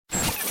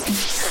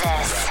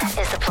This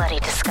is the Bloody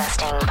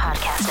Disgusting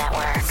Podcast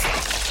Network.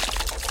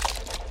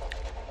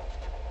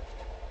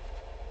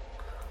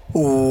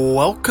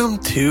 Welcome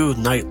to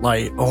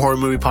Nightlight, a horror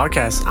movie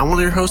podcast. I'm one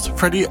of your hosts,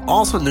 Freddie,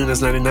 also known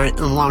as 99, and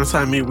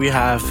alongside me we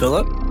have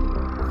Philip.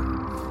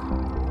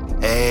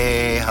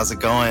 Hey, how's it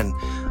going?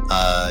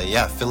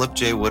 Philip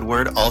J.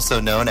 Woodward,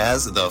 also known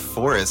as the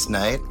Forest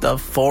Knight. The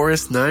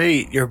Forest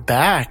Knight, you're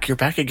back. You're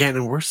back again,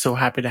 and we're so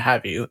happy to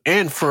have you.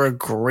 And for a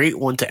great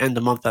one to end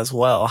the month as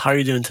well. How are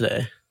you doing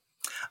today?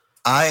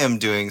 I am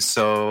doing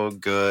so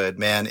good,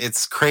 man.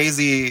 It's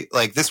crazy.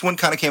 Like, this one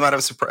kind of came out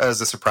as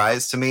a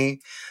surprise to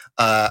me.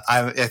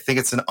 I think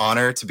it's an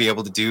honor to be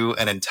able to do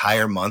an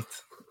entire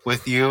month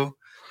with you.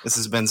 This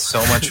has been so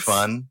much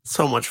fun.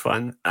 So much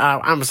fun.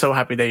 I'm so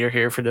happy that you're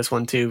here for this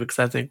one too, because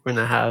I think we're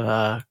going to have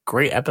a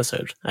great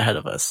episode ahead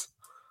of us.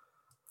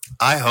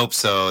 I hope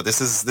so. This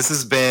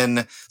has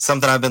been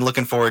something I've been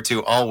looking forward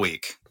to all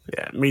week.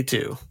 Yeah, me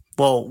too.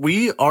 Well,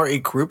 we are a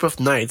group of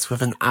knights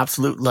with an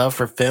absolute love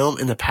for film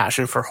and a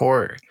passion for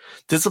horror.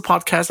 This is a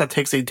podcast that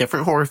takes a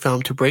different horror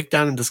film to break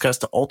down and discuss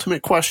the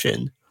ultimate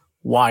question,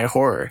 why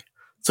horror?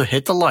 So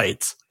hit the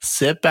lights,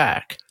 sit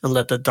back, and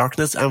let the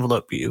darkness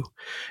envelope you.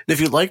 And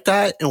if you like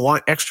that and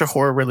want extra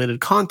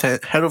horror-related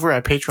content, head over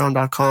at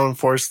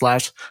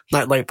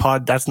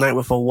patreon.com/nightlightpod. That's night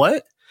with a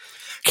what?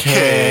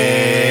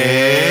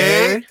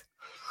 K.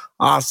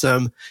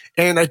 Awesome.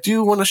 And I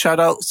do want to shout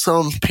out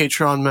some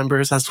Patreon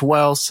members as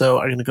well, so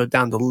I'm going to go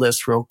down the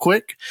list real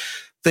quick.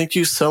 Thank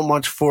you so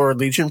much for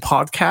Legion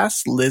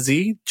Podcast,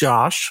 Lizzie,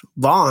 Josh,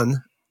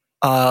 Vaughn,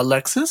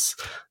 Alexis,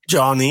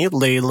 Johnny,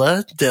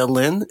 Layla,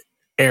 Dylan,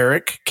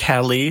 Eric,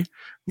 Kelly,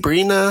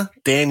 Brina,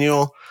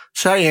 Daniel,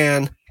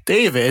 Cheyenne,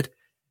 David,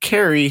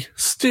 Carrie,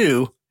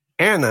 Stu,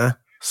 Anna,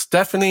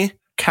 Stephanie,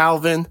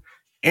 Calvin,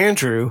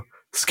 Andrew,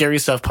 Scary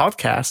Stuff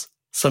Podcast,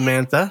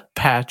 Samantha,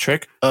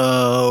 Patrick,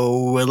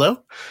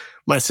 Willow,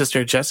 my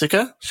sister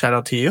Jessica, shout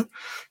out to you,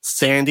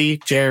 Sandy,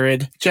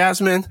 Jared,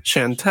 Jasmine,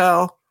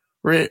 Chantel,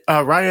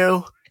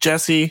 Ryo,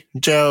 Jesse,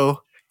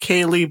 Joe,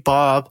 Kaylee,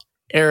 Bob,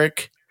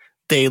 Eric,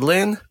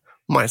 Daylin,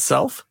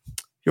 myself,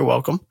 you're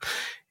welcome,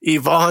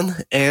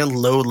 Yvonne, and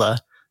Lola.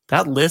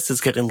 That list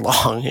is getting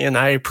long, and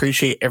I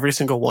appreciate every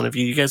single one of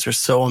you. You guys are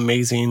so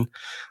amazing.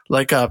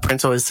 Like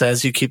Prince always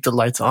says, you keep the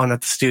lights on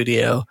at the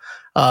studio.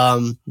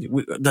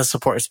 The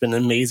support has been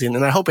amazing,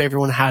 and I hope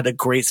everyone had a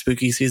great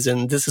spooky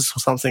season. This is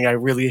something I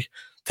really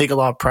take a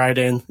lot of pride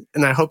in,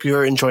 and I hope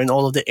you're enjoying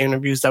all of the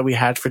interviews that we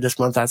had for this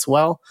month as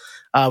well.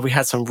 We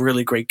had some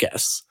really great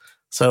guests,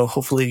 so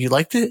hopefully you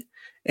liked it.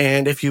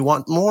 And if you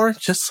want more,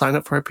 just sign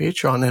up for our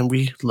Patreon, and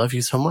we love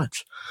you so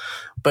much.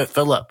 But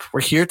Philip,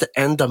 we're here to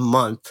end the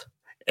month,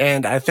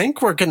 and I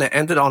think we're going to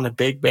end it on a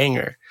big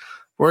banger.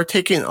 We're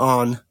taking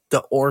on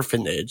The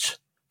Orphanage.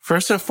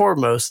 First and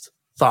foremost,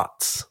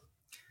 thoughts?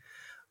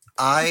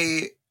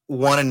 I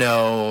want to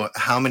know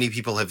how many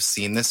people have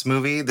seen this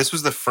movie. This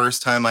was the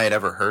first time I had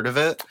ever heard of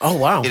it. Oh,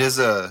 wow. It is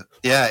a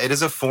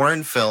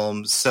foreign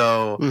film.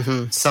 So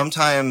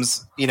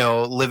sometimes,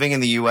 living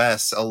in the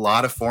US, a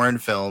lot of foreign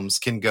films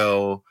can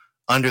go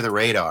under the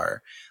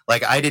radar.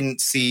 Like, I didn't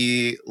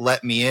see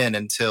Let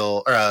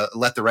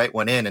the Right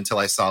One In until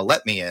I saw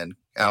Let Me In.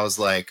 I was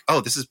like,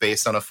 oh, this is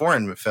based on a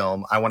foreign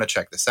film. I want to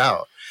check this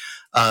out.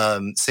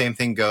 Same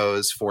thing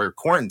goes for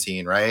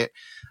Quarantine, right?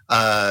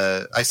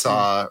 I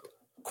saw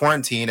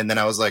Quarantine, and then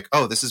I was like,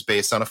 oh, this is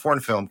based on a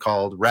foreign film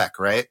called Wreck,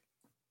 right?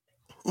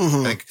 I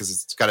think because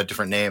it's got a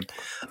different name.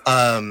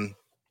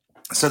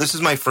 So this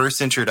is my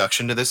first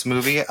introduction to this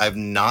movie. I've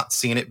not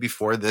seen it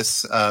before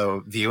this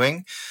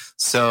viewing,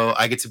 so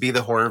I get to be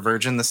the horror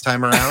virgin this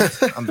time around.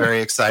 I'm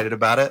very excited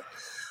about it.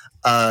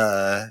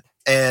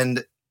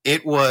 And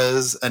it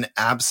was an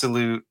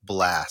absolute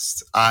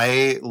blast.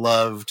 I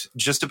loved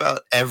just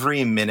about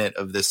every minute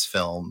of this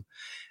film,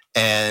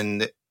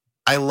 and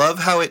I love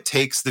how it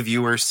takes the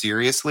viewer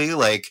seriously.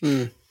 Like,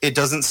 it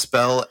doesn't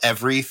spell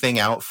everything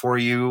out for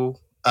you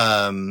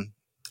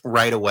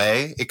right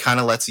away. It kind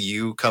of lets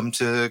you come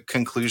to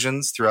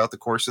conclusions throughout the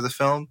course of the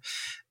film.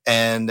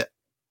 And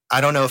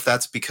I don't know if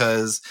that's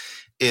because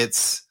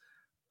it's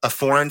a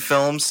foreign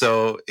film,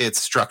 so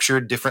it's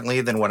structured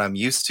differently than what I'm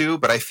used to,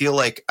 but I feel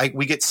like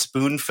we get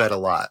spoon-fed a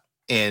lot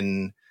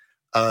in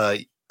a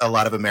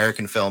lot of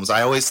American films.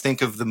 I always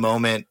think of the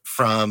moment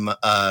from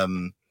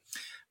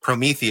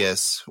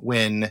Prometheus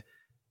when,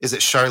 is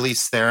it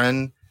Charlize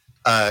Theron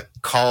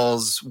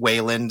calls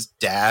Wayland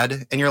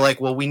dad, and you're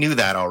like, well, we knew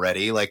that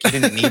already. Like, you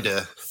didn't need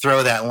to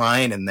throw that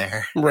line in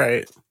there.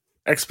 Right.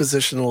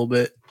 Exposition a little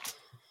bit.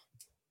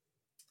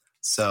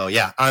 So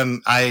yeah,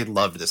 I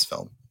loved this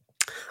film.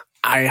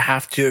 I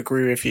have to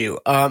agree with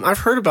you. I've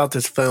heard about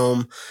this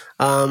film,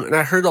 and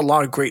I heard a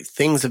lot of great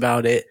things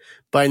about it,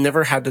 but I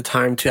never had the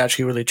time to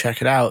actually really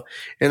check it out.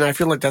 And I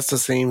feel like that's the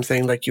same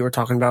thing like you were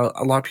talking about.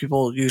 A lot of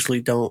people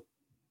usually don't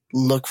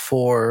look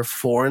for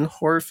foreign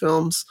horror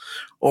films,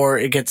 or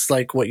it gets,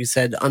 like what you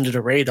said, under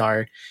the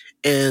radar.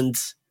 And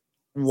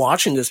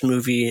watching this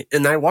movie,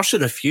 and I watched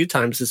it a few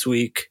times this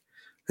week,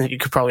 you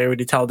could probably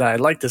already tell that I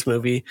like this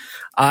movie.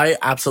 I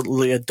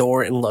absolutely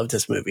adore and love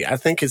this movie. I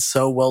think it's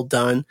so well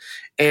done.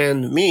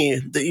 And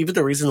even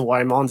the reason why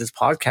I'm on this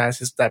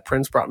podcast is that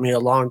Prince brought me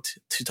along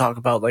to talk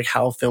about like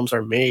how films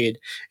are made.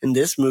 And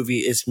this movie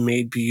is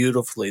made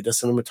beautifully. The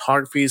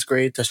cinematography is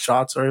great. The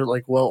shots are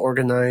like well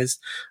organized.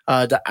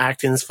 The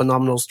acting is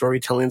phenomenal.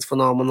 Storytelling is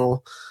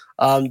phenomenal.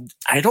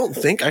 I don't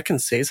think I can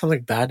say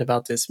something bad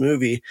about this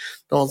movie.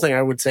 The only thing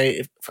I would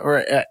say for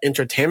an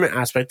entertainment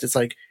aspect is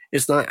like,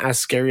 it's not as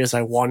scary as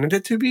I wanted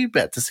it to be,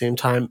 but at the same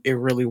time, it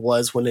really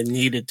was when it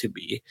needed to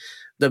be.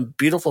 The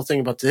beautiful thing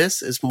about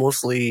this is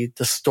mostly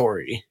the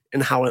story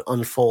and how it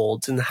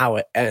unfolds and how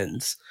it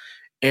ends.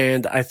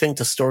 And I think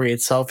the story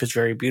itself is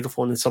very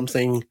beautiful, and it's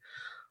something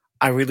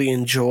I really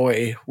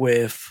enjoy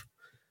with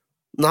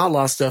not a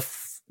lot of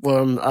stuff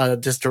from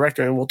this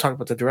director, and we'll talk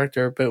about the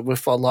director, but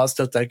with a lot of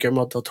stuff that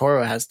Guillermo del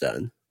Toro has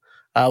done.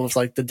 With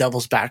like The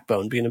Devil's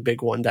Backbone being a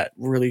big one that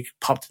really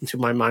popped into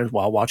my mind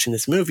while watching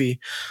this movie,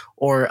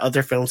 or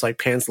other films like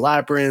Pan's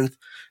Labyrinth,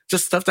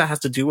 just stuff that has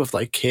to do with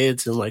like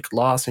kids and like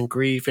loss and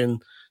grief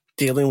and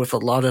dealing with a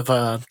lot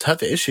of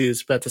tough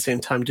issues, but at the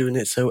same time doing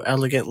it so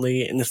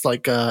elegantly. And it's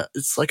like a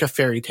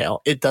fairy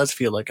tale. It does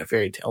feel like a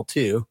fairy tale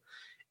too.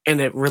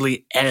 And it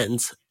really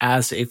ends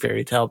as a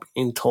fairy tale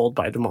being told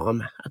by the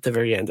mom at the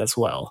very end as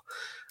well.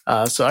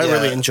 So I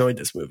really enjoyed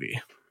this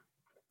movie.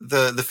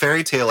 The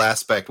fairy tale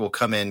aspect will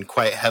come in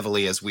quite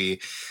heavily as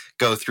we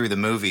go through the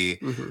movie.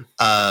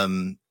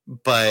 Mm-hmm.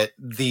 But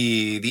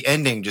the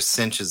ending just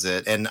cinches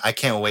it. And I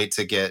can't wait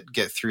to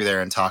get through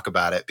there and talk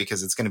about it,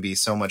 because it's going to be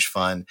so much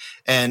fun.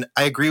 And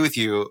I agree with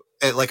you.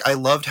 I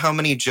loved how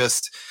many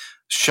just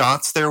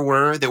shots there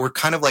were that were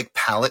kind of like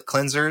palette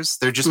cleansers.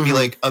 There'd just be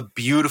like a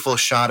beautiful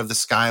shot of the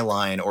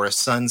skyline or a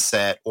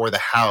sunset or the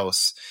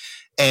house.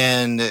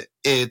 And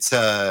it's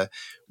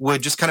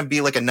would just kind of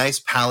be like a nice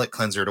palette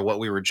cleanser to what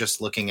we were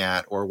just looking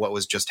at or what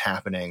was just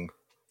happening.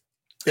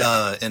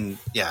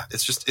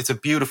 It's a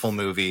beautiful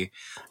movie.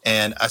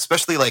 And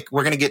especially like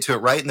we're going to get to it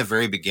right in the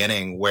very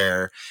beginning,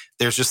 where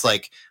there's just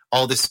like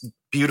all this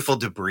beautiful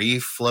debris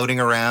floating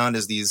around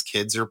as these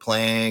kids are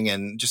playing.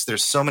 And just,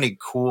 there's so many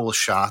cool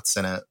shots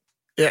in it.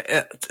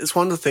 Yeah, it's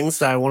one of the things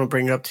that I want to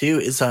bring up too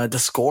is the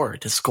score.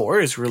 The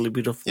score is really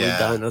beautifully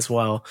done as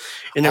well,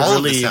 and all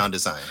of the sound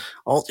design.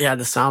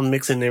 The sound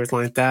mixing and everything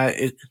like that.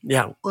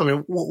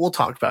 We'll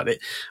talk about it,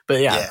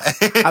 but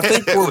I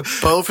think we're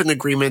both in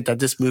agreement that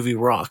this movie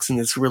rocks and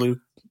it's really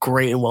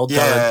great and well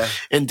done.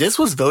 And this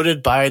was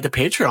voted by the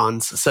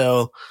patrons,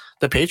 so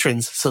the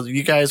patrons. So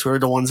you guys were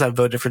the ones that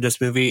voted for this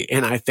movie,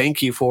 and I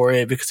thank you for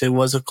it because it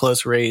was a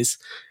close race.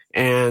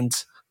 And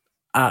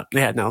I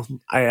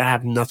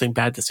have nothing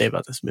bad to say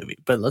about this movie,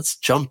 but let's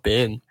jump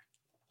in.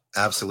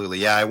 Absolutely.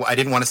 Yeah. I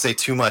didn't want to say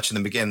too much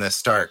in the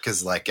start,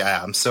 because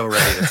I'm so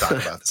ready to talk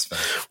about this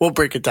film. We'll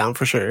break it down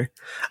for sure.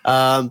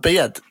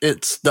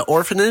 It's The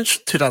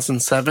Orphanage,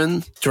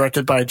 2007,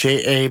 directed by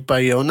J.A.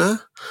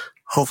 Bayona.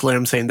 Hopefully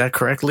I'm saying that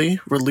correctly.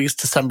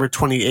 Released December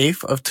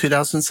 28th of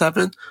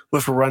 2007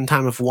 with a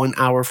runtime of 1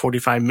 hour,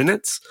 45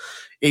 minutes.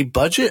 A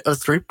budget of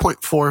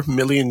 3.4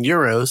 million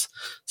euros.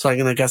 So I'm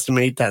going to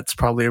guesstimate that's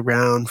probably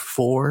around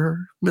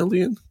 4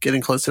 million,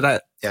 getting close to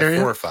that area.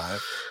 4 or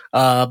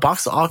 5.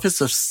 Box office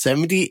of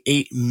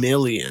 78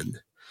 million.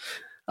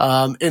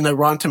 And a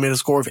Rotten Tomato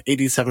score of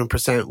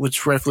 87%,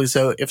 which rightfully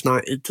so. If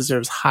not, it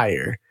deserves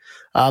higher.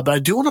 But I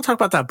do want to talk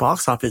about that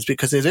box office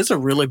because it is a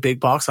really big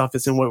box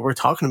office. And what we're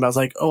talking about is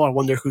like, I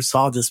wonder who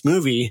saw this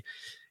movie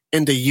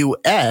in the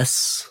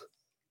US.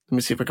 Let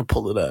me see if I can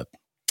pull it up.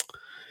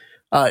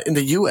 In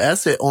the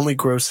US, it only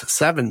grossed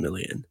 7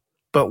 million,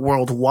 but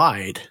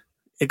worldwide,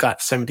 it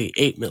got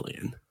 78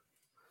 million.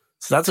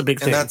 So that's a big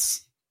thing. And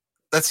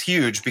that's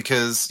huge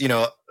because,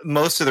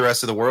 most of the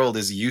rest of the world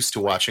is used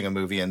to watching a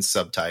movie in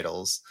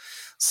subtitles.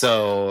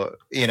 So,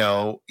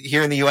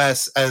 here in the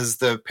US, as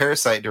the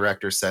Parasite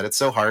director said, it's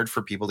so hard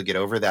for people to get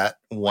over that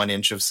 1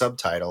 inch of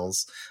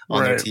subtitles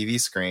on their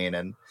TV screen.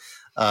 And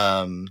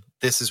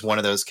this is one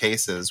of those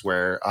cases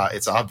where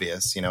it's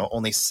obvious,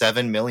 only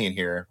 7 million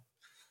here.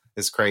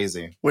 Is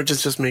crazy. Which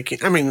is just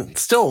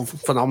still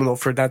phenomenal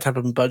for that type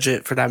of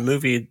budget for that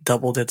movie,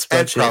 doubled its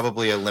budget. And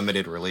probably a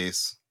limited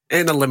release.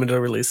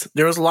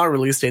 There was a lot of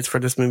release dates for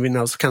this movie, and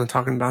I was kind of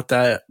talking about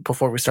that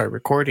before we started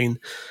recording.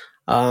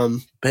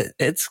 But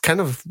it's kind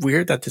of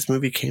weird that this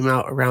movie came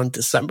out around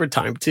December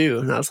time too.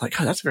 And I was like,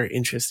 that's very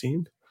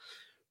interesting.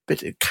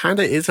 But it kind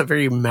of is a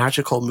very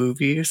magical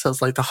movie. So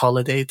it's like the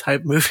holiday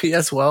type movie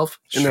as well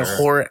in a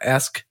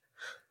horror-esque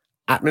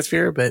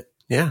atmosphere. But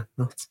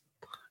it's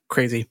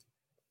crazy.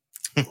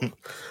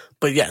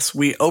 But yes,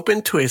 we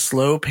open to a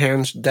slow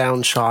pan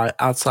down shot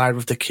outside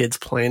with the kids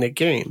playing a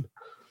game.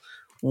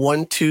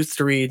 1, 2,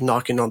 3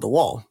 knocking on the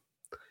wall.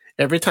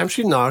 Every time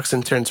she knocks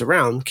and turns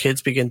around,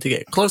 kids begin to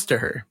get close to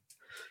her.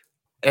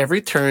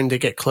 Every turn, they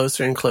get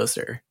closer and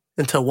closer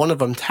until one of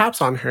them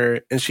taps on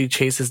her and she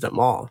chases them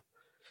all.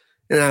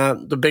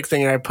 And the big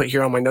thing I put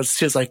here on my notes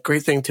too is like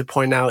great thing to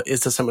point out is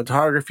the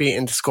cinematography,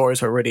 and the score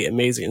is already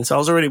amazing. So I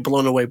was already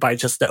blown away by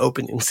just the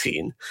opening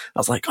scene. I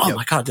was like,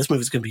 my God, this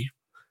movie's going to be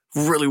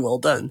really well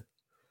done.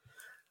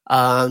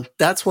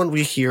 That's when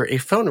we hear a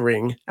phone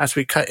ring as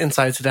we cut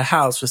inside to the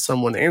house with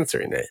someone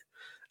answering it.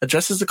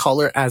 Addresses the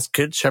caller as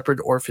Good Shepherd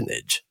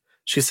Orphanage.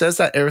 She says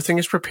that everything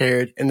is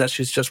prepared and that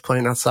she's just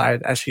playing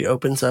outside as she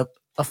opens up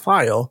a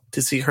file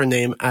to see her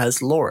name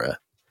as Laura.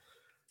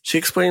 She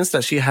explains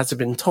that she hasn't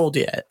been told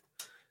yet,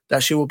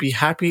 that she will be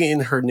happy in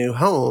her new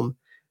home,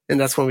 and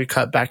that's when we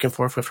cut back and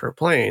forth with her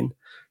playing.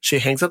 She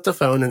hangs up the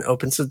phone and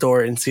opens the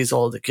door and sees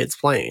all of the kids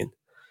playing.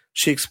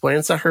 She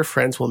explains that her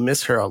friends will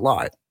miss her a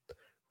lot.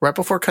 Right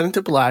before cutting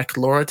to black,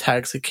 Laura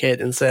tags the kid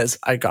and says,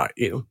 "I got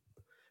you."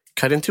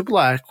 Cut into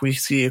black, we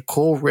see a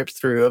cool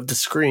rip-through of the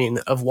screen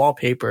of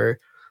wallpaper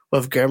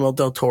with Guillermo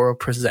del Toro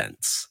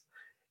Presents.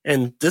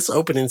 And this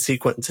opening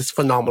sequence is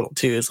phenomenal,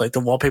 too. It's like the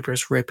wallpaper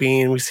is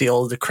ripping, we see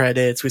all of the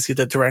credits, we see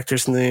the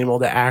director's name, all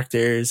the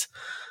actors.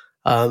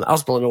 I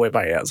was blown away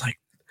by it. I was like,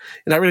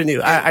 and I really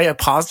knew. I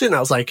paused it and I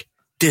was like,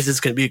 this is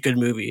going to be a good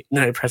movie. And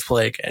then I pressed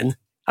play again.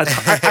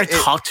 I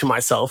talked to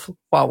myself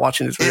while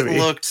watching this movie. It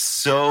looked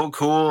so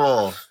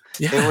cool.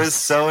 Yeah. It was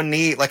so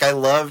neat. Like, I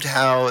loved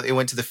how it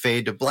went to the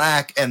fade to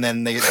black, and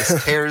then the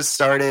tears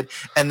started,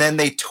 and then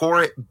they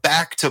tore it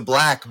back to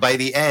black by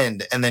the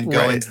end, and then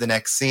go into the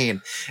next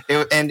scene.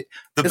 And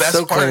the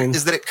best part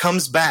is that it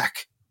comes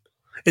back.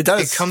 It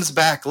does. It comes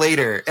back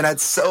later, and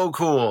that's so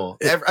cool.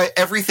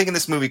 Everything in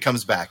this movie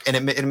comes back,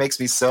 and it makes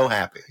me so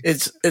happy.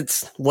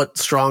 It's what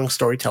strong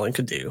storytelling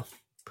could do.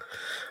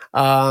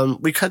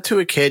 We cut to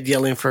a kid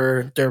yelling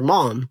for their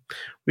mom.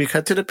 We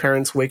cut to the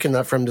parents waking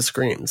up from the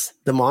screams.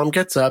 The mom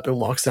gets up and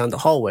walks down the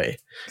hallway.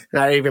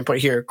 And I even put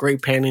here a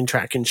great panning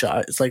tracking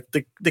shot. It's like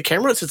the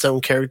camera is its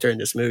own character in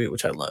this movie,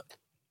 which I love.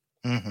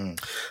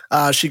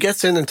 Mm-hmm. She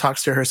gets in and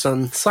talks to her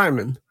son,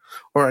 Simon,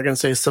 or I'm going to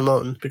say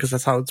Simone, because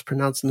that's how it's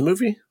pronounced in the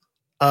movie.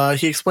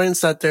 He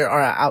explains that they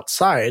are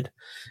outside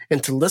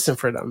and to listen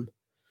for them.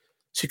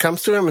 She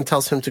comes to him and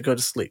tells him to go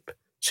to sleep.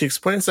 She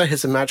explains that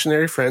his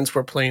imaginary friends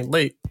were playing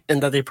late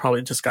and that they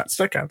probably just got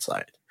stuck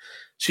outside.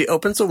 She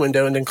opens the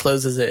window and then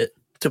closes it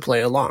to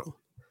play along.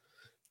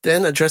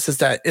 Then addresses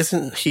that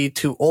isn't he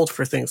too old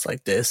for things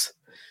like this.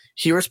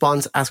 He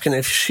responds asking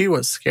if she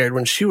was scared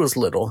when she was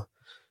little.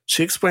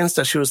 She explains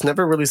that she was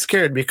never really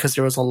scared because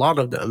there was a lot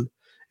of them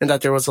and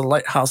that there was a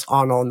lighthouse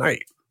on all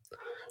night.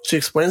 She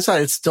explains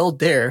that it's still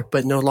there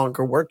but no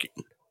longer working.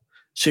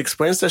 She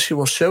explains that she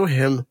will show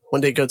him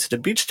when they go to the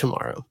beach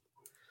tomorrow.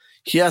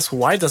 He asks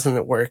why doesn't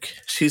it work.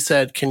 She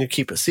said, "Can you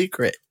keep a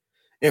secret?"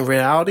 In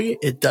reality,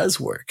 it does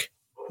work.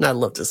 And I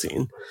love the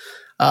scene.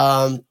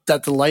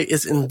 That the light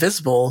is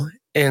invisible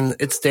and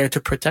it's there to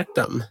protect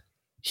them.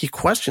 He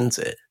questions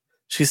it.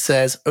 She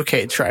says,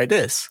 "Okay, try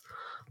this.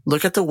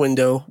 Look at the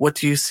window. What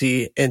do you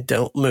see? And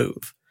don't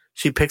move."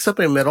 She picks up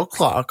a metal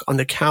clock on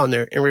the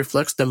counter and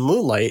reflects the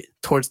moonlight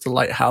towards the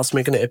lighthouse,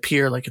 making it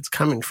appear like it's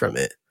coming from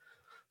it.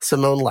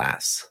 Simone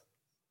laughs.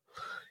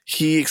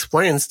 He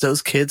explains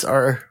those kids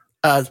are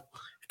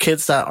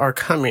kids that are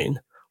coming.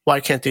 Why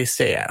can't they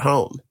stay at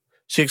home?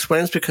 She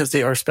explains because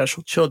they are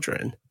special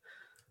children,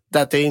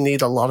 that they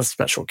need a lot of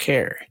special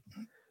care.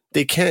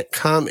 They can't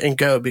come and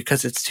go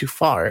because it's too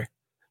far.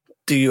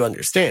 Do you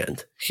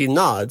understand? He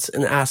nods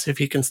and asks if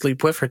he can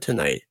sleep with her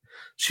tonight.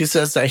 She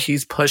says that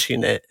he's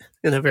pushing it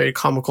in a very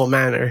comical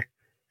manner.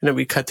 And then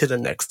we cut to the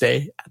next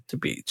day at the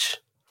beach.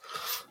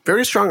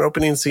 Very strong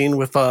opening scene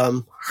with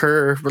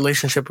her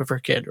relationship with her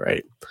kid,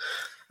 right?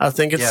 I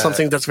think it's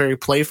something that's very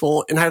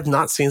playful, and I have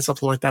not seen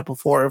something like that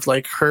before, of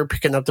like her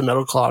picking up the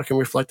metal clock and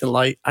reflecting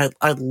light. I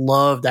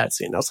love that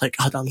scene. I was like,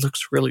 oh, that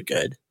looks really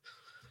good.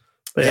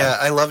 But yeah,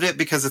 I loved it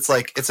because it's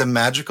like, it's a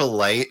magical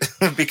light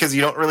because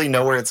you don't really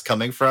know where it's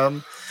coming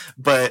from,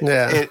 but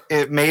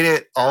it made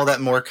it all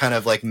that more kind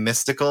of like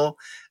mystical.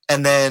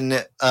 And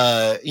then,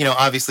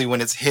 obviously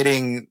when it's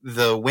hitting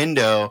the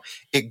window,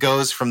 it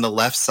goes from the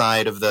left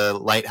side of the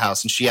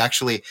lighthouse, and she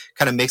actually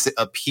kind of makes it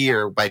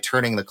appear by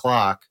turning the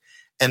clock.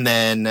 And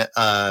then,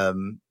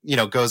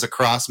 goes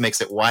across,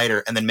 makes it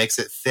wider, and then makes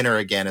it thinner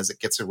again as it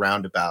gets a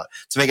roundabout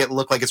to make it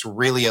look like it's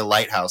really a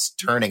lighthouse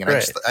turning. And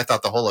I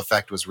thought the whole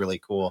effect was really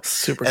cool.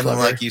 Super and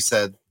clever. Then, like you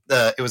said,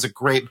 it was a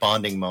great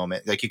bonding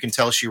moment. Like, you can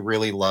tell she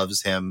really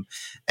loves him,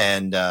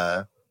 and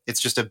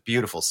it's just a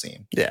beautiful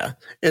scene. Yeah.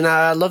 And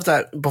I love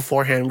that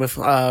beforehand with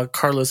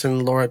Carlos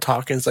and Laura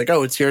talking. It's like,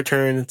 oh, it's your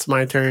turn, it's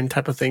my turn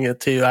type of thing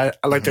too. I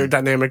like their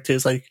dynamic too.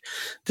 It's like,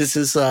 this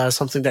is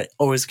something that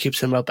always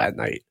keeps him up at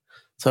night.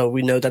 So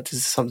we know that this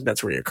is something that's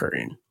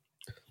reoccurring.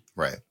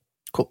 Right.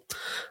 Cool.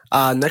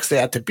 Next day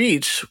at the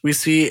beach, we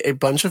see a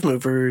bunch of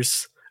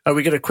movers.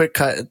 We get a quick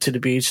cut to the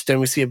beach. Then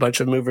we see a bunch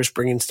of movers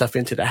bringing stuff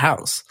into the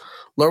house.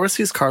 Laura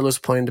sees Carlos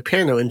playing the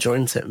piano and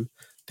joins him.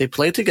 They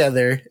play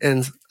together,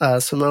 and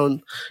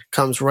Simone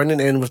comes running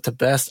in with the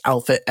best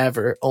outfit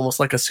ever, almost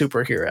like a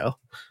superhero.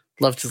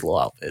 Loved his little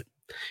outfit.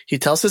 He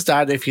tells his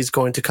dad if he's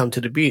going to come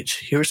to the beach.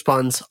 He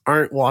responds,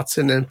 "Aren't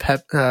Watson and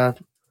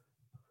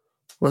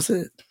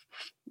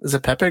Is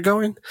it Pepe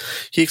going?"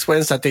 He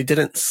explains that they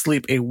didn't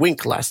sleep a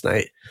wink last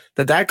night.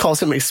 The dad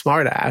calls him a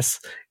smartass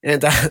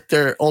and that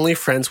they're only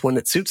friends when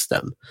it suits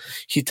them.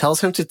 He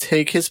tells him to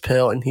take his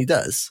pill, and he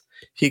does.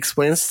 He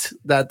explains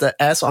that the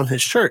S on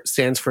his shirt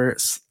stands for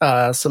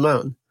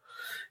Simone.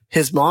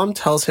 His mom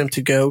tells him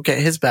to go get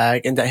his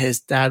bag and that his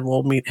dad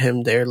will meet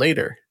him there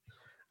later.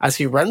 As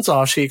he runs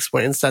off, she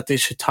explains that they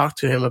should talk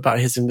to him about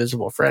his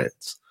invisible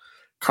friends.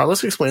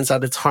 Carlos explains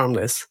that it's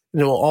harmless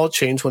and it will all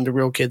change when the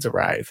real kids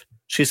arrive.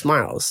 She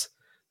smiles.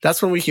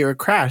 That's when we hear a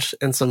crash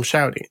and some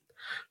shouting.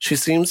 She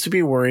seems to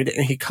be worried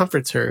and he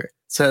comforts her,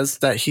 says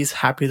that he's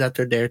happy that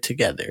they're there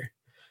together.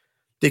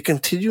 They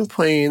continue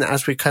playing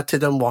as we cut to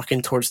them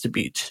walking towards the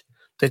beach.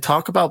 They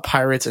talk about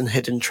pirates and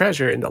hidden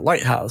treasure in the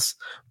lighthouse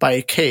by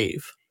a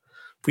cave.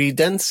 We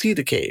then see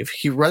the cave.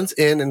 He runs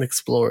in and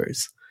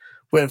explores.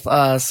 With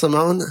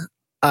Simone,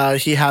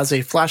 he has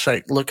a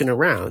flashlight looking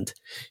around.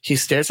 He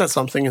stares at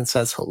something and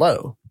says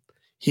hello.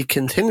 He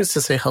continues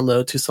to say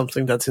hello to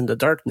something that's in the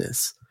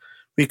darkness.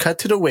 We cut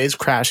to the waves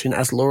crashing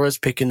as Laura's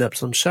picking up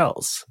some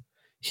shells.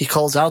 He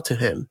calls out to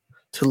him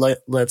to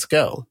let's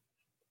go.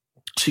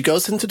 She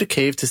goes into the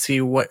cave to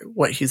see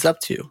what he's up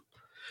to.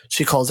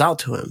 She calls out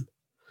to him.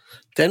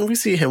 Then we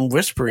see him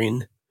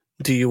whispering,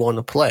 "Do you want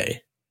to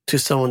play?" to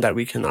someone that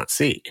we cannot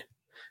see.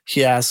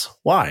 He asks,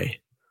 "Why?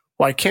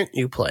 Why can't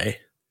you play?"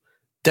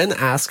 Then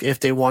asks if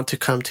they want to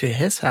come to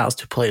his house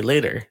to play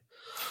later.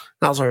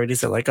 I was already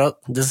said, like, oh,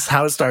 this is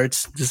how it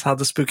starts. This is how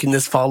the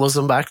spookiness follows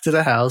him back to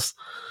the house.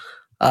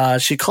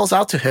 She calls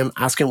out to him,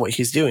 asking what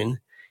he's doing.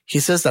 He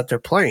says that they're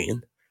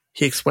playing.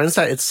 He explains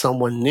that it's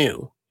someone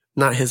new,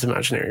 not his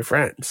imaginary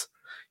friends.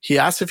 He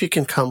asks if he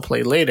can come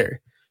play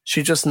later.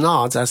 She just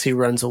nods as he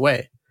runs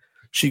away.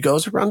 She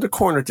goes around the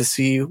corner to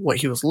see what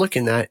he was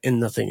looking at, and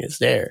nothing is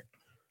there.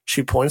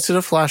 She points to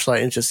the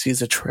flashlight and just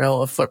sees a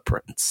trail of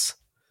footprints.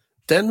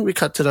 Then we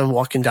cut to them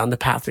walking down the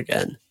path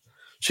again.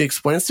 She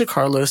explains to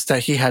Carlos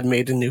that he had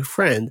made a new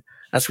friend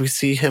as we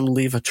see him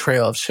leave a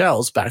trail of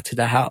shells back to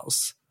the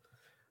house.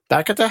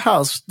 Back at the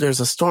house, there's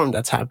a storm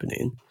that's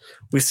happening.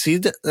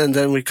 And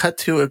then we cut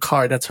to a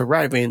car that's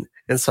arriving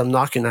and some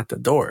knocking at the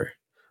door.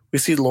 We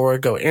see Laura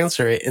go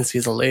answer it and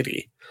sees a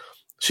lady.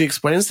 She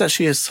explains that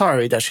she is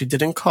sorry that she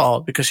didn't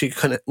call because she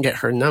couldn't get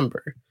her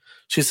number.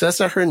 She says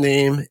that her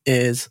name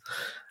is,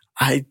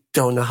 I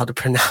don't know how to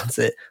pronounce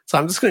it, so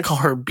I'm just going to call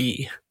her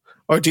B.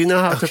 Or do you know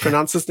how to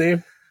pronounce this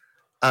name?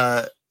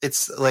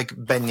 It's like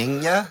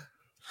Benigna.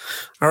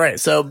 All right,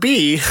 so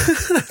B,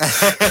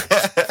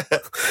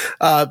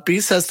 B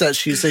says that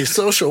she's a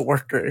social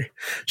worker.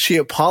 She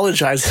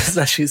apologizes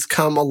that she's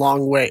come a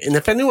long way. And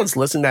if anyone's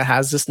listening that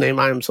has this name,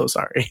 I am so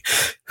sorry.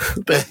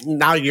 But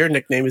now your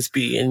nickname is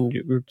B, and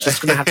you're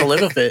just going to have to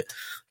live with it.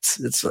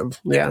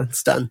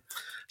 It's done.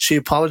 She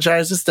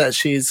apologizes that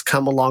she's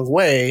come a long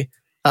way.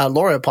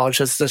 Laura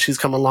apologizes that she's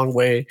come a long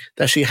way,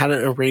 that she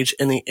hadn't arranged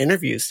any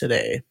interviews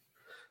today.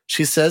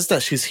 She says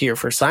that she's here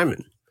for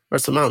Simone.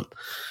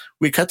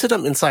 We cut to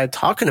them inside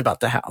talking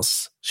about the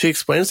house. She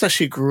explains that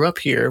she grew up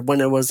here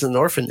when it was an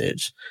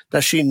orphanage,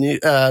 that she knew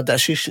that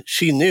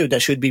she knew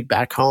that she would be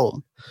back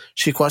home.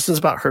 She questions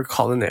about her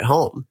calling it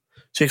home.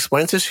 She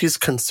explains that she's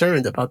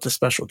concerned about the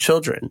special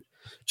children.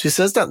 She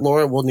says that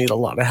Laura will need a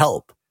lot of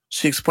help.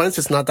 She explains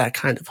it's not that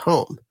kind of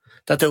home,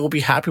 that they will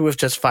be happy with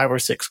just 5 or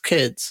 6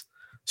 kids.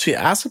 She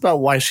asks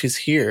about why she's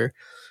here,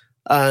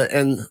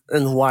 and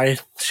why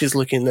she's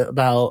looking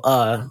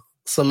about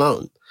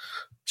Simone.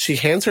 She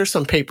hands her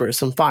some papers,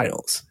 some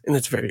files, and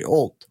it's very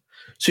old.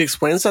 She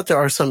explains that there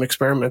are some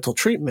experimental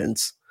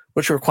treatments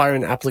which require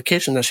an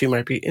application that she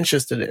might be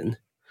interested in.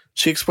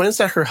 She explains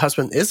that her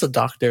husband is a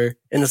doctor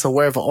and is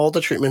aware of all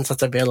the treatments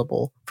that's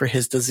available for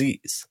his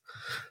disease.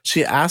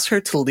 She asks her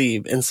to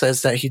leave and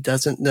says that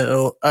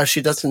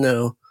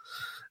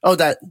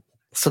that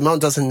Simone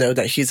doesn't know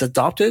that he's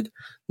adopted,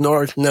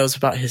 nor knows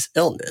about his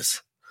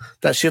illness,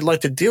 that she'd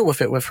like to deal with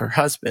it with her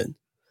husband.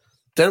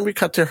 Then we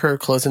cut to her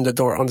closing the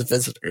door on the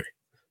visitor.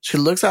 She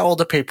looks at all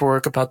the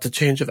paperwork about the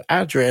change of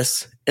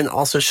address and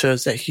also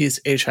shows that he's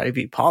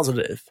HIV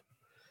positive.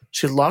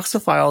 She locks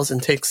the files in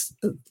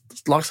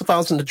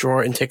the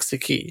drawer and takes the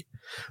key.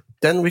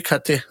 Then we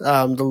cut to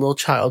the little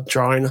child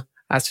drawing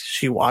as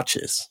she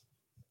watches.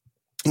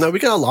 Now we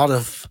get a lot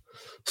of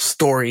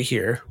story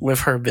here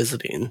with her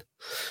visiting.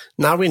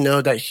 Now we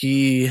know that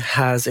he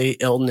has a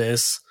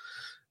illness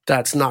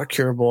that's not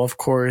curable, of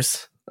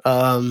course,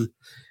 and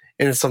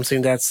it's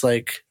something that's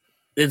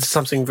it's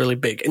something really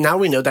big. And now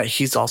we know that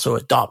he's also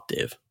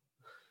adoptive,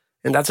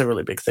 and that's a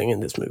really big thing in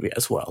this movie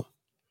as well.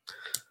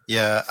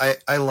 Yeah,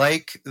 I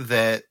like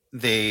that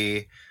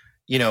they,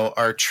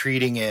 are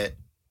treating it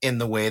in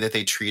the way that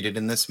they treat it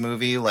in this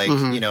movie.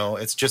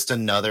 It's just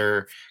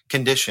another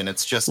condition.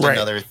 It's just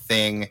another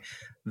thing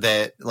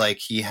that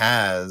he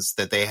has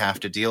that they have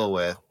to deal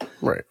with.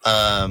 Right.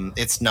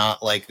 It's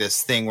not like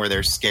this thing where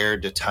they're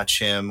scared to touch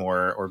him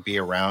or be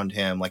around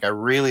him. I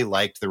really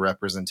liked the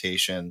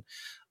representation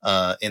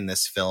in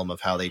this film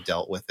of how they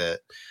dealt with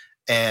it.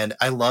 And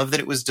I love that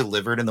it was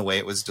delivered in the way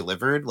it was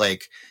delivered.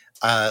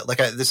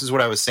 This is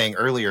what I was saying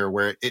earlier,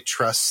 where it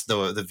trusts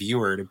the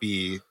viewer to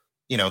be,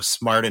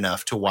 smart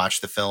enough to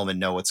watch the film and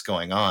know what's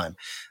going on.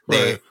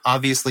 They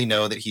obviously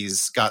know that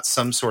he's got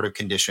some sort of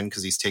condition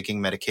because he's taking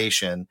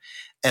medication.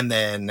 And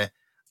then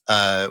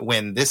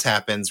when this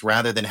happens,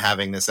 rather than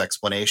having this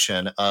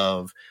explanation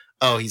of,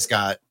 oh, he's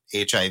got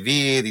HIV.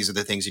 These are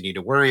the things you need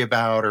to worry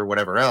about or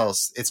whatever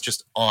else. It's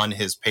just on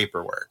his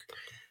paperwork.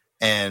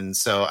 And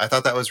so I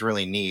thought that was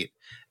really neat.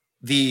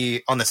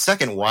 On the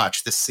second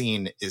watch, the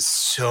scene is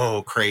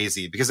so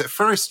crazy because at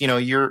first,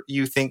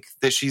 you think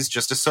that she's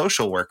just a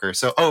social worker.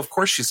 So, of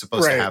course she's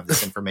supposed to have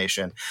this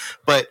information.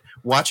 But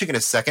watching it a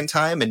second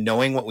time and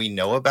knowing what we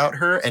know about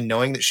her and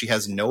knowing that she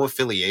has no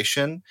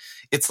affiliation,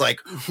 it's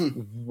like,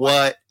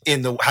 what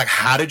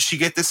how did she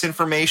get this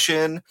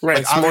information? Right.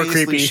 Like, it's more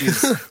creepy.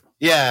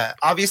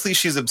 Obviously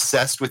she's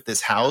obsessed with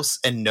this house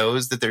and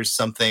knows that there's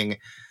something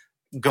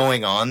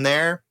going on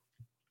there.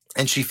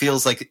 And she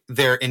feels like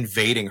they're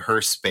invading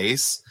her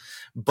space,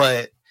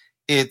 but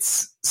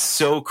it's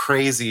so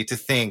crazy to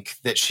think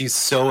that she's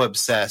so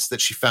obsessed that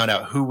she found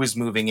out who was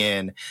moving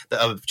in,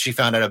 she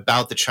found out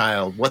about the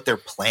child, what their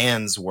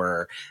plans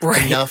were,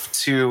 enough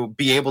to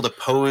be able to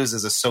pose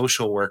as a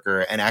social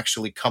worker and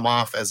actually come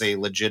off as a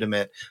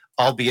legitimate,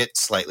 albeit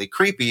slightly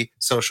creepy,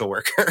 social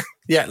worker.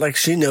 Yeah, like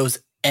she knows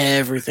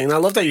everything. I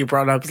love that you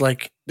brought up,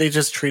 like, they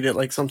just treat it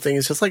like something.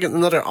 It's just like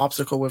another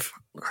obstacle with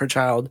her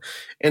child.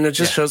 And it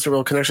just shows the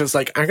real connection. It's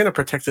like, I'm going to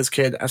protect this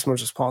kid as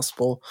much as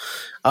possible.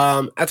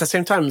 At the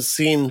same time,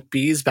 seeing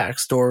Bee's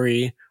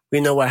backstory, we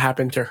know what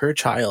happened to her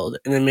child.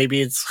 And then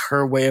maybe it's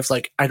her way of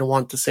like, I don't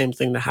want the same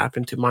thing to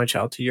happen to my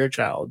child, to your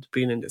child,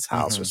 being in this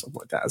house or something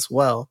like that as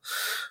well.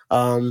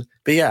 But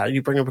yeah,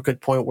 you bring up a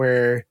good point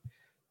where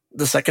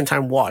the second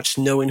time watch,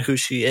 knowing who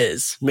she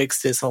is,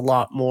 makes this a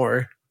lot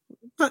more,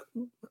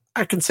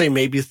 I can say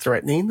maybe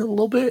threatening a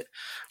little bit,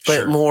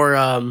 but more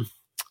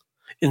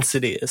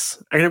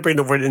insidious. I'm going to bring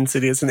the word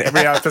insidious in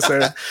every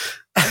episode.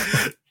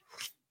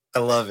 I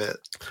love it.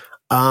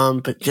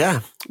 But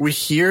yeah, we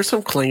hear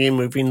some clanging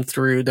moving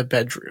through the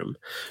bedroom.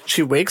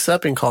 She wakes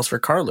up and calls for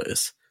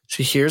Carlos.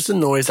 She hears the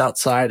noise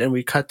outside and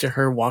we cut to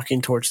her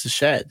walking towards the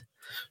shed.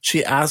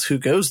 She asks who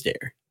goes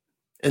there.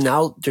 And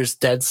now there's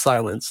dead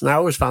silence. And I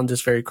always found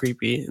this very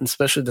creepy, and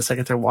especially the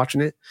second time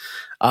watching it.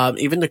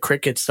 Even the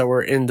crickets that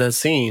were in the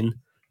scene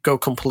go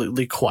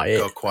completely quiet.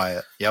 Go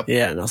quiet. Yep.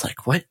 Yeah, and I was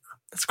like, what?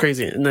 That's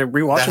crazy. And then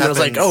rewatching it, I was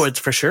like, oh, it's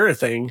for sure a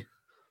thing.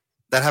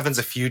 That happens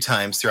a few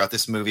times throughout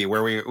this movie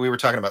where we were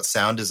talking about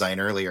sound design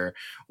earlier,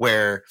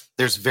 where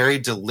there's very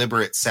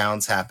deliberate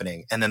sounds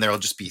happening and then there'll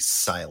just be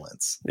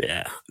silence.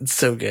 Yeah, it's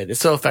so good.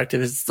 It's so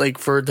effective. It's like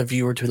for the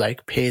viewer to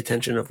like pay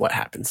attention of what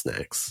happens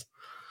next.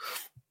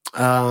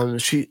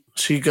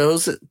 She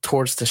goes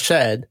towards the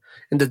shed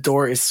and the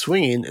door is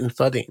swinging and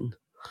thudding.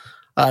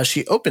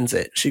 She opens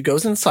it. She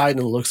goes inside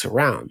and looks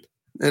around.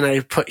 And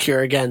I put here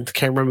again, the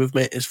camera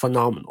movement is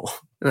phenomenal.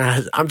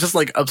 And I'm just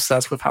like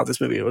obsessed with how this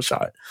movie was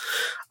shot.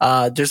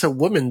 There's a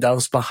woman that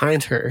was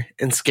behind her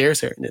and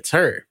scares her, and it's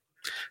her.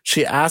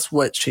 She asks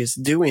what she's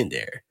doing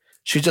there.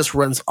 She just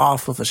runs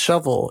off with a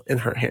shovel in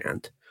her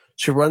hand.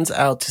 She runs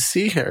out to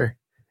see her,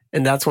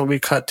 and that's when we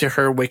cut to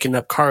her waking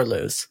up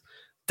Carlos.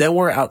 Then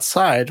we're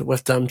outside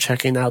with them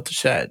checking out the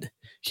shed.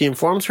 He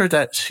informs her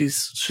that she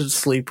should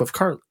sleep with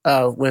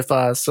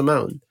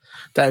Simone.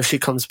 That if she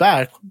comes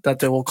back, that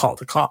they will call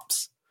the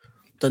cops.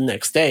 The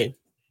next day,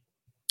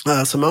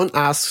 Simone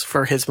asks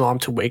for his mom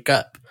to wake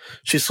up.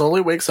 She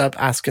slowly wakes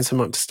up, asking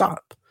Simone to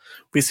stop.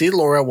 We see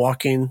Laura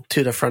walking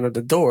to the front of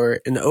the door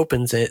and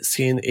opens it,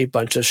 seeing a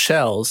bunch of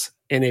shells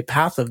and a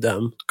path of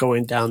them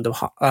going down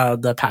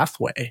the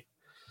pathway.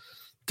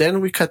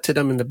 Then we cut to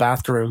them in the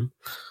bathroom.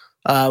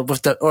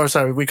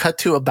 We cut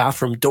to a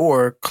bathroom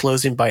door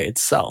closing by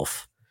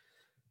itself.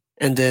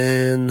 And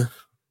then,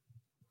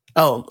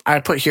 I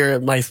put here,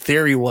 my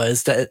theory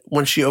was that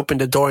when she opened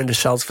the door and the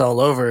shells fell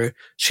over,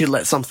 she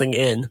let something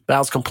in. But I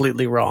was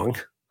completely wrong.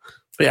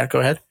 But yeah, go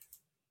ahead.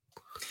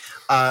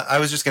 I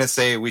was just going to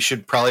say we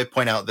should probably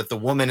point out that the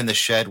woman in the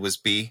shed was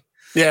B.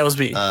 Yeah, it was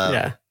B.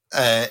 Yeah.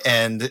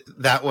 And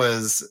that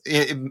was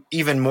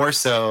even more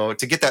so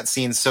to get that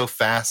scene so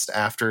fast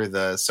after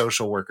the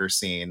social worker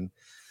scene.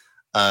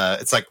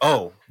 It's like,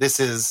 oh, this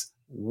is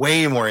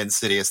way more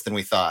insidious than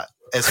we thought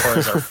as far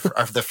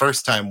as the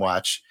first time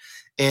watch.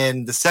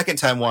 In the second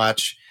time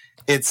watch,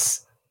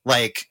 it's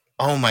like,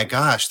 oh my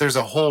gosh, there's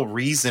a whole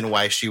reason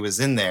why she was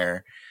in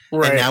there.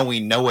 Right. And now we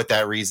know what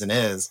that reason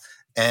is.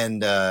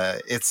 And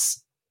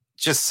it's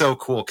just so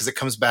cool because it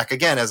comes back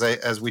again,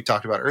 as we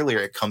talked about earlier,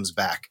 it comes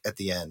back at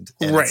the end.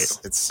 And right.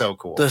 It's so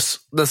cool. The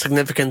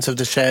significance of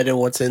the shed and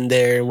what's in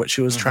there and what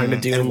she was trying to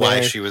do. And why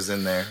she was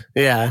in there.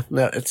 Yeah.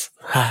 No, it's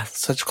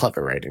such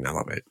clever writing. I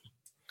love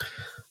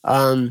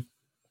it.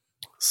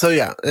 So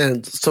yeah,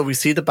 and so we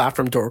see the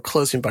bathroom door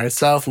closing by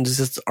itself, and this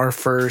is our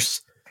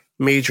first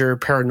major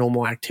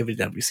paranormal activity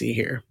that we see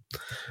here.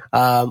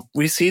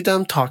 We see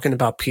them talking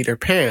about Peter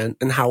Pan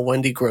and how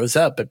Wendy grows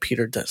up, but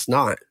Peter does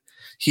not.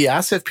 He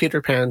asks if Peter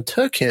Pan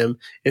took him,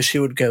 if she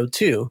would go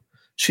too.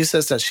 She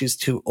says that she's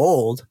too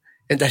old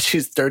and that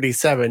she's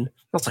 37. I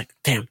was like,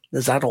 damn,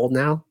 is that old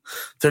now?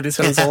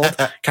 37's old?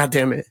 God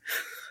damn it.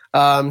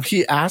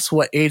 He asks,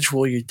 what age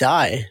will you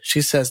die?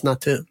 She says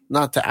not to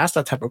ask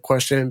that type of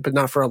question, but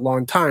not for a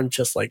long time,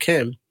 just like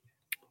him.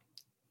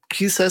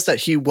 He says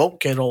that he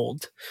won't get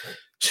old.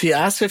 She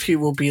asks if he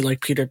will be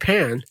like Peter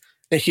Pan,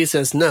 and he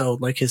says no,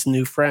 like his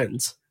new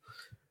friends.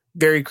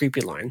 Very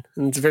creepy line,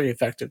 and it's very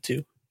effective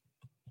too.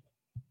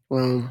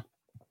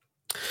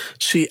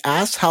 She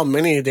asks how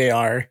many they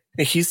are,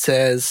 and he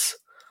says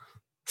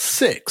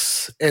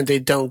 6, and they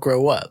don't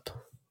grow up.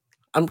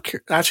 I'm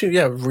actually,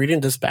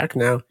 reading this back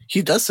now.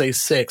 He does say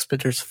 6,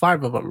 but there's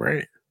 5 of them,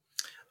 right?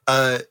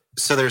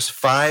 So there's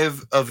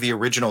 5 of the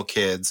original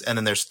kids, and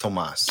then there's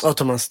Tomas. Oh,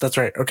 Tomas, that's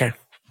right. Okay,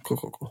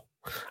 cool.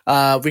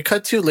 We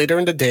cut to later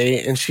in the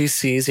day, and she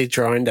sees a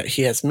drawing that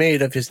he has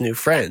made of his new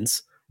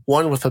friends,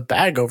 one with a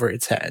bag over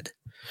its head.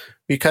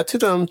 We cut to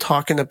them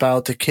talking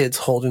about the kids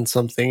holding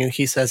something, and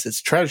he says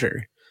it's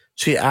treasure.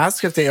 She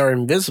asks if they are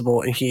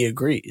invisible, and he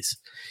agrees.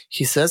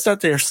 He says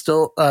that they're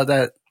still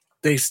that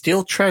they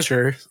steal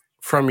treasure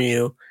from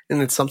you,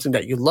 and it's something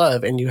that you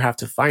love, and you have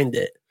to find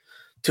it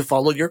to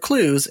follow your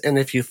clues. And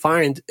if you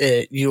find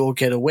it, you will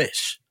get a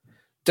wish.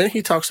 Then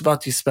he talks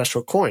about these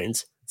special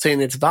coins,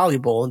 saying it's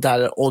valuable and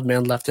that an old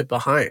man left it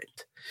behind.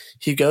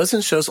 He goes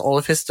and shows all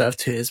of his stuff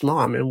to his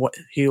mom and what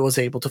he was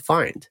able to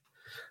find.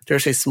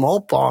 There's a small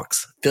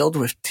box filled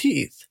with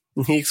teeth,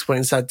 and he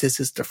explains that this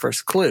is the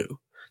first clue,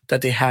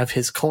 that they have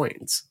his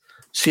coins.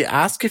 She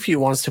asks if he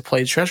wants to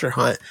play treasure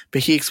hunt,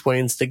 but he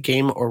explains the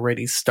game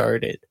already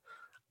started.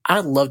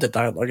 I love the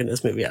dialogue in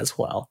this movie as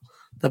well.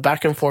 The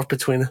back and forth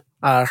between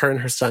her and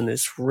her son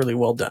is really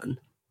well done.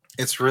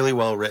 It's really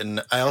well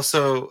written. I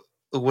also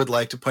would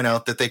like to point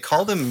out that they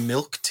call them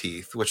milk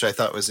teeth, which I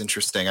thought was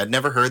interesting. I'd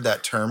never heard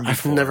that term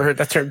before. I've never heard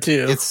that term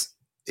too.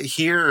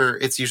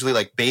 It's usually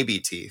like baby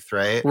teeth,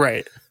 right?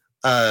 Right.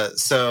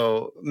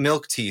 So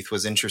milk teeth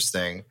was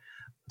interesting.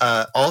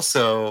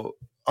 Also,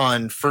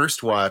 on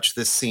first watch,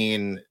 this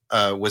scene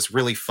was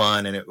really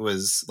fun, and it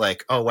was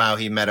like, oh wow,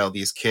 he met all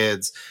these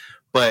kids.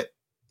 But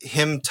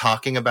him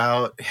talking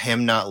about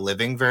him not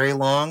living very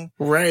long,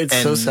 right? It's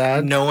and so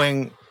sad.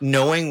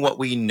 Knowing what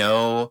we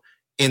know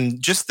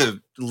in just the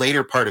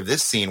later part of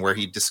this scene where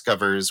he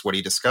discovers what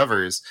he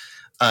discovers,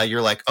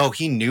 you're like, oh,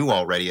 he knew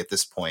already at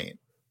this point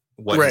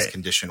what his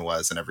condition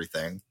was and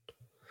everything.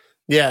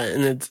 Yeah,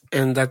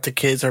 and that the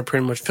kids are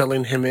pretty much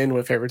filling him in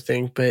with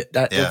everything, but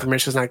that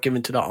information is not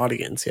given to the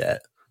audience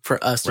yet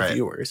for us, the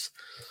viewers.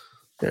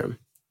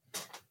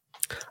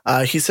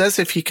 Yeah. He says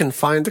if he can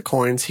find the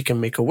coins, he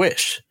can make a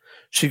wish.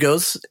 She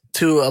goes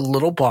to a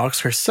little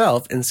box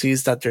herself and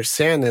sees that there's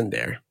sand in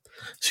there.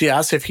 She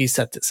asks if he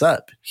set this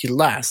up. He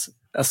laughs,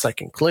 a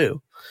second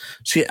clue.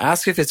 She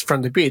asks if it's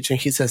from the beach,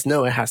 and he says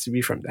no, it has to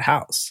be from the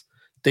house.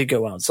 They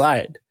go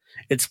outside.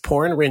 It's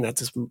pouring rain at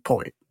this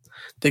point.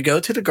 They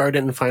go to the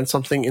garden and find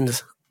something in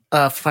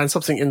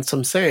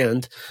some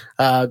sand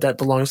that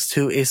belongs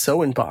to a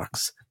sewing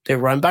box. They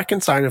run back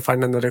inside and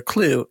find another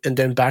clue, and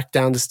then back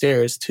down the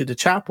stairs to the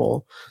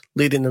chapel,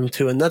 leading them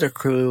to another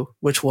clue,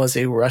 which was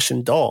a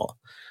Russian doll.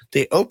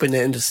 They open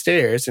it in the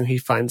stairs, and he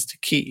finds the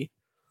key.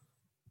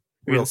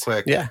 Real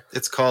quick. Yeah.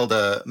 It's called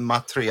a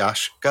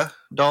Matryoshka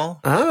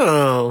doll.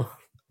 Oh.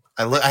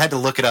 I had to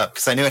look it up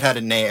because I knew it had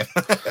a name.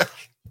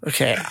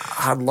 Okay.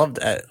 I love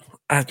that.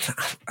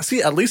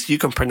 See, at least you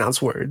can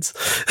pronounce words.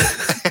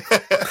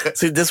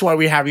 See, this is why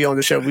we have you on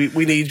the show.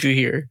 We need you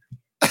here.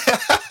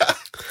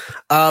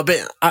 But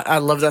I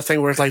love that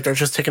thing where it's like they're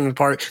just taking it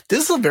apart.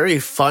 This is a very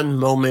fun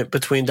moment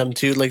between them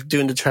two, like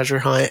doing the treasure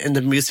hunt, and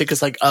the music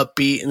is like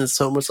upbeat and it's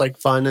so much like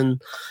fun,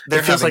 and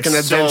it feels like an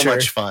adventure. So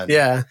much fun.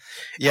 Yeah.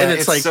 And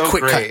it's like so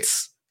quick great.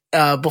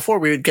 cuts. Before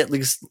we would get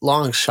these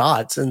long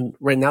shots, and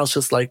right now it's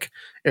just like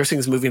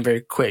everything's moving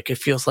very quick. It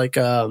feels like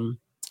a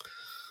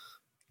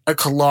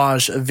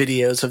collage of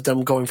videos of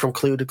them going from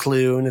clue to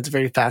clue, and it's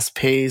very fast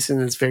paced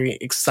and it's very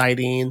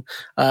exciting.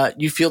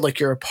 You feel like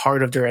you're a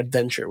part of their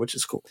adventure, which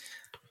is cool.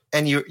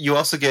 And you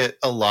also get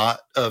a lot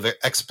of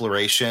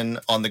exploration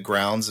on the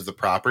grounds of the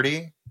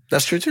property.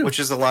 That's true too. Which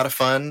is a lot of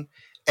fun.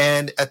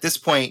 And at this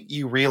point,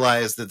 you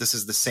realize that this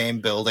is the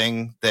same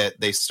building that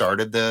they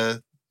started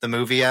the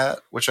movie at,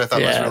 which I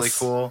thought was really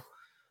cool.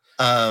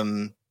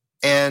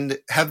 And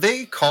have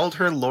they called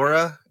her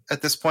Laura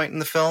at this point in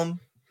the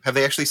film? Have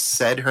they actually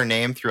said her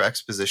name through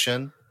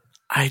exposition?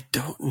 I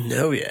don't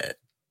know yet.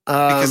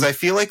 Because I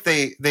feel like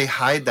they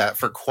hide that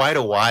for quite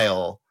a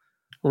while.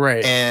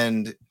 Right.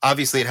 And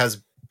obviously it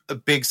has a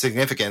big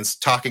significance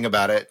talking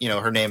about it. You know,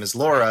 her name is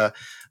Laura.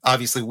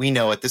 Obviously we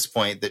know at this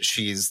point that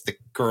she's the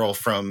girl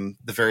from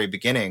the very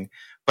beginning,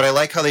 but I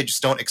like how they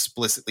just don't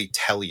explicitly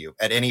tell you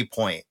at any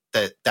point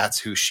that that's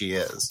who she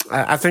is.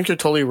 I think you're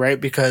totally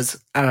right,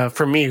 because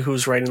for me,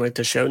 who's writing like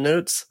the show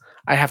notes,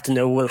 I have to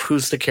know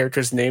who's the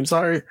characters' names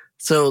are.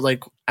 So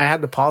like I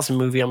had to pause the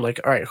movie. I'm like,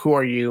 all right, who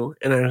are you?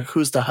 And then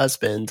who's the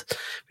husband?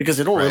 Because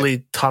they don't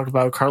really talk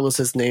about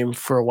Carlos's name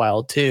for a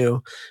while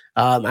too.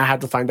 I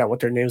had to find out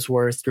what their names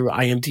were through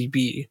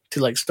IMDb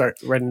to like start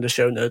writing the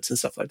show notes and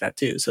stuff like that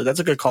too. So that's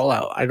a good call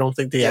out. I don't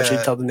think they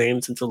actually tell the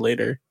names until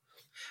later.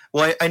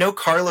 Well, I know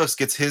Carlos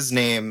gets his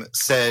name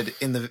said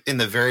in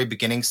the very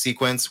beginning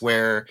sequence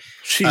where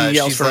she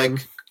yells for him.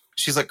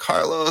 She's like,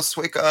 Carlos,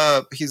 wake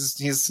up. He's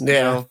you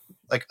know,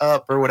 like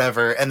up or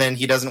whatever. And then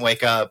he doesn't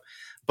wake up.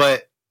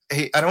 But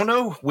hey, I don't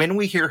know when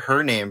we hear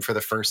her name for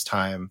the first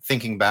time,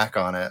 thinking back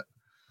on it.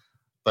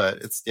 But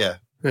it's, Yeah.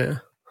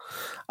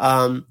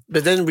 But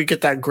then we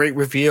get that great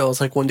reveal.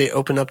 It's like when they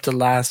open up the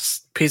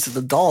last piece of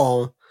the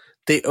doll,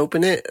 they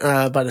open it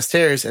by the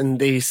stairs and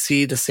they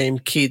see the same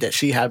key that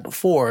she had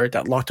before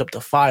that locked up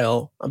the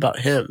file about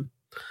him.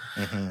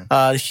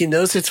 Mm-hmm. He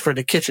knows it's for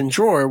the kitchen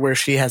drawer where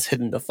she has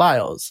hidden the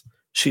files.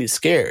 She's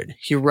scared.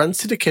 He runs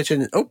to the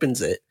kitchen and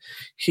opens it.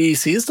 He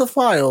sees the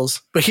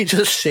files, but he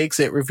just shakes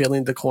it,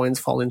 revealing the coins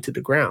falling to the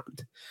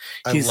ground.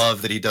 I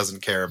love that he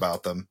doesn't care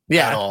about them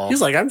at all.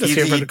 He's like, I'm just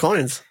here for the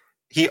coins.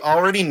 He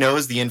already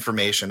knows the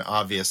information,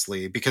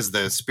 obviously, because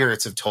the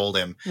spirits have told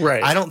him.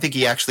 Right. I don't think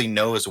he actually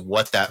knows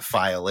what that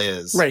file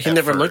is. Right. He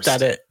never looked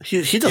at it.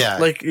 He does,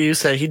 like you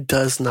said, he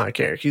does not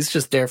care. He's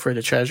just there for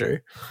the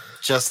treasure.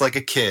 Just like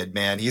a kid,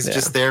 man. He's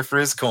just there for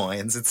his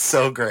coins. It's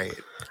so great.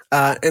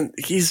 And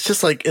he's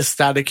just like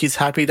ecstatic. He's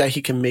happy that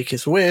he can make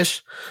his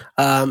wish.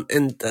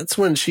 And that's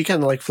when she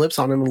kind of like flips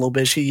on him a little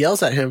bit. She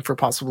yells at him for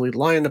possibly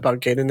lying about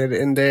getting it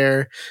in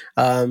there,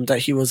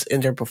 that he was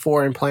in there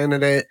before and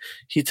planted it.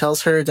 He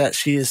tells her that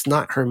she is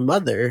not her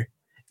mother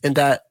and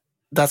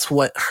that's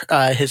what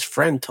his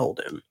friend told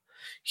him.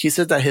 He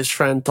said that his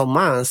friend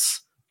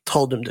Tomas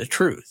told him the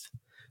truth,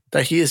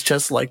 that he is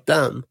just like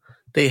them,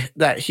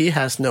 that he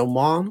has no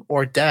mom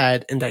or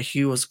dad and that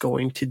he was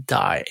going to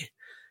die.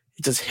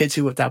 It just hits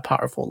you with that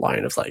powerful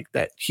line of like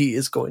that he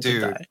is going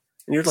to die,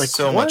 and you're like,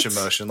 so much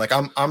emotion. Like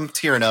I'm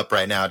tearing up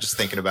right now just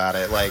thinking about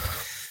it. Like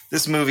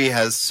this movie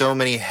has so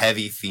many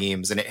heavy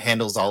themes, and it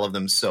handles all of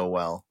them so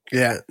well.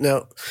 Yeah,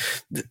 no,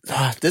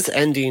 this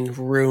ending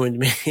ruined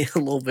me a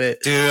little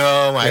bit, dude.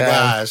 Oh my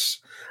gosh.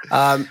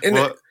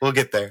 We'll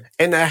get there.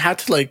 And I had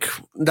to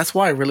that's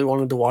why I really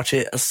wanted to watch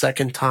it a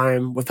second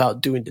time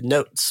without doing the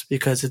notes,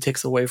 because it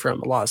takes away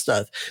from a lot of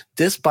stuff.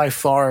 This by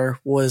far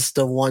was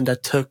the one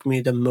that took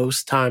me the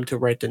most time to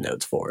write the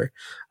notes for,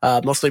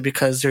 mostly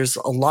because there's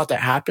a lot that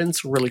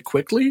happens really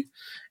quickly.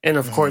 And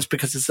of course,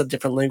 because it's a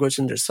different language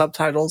and there's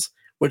subtitles,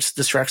 which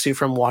distracts you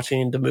from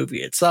watching the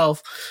movie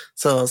itself.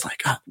 So I was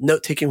like,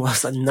 note taking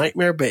was a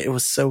nightmare, but it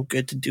was so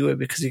good to do it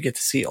because you get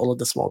to see all of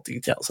the small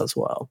details as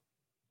well.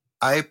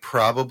 I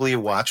probably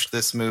watched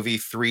this movie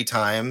 3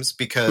 times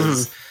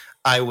because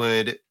I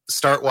would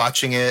start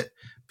watching it,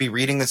 be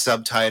reading the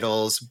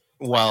subtitles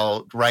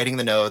while writing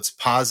the notes,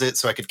 pause it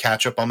so I could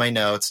catch up on my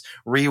notes,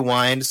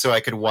 rewind so I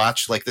could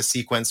watch like the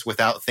sequence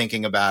without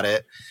thinking about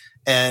it.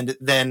 And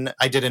then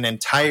I did an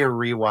entire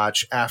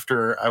rewatch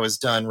after I was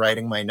done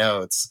writing my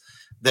notes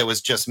that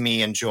was just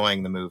me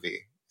enjoying the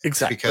movie.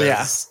 Exactly.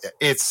 Because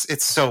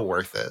it's so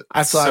worth it.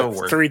 I saw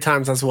it 3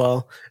 times as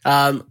well.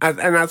 And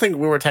I think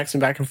we were texting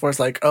back and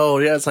forth like, oh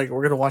yeah, it's like,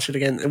 we're going to watch it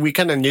again. And we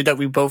kind of knew that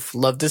we both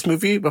loved this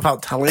movie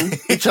without telling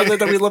each other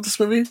that we love this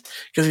movie.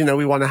 Because,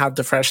 we want to have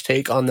the fresh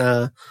take on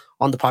the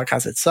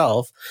podcast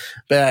itself.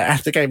 But I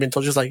think I even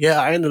told you, like, yeah,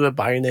 I ended up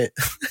buying it.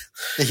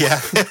 Yeah.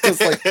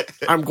 It's like,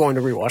 I'm going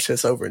to rewatch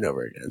this over and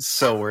over again.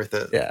 So worth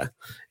it. Yeah.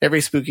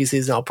 Every spooky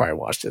season, I'll probably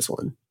watch this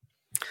one.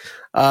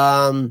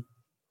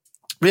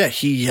 Yeah,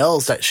 he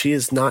yells that she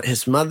is not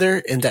his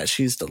mother and that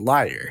she's the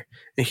liar,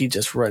 and he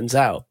just runs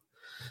out.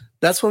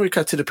 That's when we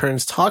cut to the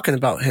parents talking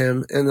about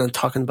him and then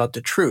talking about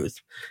the truth.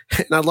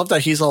 And I love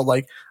that he's all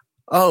like,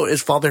 oh,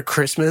 is Father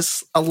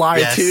Christmas a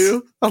lie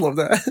too? I love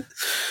that.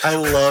 I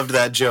loved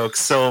that joke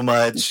so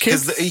much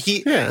because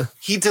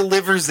he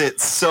delivers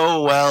it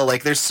so well.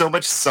 Like there's so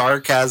much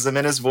sarcasm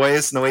in his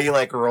voice and the way he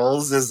like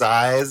rolls his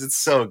eyes. It's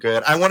so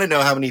good. I want to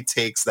know how many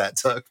takes that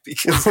took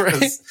because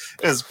it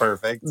was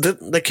perfect.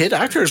 The kid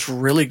actor is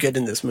really good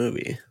in this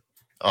movie.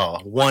 Oh,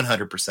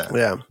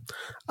 100%.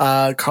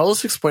 Yeah.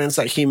 Carlos explains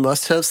that he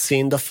must have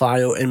seen the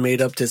file and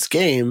made up this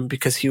game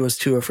because he was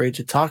too afraid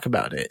to talk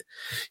about it.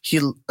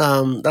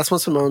 That's when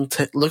Simone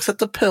looks at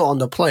the pill on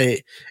the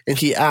plate and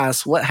he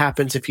asks what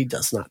happens if he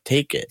does not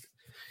take it.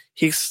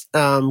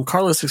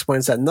 Carlos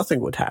explains that nothing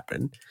would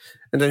happen.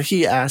 And then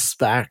he asks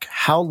back,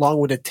 how long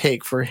would it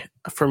take for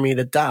me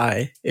to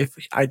die if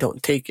I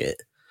don't take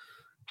it?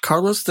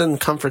 Carlos then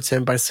comforts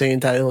him by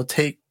saying that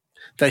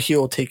he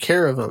will take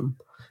care of him,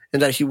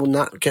 and that he will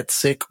not get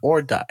sick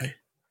or die. And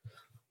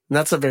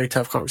that's a very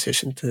tough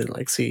conversation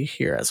to see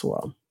here as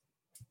well.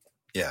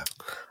 Yeah.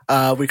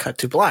 We cut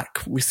to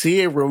black. We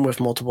see a room with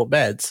multiple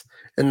beds,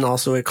 and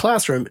also a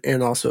classroom,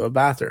 and also a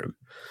bathroom.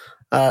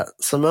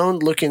 Simone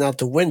looking out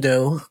the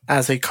window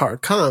as a car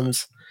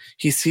comes,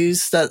 he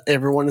sees that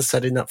everyone is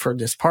setting up for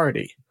this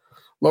party.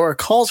 Laura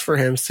calls for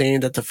him, saying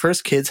that the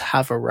first kids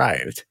have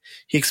arrived.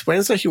 He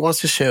explains that he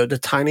wants to show the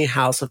tiny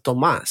house of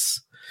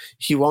Tomas.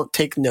 He won't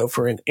take no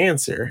for an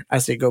answer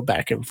as they go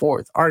back and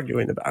forth,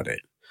 arguing about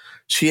it.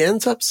 She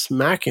ends up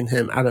smacking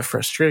him out of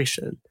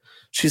frustration.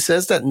 She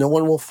says that no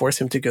one will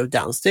force him to go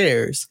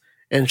downstairs,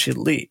 and she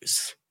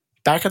leaves.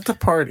 Back at the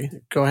party.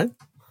 Go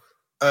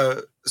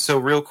ahead. So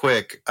real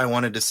quick, I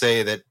wanted to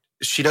say that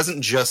she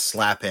doesn't just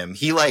slap him.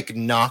 He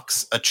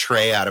knocks a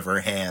tray out of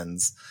her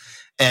hands.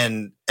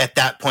 And at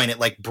that point,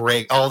 it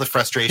breaks. All the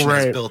frustration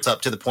is built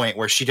up to the point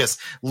where she just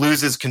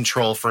loses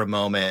control for a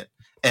moment.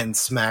 and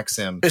smacks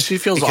him. And she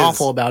feels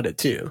awful about it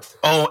too.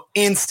 Oh,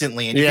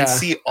 instantly. And you can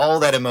see all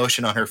that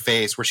emotion on her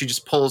face where she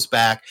just pulls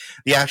back.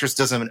 The actress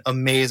does an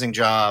amazing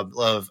job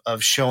of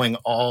showing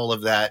all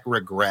of that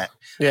regret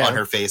on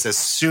her face. As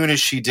soon as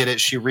she did it,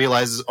 she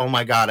realizes, oh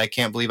my God, I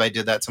can't believe I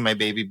did that to my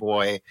baby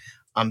boy.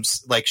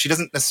 Like, she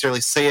doesn't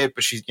necessarily say it,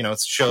 but she, it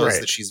shows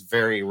that she's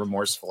very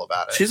remorseful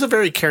about it. She's a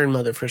very caring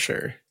mother for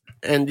sure.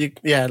 And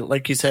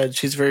like you said,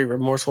 she's very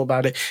remorseful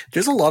about it.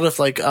 There's a lot of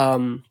like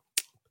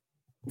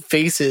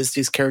faces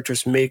these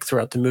characters make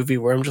throughout the movie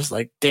where I'm just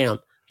like, damn,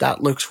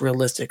 that looks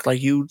realistic.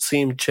 Like, you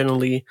seem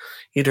generally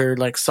either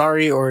like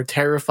sorry or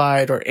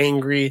terrified or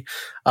angry.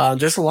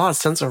 There's a lot of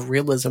sense of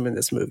realism in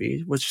this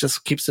movie, which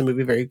just keeps the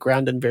movie very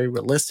grounded and very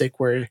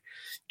realistic, where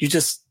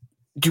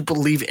you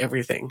believe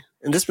everything.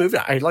 In this movie,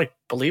 I like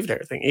believed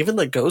everything. Even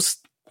the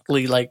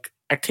ghostly like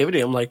activity,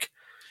 I'm like,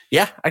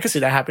 yeah, I can see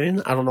that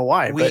happening. I don't know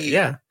why, but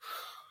yeah.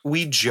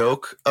 We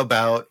joke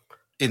about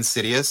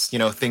Insidious,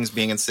 things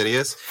being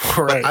Insidious.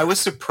 Right. But I was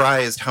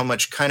surprised how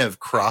much kind of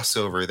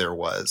crossover there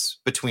was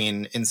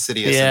between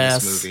Insidious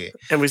and this movie.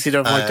 And we see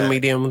that like the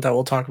medium that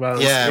we'll talk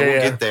about. Yeah,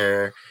 we'll get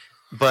there.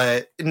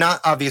 But not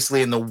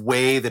obviously in the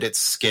way that it's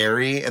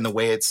scary and the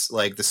way it's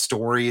like the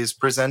story is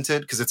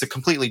presented, because it's a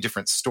completely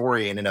different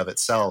story in and of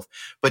itself.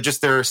 But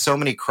just there are so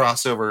many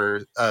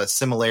crossover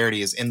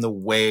similarities in the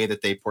way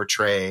that they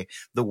portray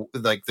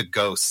the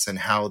ghosts and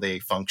how they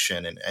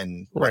function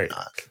and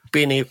whatnot.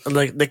 Being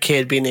like the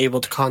kid being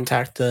able to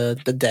contact the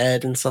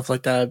dead and stuff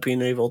like that,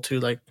 being able to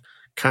like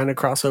kind of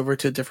cross over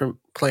to a different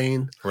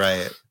plane.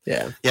 Right.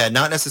 Yeah. Yeah.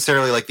 Not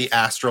necessarily like the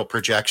astral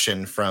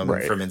projection from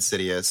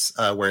Insidious,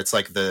 where it's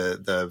like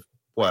the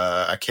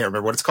I can't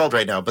remember what it's called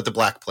right now, but the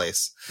black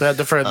place.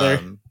 The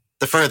further.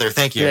 The further.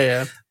 Thank you.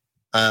 Yeah.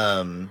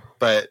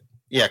 But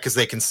yeah, because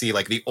they can see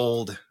like the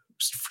old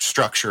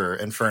structure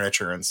and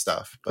furniture and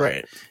stuff.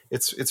 But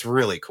it's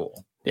really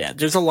cool. Yeah,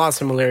 there's a lot of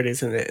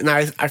similarities in it. And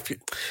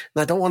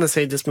I don't want to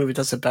say this movie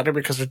does it better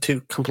because they're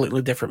two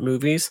completely different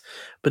movies,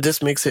 but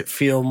this makes it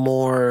feel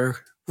more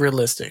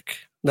realistic.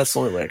 That's the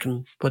only way I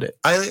can put it.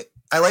 I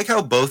like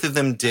how both of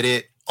them did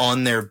it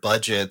on their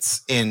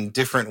budgets in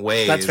different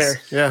ways. That's fair,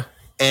 yeah.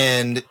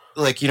 And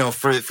like,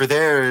 for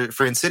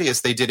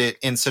Insidious, they did it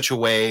in such a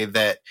way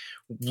that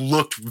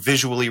looked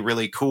visually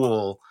really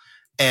cool.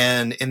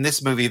 And in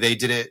this movie,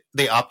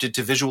 they opted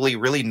to visually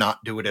really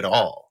not do it at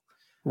all.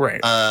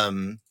 Right.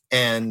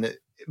 And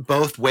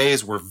both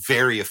ways were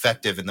very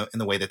effective in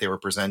the way that they were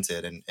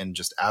presented and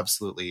just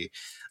absolutely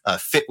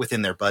fit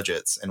within their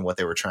budgets and what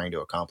they were trying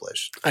to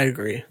accomplish. I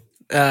agree.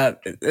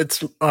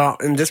 It's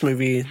in this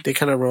movie, they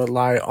kind of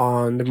rely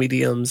on the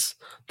mediums,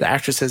 the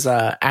actresses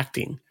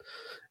acting.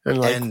 And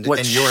like and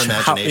your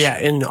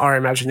imagination. In our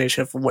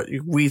imagination of what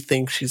we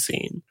think she's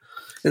seeing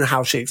and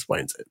how she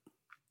explains it.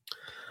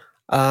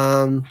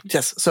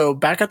 Yes. So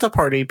back at the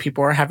party,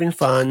 people are having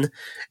fun,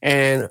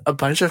 and a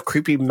bunch of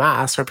creepy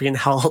masks are being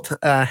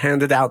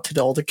handed out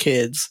to all the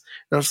kids.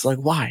 And I was like,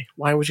 why?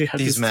 Why would you have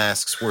these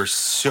masks? Were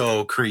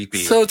so creepy,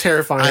 so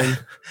terrifying.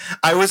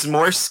 I was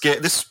more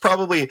scared.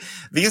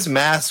 These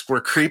masks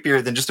were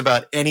creepier than just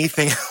about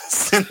anything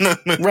else in the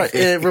movie. Right.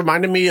 It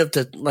reminded me of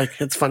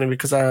it's funny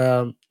because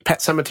Pet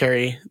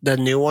Sematary, the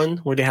new one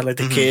where they had like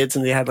the kids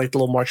and they had like the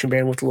little marching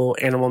band with the little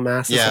animal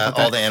masks. Yeah, like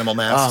all the animal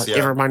masks.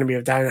 It reminded me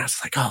of that, and I was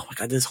like, oh my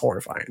God, this is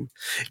horrifying.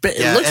 But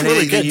it looks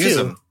really good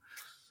too.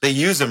 They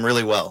use them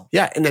really well.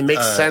 Yeah, and it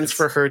makes sense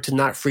for her to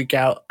not freak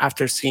out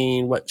after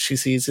seeing what she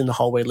sees in the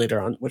hallway later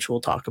on, which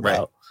we'll talk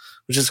about,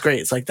 which is great.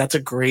 It's like, that's a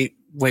great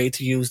way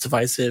to use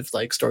divisive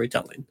like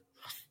storytelling.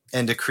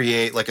 And to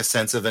create like a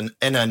sense of an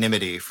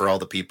anonymity for all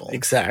the people.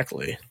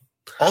 Exactly.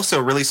 Also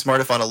really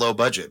smart if on a low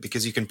budget,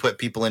 because you can put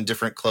people in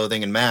different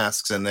clothing and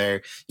masks and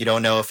you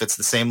don't know if it's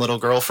the same little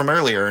girl from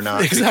earlier or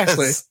not.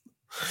 Exactly.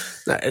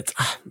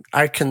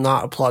 I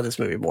cannot applaud this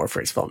movie more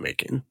for its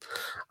filmmaking.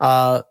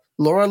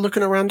 Laura,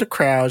 looking around the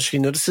crowd, she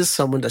notices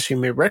someone that she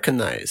may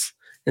recognize,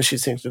 and she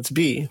thinks it's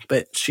B,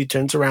 but she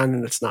turns around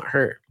and it's not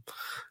her.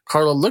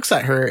 Carla looks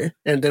at her,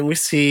 and then we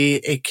see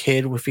a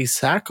kid with a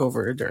sack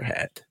over their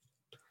head.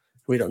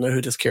 We don't know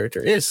who this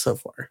character is so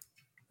far.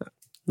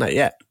 Not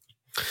yet.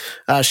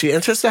 She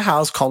enters the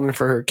house calling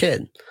for her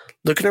kid.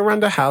 Looking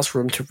around the house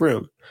room to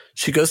room,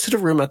 she goes to the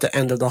room at the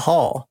end of the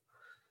hall,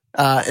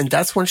 and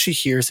that's when she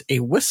hears a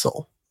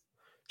whistle.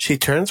 She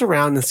turns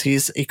around and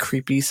sees a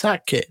creepy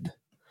sack kid.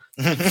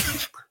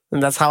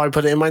 And that's how I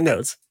put it in my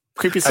notes.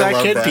 Creepy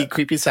sack kid, beat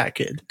creepy sack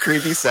kid.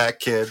 Creepy sack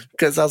kid.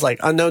 Because I was like,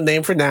 unknown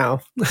name for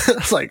now. I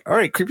was like, all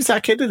right, creepy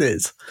sack kid it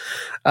is.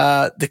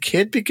 The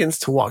kid begins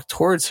to walk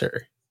towards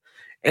her.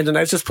 And then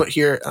I just put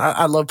here,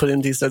 I love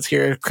putting these notes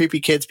here,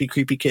 creepy kids be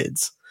creepy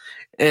kids.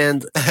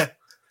 And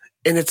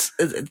it's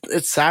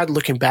sad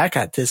looking back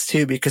at this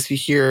too, because you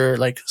hear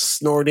like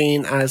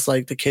snorting as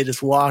like the kid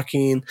is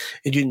walking,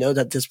 and you know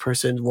that this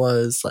person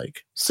was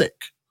like sick,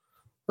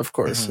 of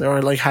course,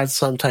 or like had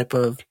some type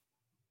of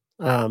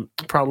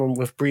problem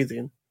with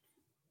breathing.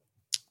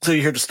 So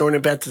you hear the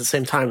snorting at the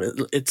same time.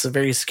 It's a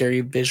very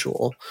scary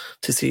visual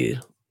to see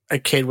a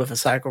kid with a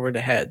sack over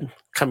the head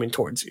coming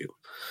towards you.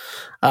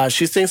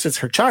 She thinks it's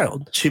her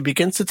child. She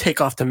begins to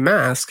take off the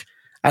mask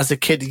as the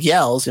kid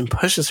yells and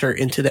pushes her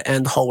into the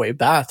end hallway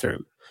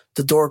bathroom,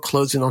 the door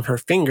closing on her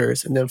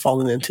fingers and then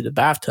falling into the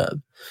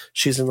bathtub.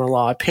 She's in a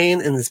lot of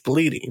pain and is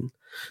bleeding.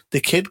 The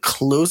kid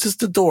closes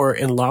the door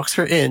and locks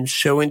her in,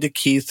 showing the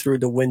key through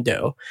the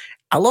window.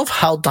 I love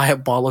how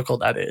diabolical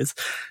that is.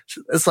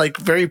 It's like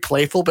very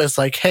playful, but it's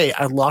like, hey,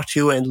 I locked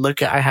you in.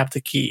 Look, I have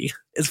the key.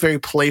 It's very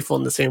playful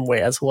in the same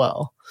way as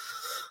well.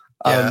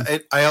 Yeah,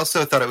 I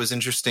also thought it was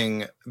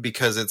interesting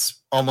because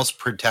it's almost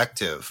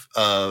protective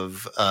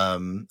of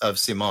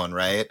Simone,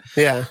 right?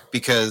 Yeah.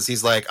 Because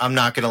he's like, I'm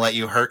not going to let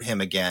you hurt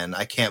him again.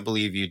 I can't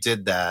believe you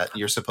did that.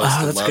 You're supposed to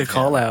love him. That's a good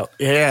call out.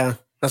 Yeah,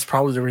 that's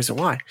probably the reason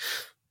why.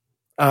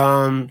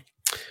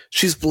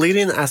 She's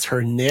bleeding as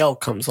her nail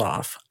comes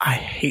off. I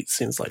hate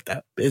scenes like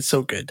that. It's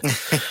so good.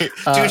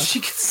 Dude, she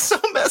gets so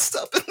messed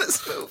up in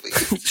this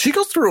movie. She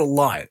goes through a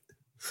lot.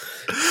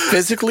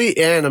 Physically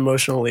and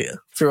emotionally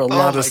through a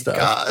lot of stuff. Oh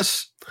my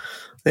gosh.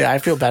 Yeah, I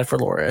feel bad for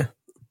Laura.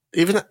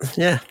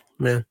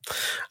 Man.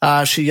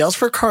 She yells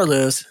for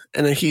Carlos,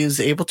 and then he is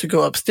able to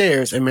go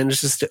upstairs and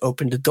manages to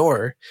open the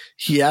door.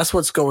 He asks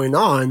what's going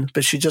on,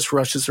 but she just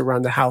rushes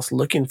around the house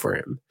looking for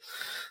him.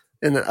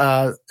 And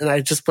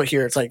I just put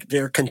here, it's like,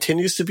 there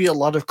continues to be a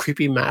lot of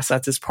creepy masks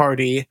at this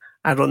party.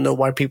 I don't know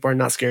why people are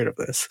not scared of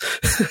this.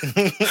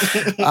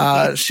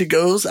 She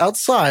goes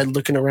outside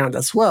looking around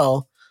as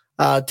well,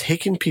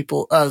 taking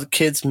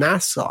kids'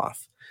 masks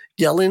off,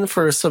 yelling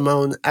for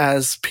Simone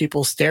as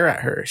people stare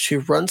at her. She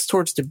runs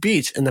towards the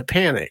beach in a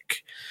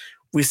panic.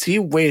 We see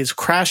waves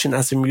crashing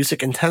as the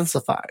music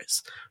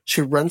intensifies.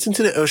 She runs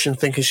into the ocean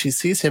thinking she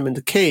sees him in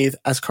the cave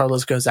as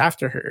Carlos goes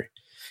after her.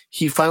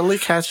 He finally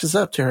catches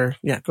up to her.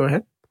 Yeah, go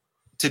ahead.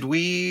 Did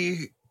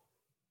we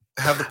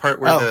have the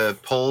part where the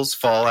poles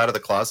fall out of the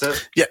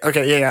closet? Yeah,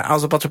 okay, yeah. I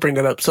was about to bring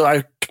that up.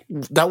 So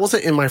that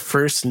wasn't in my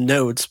first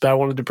notes, but I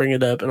wanted to bring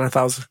it up, and I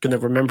thought I was going to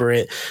remember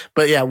it.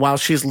 But yeah, while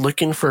she's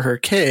looking for her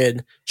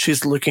kid,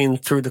 she's looking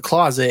through the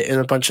closet, and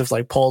a bunch of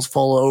like poles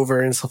fall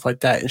over and stuff like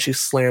that, and she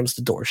slams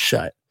the door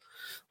shut,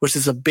 which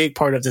is a big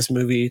part of this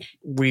movie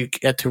we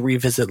get to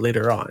revisit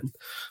later on.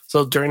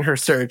 So during her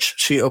search,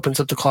 she opens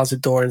up the closet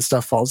door and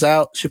stuff falls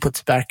out. She puts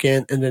it back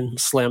in and then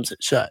slams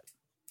it shut.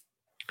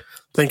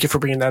 Thank you for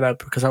bringing that up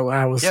because I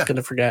was going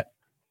to forget.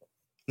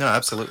 No,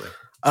 absolutely.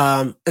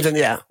 And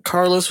then,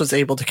 Carlos was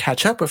able to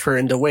catch up with her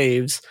in the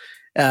waves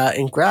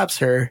and grabs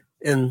her.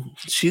 And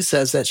she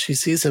says that she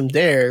sees him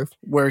there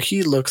where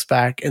he looks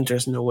back and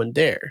there's no one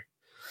there.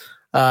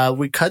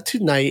 We cut to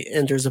night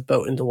and there's a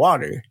boat in the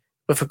water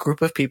with a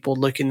group of people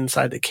looking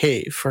inside the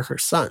cave for her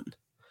son.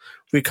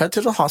 We cut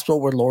to the hospital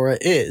where Laura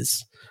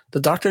is. The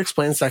doctor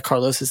explains that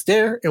Carlos is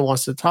there and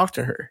wants to talk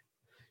to her.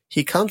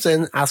 He comes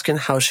in asking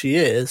how she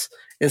is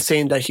and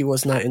saying that he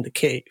was not in the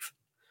cave.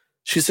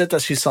 She said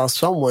that she saw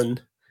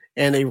someone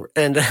and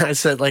I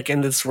said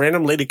and this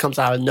random lady comes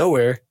out of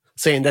nowhere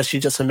saying that she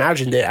just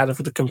imagined it out of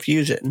the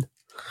confusion.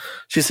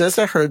 She says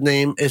that her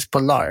name is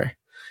Pilar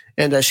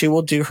and that she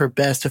will do her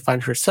best to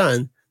find her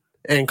son,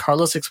 and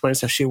Carlos explains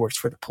that she works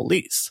for the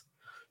police.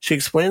 She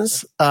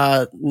explains,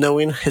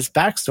 knowing his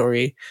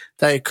backstory,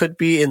 that it could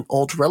be an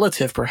old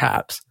relative,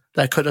 perhaps,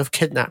 that could have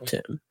kidnapped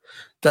him.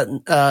 That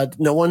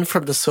no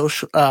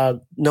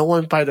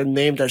one by the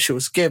name that she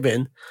was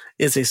given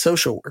is a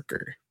social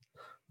worker.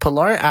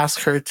 Pilar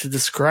asks her to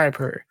describe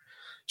her.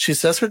 She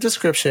says her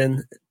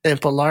description, and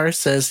Pilar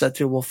says that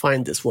they will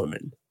find this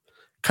woman.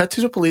 Cut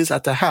to the police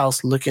at the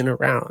house looking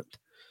around.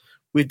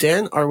 We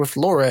then are with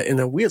Laura in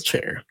a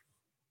wheelchair.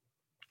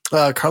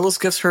 Carlos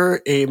gives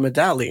her a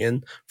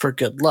medallion for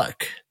good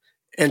luck,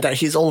 and that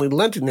he's only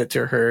lending it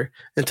to her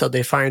until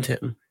they find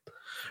him.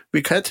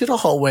 We cut to the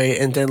hallway,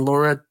 and then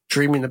Laura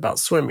dreaming about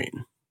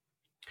swimming.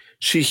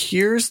 She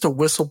hears the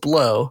whistle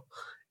blow,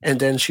 and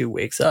then she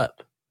wakes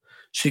up.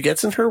 She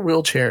gets in her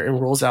wheelchair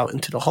and rolls out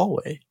into the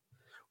hallway.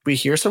 We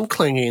hear some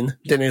clanging,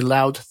 then a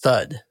loud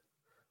thud.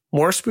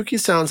 More spooky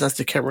sounds as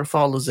the camera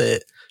follows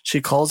it.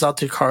 She calls out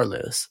to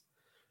Carlos.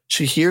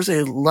 She hears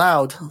a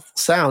loud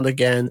sound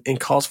again and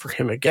calls for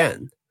him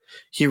again.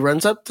 He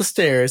runs up the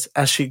stairs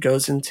as she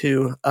goes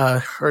into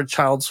her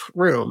child's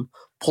room,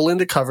 pulling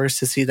the covers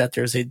to see that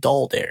there's a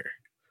doll there.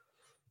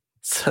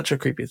 Such a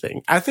creepy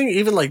thing. I think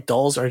even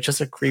dolls are just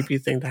a creepy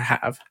thing to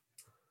have.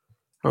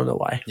 I don't know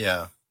why.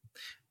 Yeah.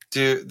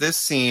 Dude, this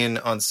scene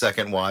on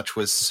second watch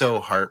was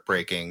so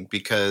heartbreaking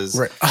because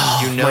my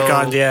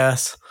God,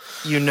 yes.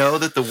 You know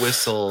that the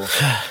whistle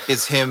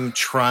is him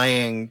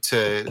trying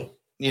to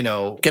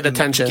get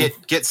attention,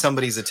 get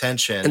somebody's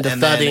attention, and the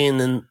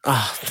thudding, and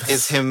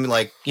is him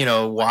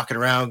walking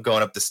around,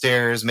 going up the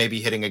stairs,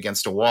 maybe hitting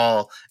against a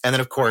wall, and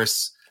then of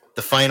course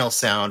the final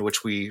sound,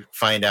 which we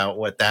find out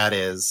what that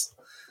is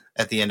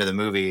at the end of the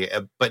movie.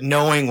 But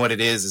knowing what it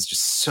is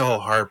just so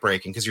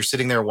heartbreaking because you're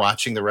sitting there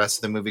watching the rest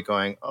of the movie,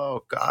 going,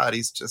 "Oh God,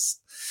 he's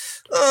just."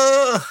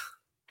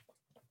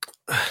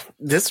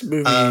 This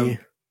movie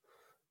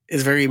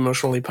is very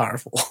emotionally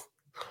powerful.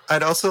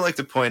 I'd also like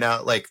to point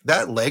out,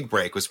 that leg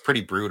break was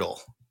pretty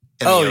brutal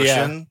in the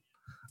ocean.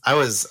 I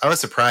was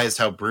surprised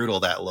how brutal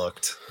that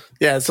looked.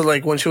 Yeah, so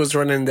like when she was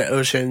running in the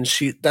ocean,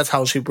 that's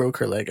how she broke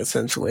her leg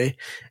essentially,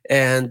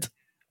 and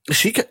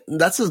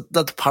that's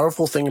the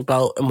powerful thing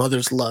about a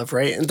mother's love,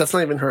 right? And that's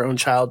not even her own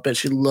child, but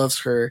she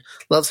loves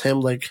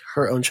him like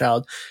her own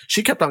child.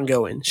 She kept on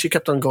going. She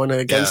kept on going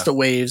against the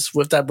waves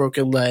with that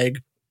broken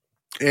leg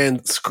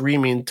and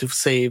screaming to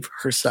save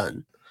her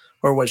son,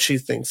 or what she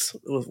thinks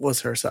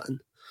was her son.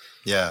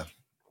 Yeah.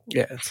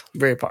 Yeah, it's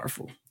very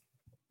powerful.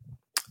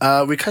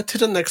 We cut to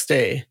the next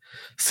day,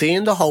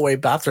 seeing the hallway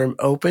bathroom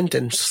opened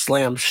and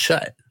slammed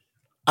shut.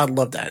 I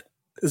love that.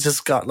 It's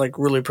just got like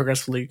really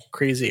progressively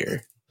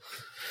crazier.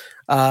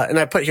 And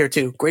I put here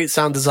too, great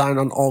sound design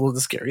on all of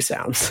the scary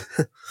sounds.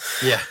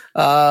 Yeah.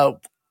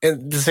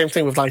 And the same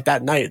thing with like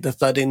that night, the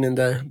thudding and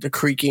the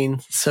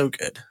creaking, so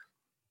good.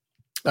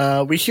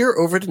 We hear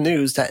over the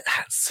news that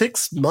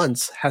 6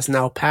 months has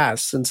now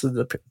passed since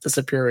the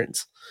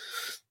disappearance.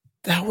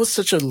 That was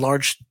such a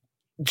large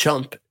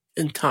jump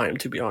in time,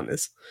 to be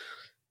honest.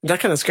 That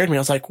kind of scared me. I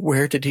was like,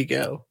 where did he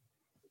go?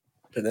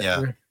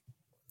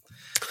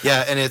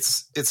 Yeah, and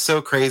it's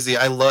so crazy.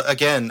 I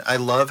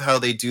love how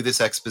they do this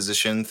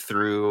exposition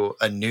through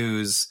a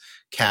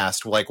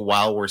newscast, like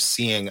while we're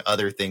seeing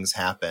other things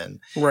happen.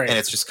 Right. And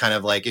it's just kind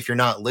of like, if you're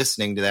not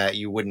listening to that,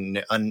 you wouldn't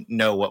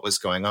know what was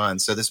going on.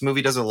 So this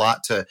movie does a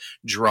lot to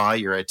draw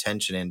your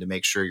attention in to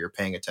make sure you're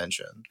paying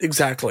attention.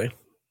 Exactly.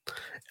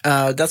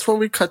 That's when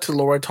we cut to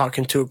Laura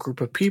talking to a group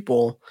of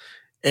people,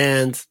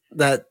 and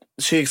that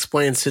she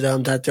explains to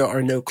them that there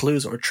are no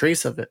clues or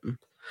trace of him.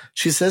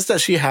 She says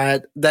that he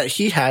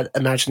had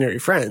imaginary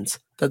friends,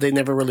 that they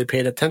never really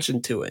paid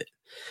attention to it,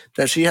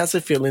 that she has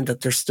a feeling that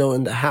they're still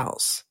in the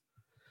house.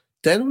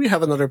 Then we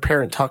have another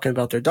parent talking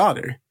about their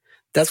daughter.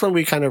 That's when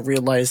we kind of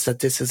realize that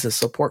this is a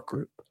support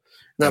group.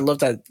 And I love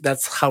that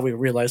that's how we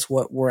realize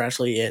what we're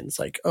actually in. It's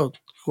like, oh,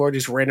 who are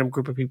these random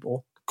group of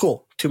people?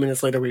 Cool. 2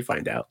 minutes later, we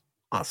find out.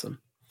 Awesome.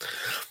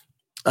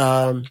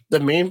 The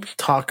main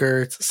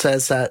talker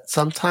says that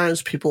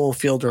sometimes people will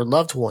feel their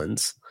loved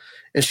ones,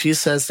 and she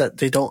says that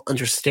they don't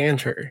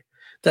understand her,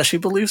 that she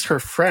believes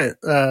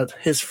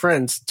his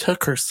friends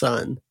took her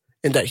son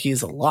and that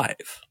he's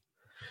alive,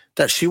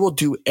 that she will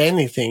do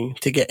anything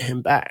to get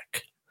him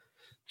back.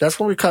 That's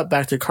when we cut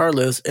back to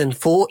Carlos in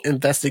full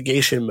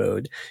investigation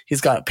mode.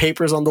 He's got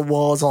papers on the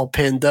walls all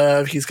pinned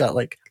up. He's got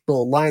like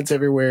little lines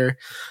everywhere.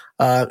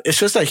 It's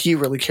just that he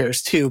really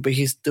cares too, but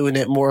he's doing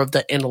it more of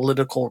the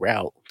analytical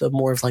route, the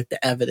more of like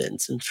the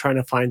evidence and trying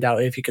to find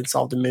out if he can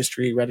solve the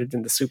mystery rather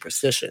than the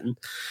superstition.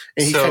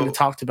 And he kind of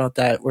talked about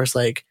that, where it's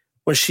like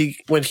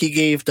when he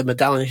gave the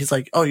medallion, he's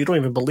like, "Oh, you don't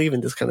even believe in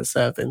this kind of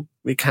stuff," and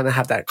we kind of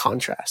have that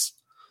contrast.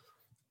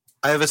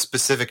 I have a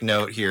specific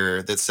note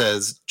here that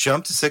says,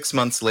 jump to 6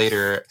 months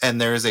later,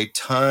 and there's a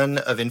ton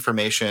of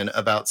information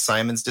about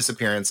Simon's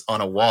disappearance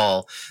on a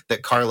wall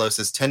that Carlos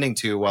is tending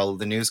to while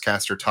the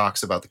newscaster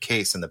talks about the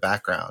case in the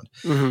background.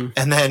 Mm-hmm.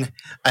 And then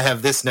I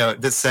have this note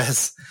that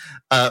says,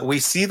 we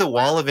see the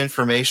wall of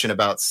information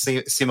about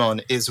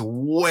Simon is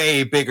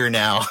way bigger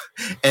now,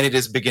 and it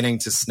is beginning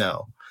to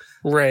snow.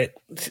 Right.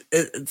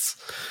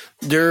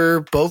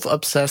 They're both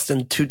obsessed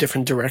in two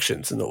different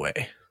directions in a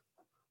way,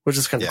 which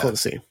is kind of cool to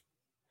see.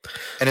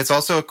 And it's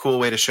also a cool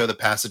way to show the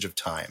passage of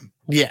time.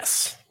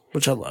 Yes,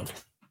 which I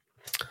love.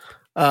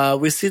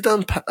 We see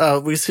them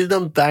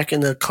back in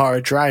the car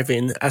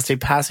driving as they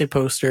pass a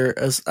poster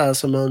as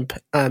Simone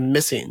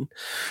missing.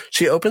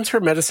 She opens her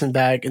medicine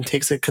bag and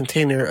takes a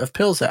container of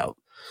pills out.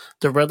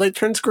 The red light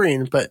turns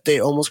green, but they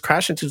almost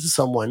crash into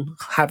someone,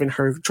 having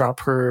her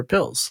drop her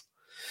pills.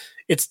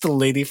 It's the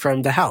lady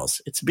from the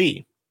house. It's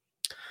B.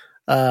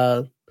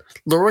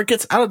 Laura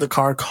gets out of the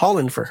car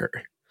calling for her.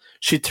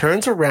 She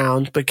turns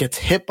around, but gets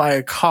hit by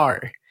a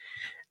car.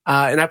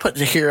 And I put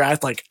here, I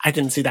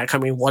didn't see that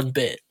coming one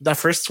bit. That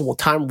first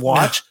time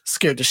watch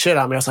scared the shit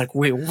out of me. I was like,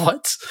 wait,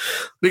 what?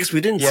 Because we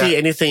didn't see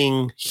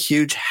anything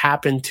huge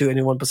happen to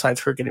anyone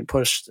besides her getting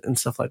pushed and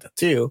stuff like that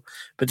too.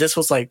 But this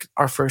was like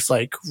our first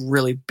like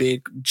really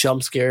big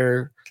jump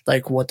scare,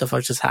 like what the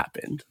fuck just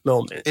happened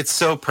moment. It's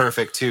so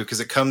perfect too, because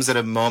it comes at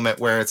a moment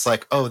where it's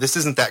like, oh, this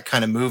isn't that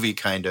kind of movie,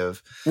 kind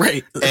of.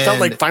 Right. It felt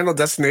like Final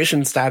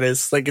Destination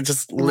status. Like it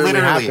just literally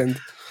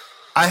happened.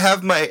 I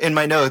have in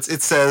my notes,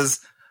 it says,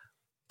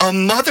 a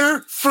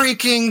mother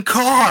freaking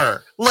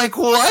car. Like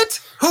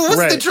what? Who was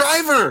the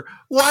driver?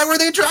 Why were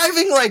they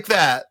driving like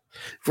that?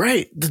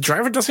 Right. The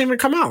driver doesn't even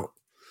come out.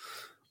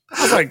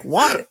 I was like,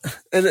 what?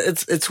 And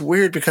it's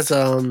weird because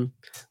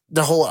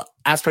the whole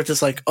aspect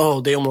is like,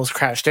 oh, they almost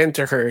crashed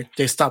into her.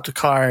 They stopped the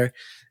car.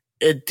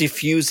 It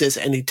diffuses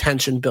any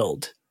tension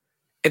build.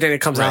 And then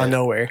it comes out of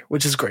nowhere,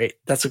 which is great.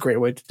 That's a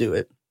great way to do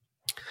it.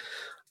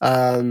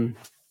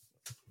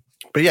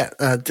 But yeah,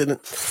 I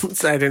didn't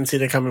see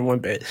that coming one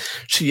bit.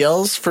 She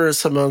yells for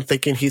someone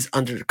thinking he's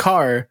under the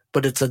car,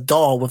 but it's a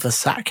doll with a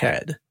sack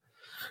head.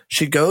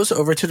 She goes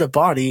over to the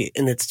body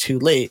and it's too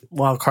late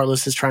while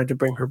Carlos is trying to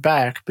bring her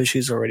back, but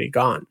she's already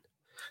gone.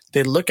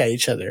 They look at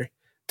each other.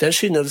 Then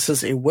she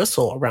notices a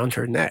whistle around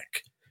her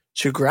neck.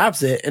 She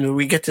grabs it, and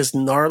we get this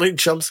gnarly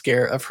jump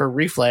scare of her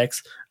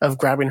reflex of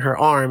grabbing her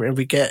arm, and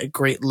we get a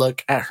great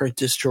look at her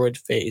destroyed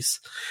face.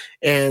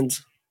 And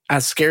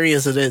as scary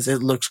as it is,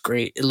 it looks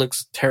great. It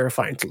looks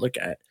terrifying to look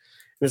at. And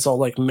it's all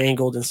like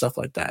mangled and stuff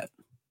like that.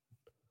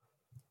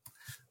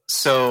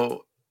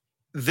 So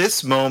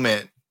this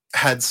moment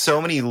had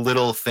so many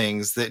little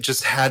things that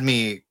just had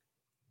me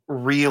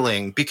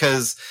reeling,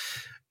 because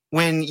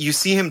when you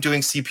see him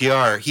doing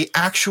CPR, he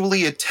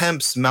actually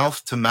attempts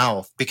mouth to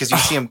mouth, because you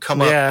see him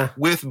come up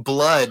with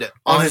blood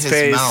on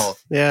his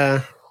mouth.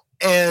 Yeah.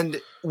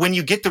 And when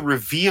you get the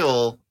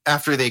reveal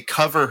after they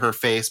cover her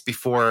face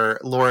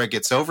before Laura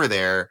gets over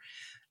there,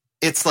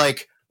 it's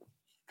like,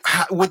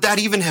 would that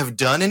even have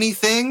done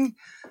anything?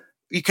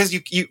 Because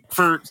you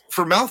for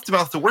mouth to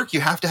mouth to work,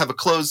 you have to have a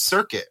closed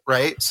circuit,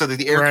 right? So that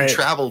the air can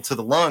travel to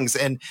the lungs.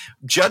 And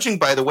judging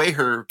by the way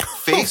her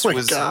face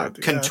was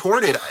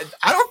contorted,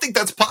 I don't think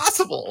that's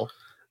possible.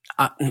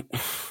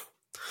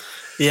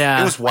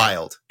 Yeah. It was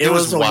wild. It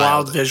was a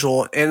wild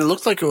visual. And it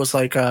looked like it was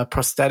like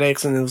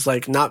prosthetics, and it was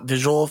like not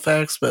visual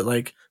effects, but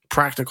like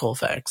practical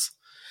effects.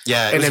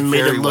 Yeah, it was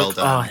very well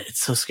done. Oh, it's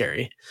so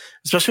scary.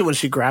 Especially when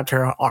she grabbed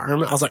her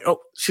arm. I was like,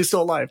 oh, she's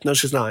still alive. No,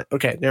 she's not.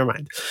 Okay, never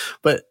mind.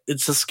 But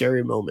it's a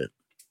scary moment.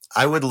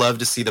 I would love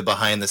to see the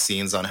behind the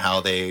scenes on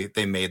how they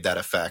made that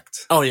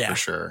effect. Oh, yeah. For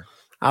sure.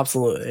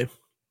 Absolutely.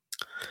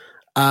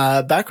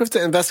 Back with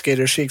the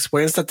investigator, she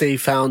explains that they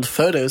found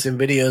photos and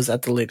videos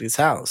at the lady's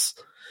house.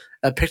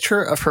 A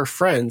picture of her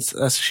friends,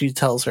 as she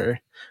tells her,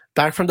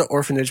 back from the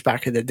orphanage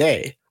back in the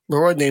day.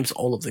 Laura names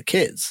all of the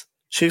kids.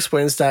 She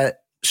explains that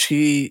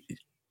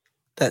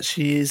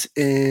she's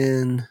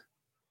in,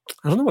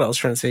 I don't know what I was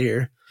trying to say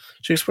here.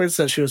 She explains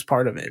that she was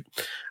part of it.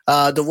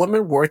 The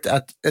woman worked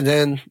at, and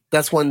then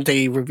that's when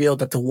they revealed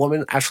that the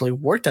woman actually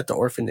worked at the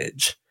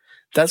orphanage.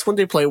 That's when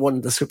they play one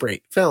of the Super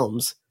 8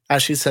 films,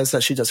 as she says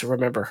that she doesn't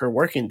remember her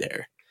working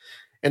there.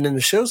 And then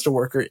it shows the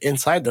worker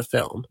inside the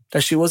film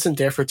that she wasn't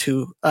there for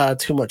too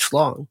much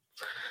long.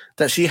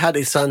 That she had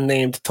a son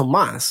named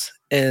Tomas,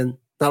 and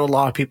not a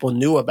lot of people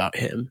knew about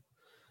him.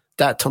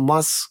 That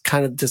Tomas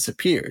kind of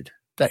disappeared.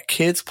 That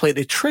kids played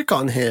a trick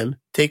on him,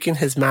 taking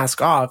his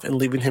mask off and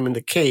leaving him in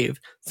the cave,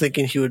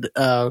 thinking he would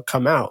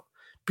come out.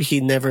 But he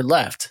never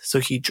left, so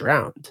he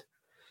drowned.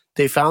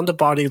 They found the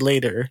body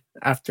later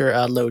after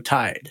low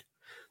tide.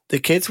 The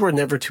kids were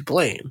never to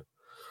blame.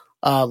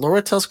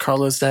 Laura tells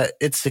Carlos that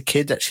it's the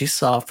kid that she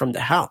saw from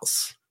the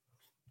house.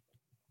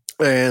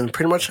 And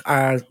pretty much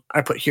I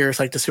put here, it's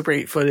like the Super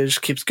 8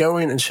 footage keeps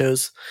going and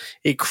shows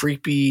a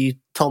creepy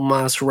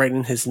Tomas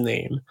writing his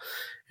name.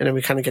 And then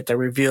we kind of get the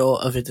reveal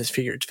of his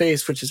disfigured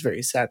face, which is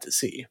very sad to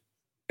see.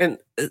 And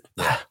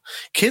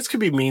kids can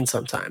be mean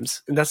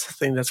sometimes. And that's the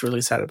thing that's really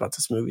sad about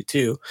this movie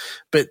too.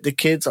 But the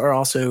kids are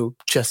also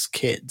just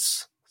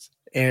kids.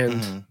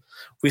 And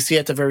we see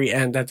at the very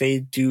end that they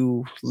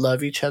do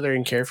love each other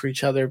and care for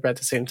each other. But at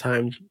the same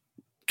time,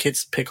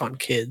 kids pick on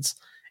kids.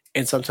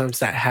 And sometimes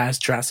that has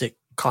drastic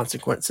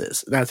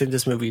consequences. And I think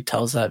this movie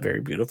tells that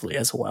very beautifully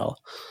as well.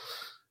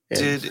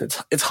 And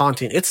it's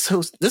haunting.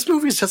 This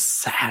movie is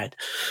just sad.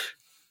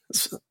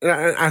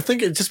 I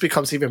think it just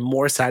becomes even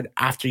more sad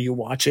after you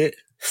watch it.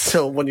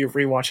 So when you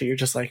rewatch it, you're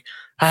just like,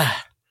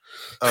 ah.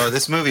 Oh,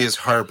 this movie is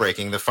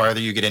heartbreaking. The farther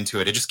you get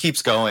into it, it just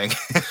keeps going.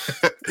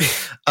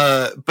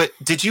 But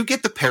did you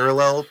get the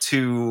parallel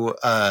to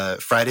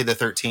Friday the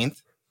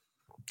 13th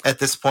at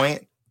this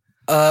point?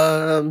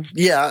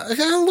 Yeah,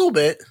 a little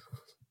bit.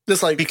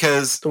 Just like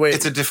because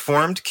it's a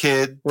deformed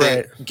kid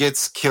that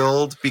gets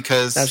killed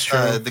because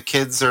the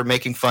kids are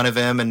making fun of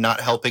him and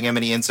not helping him,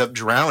 and he ends up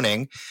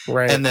drowning.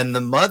 Right. And then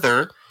the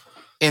mother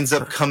ends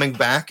up coming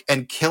back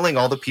and killing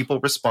all the people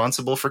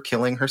responsible for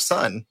killing her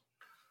son.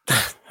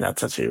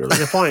 That's actually a really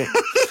good point.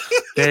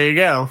 There you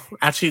go.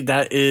 Actually,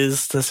 that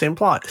is the same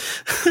plot.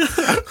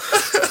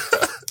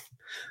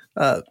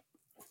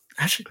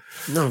 Actually,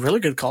 no,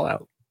 really good call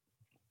out.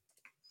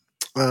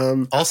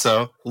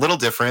 Also, a little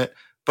different.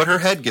 But her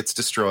head gets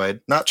destroyed.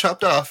 Not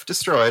chopped off,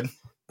 destroyed.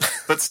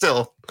 But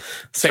still.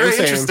 Same.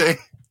 Interesting.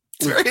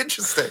 It's very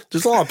interesting.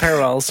 There's a lot of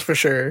parallels, for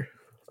sure.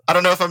 I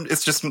don't know if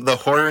it's just the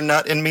horror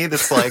nut in me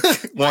that's like,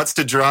 wants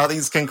to draw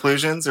these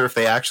conclusions, or if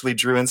they actually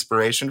drew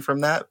inspiration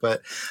from that,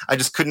 but I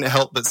just couldn't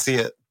help but see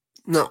it.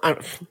 No,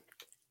 it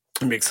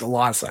makes a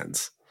lot of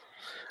sense.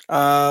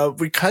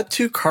 We cut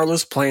to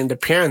Carlos playing the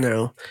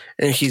piano,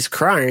 and he's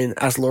crying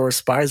as Laura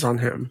spies on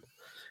him.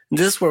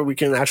 This is where we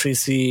can actually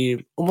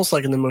see almost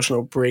like an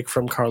emotional break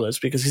from Carlos,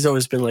 because he's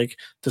always been like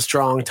the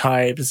strong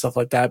type and stuff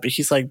like that. But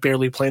he's like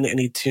barely playing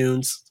any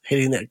tunes,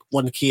 hitting that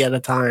one key at a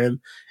time,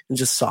 and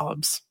just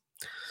sobs.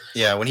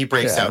 Yeah, when he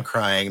breaks out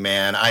crying,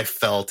 man, I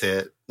felt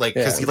it. Like,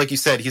 because like you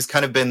said, he's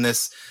kind of been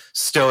this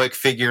stoic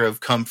figure of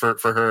comfort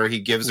for her.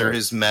 He gives her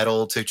his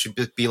medal to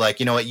be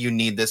like, you know what, you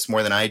need this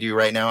more than I do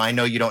right now. I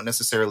know you don't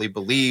necessarily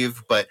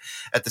believe, but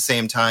at the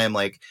same time,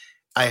 like,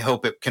 I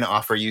hope it can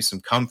offer you some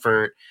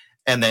comfort.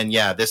 And then,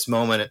 this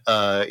moment,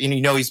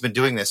 he's been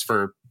doing this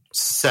for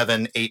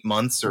 7-8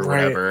 months or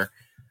whatever.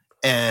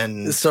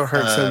 And it still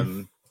hurts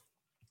him.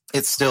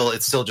 it's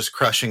still just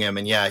crushing him.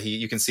 And yeah,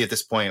 you can see at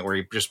this point where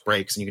he just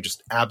breaks, and you can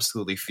just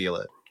absolutely feel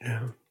it.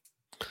 Yeah.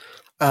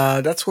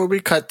 That's where we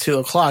cut to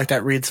a clock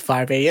that reads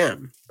 5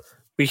 a.m.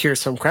 We hear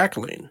some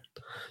crackling.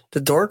 The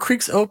door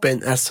creaks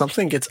open as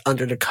something gets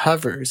under the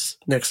covers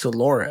next to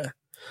Laura.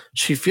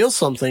 She feels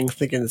something,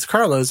 thinking it's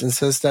Carlos, and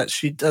says that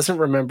she doesn't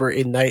remember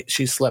a night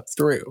she slept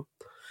through,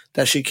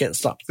 that she can't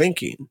stop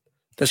thinking,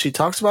 that she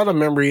talks about a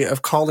memory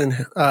of calling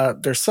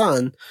their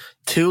son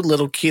 2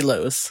 little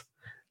kilos.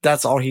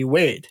 That's all he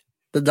weighed.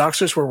 The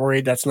doctors were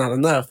worried that's not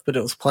enough, but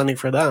it was plenty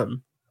for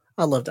them.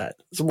 I love that.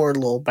 It's more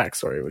little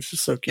backstory, which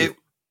is so cute.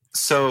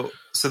 So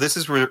this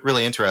is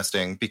really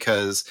interesting,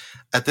 because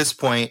at this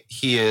point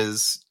he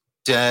is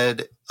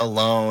dead,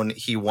 alone.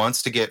 He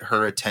wants to get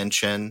her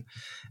attention,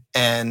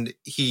 and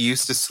he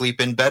used to sleep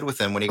in bed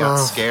with him when he got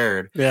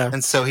scared. Yeah.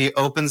 And so he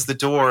opens the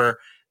door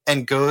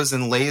and goes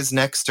and lays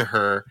next to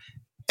her,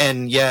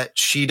 and yet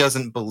she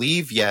doesn't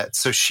believe yet.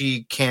 So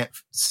she can't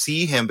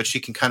see him, but she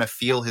can kind of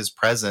feel his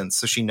presence.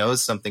 So she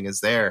knows something is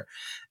there.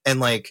 And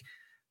like,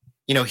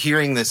 you know,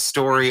 hearing this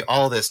story,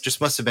 all this just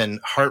must have been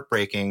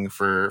heartbreaking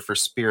for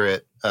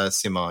Spirit,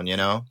 Simon, you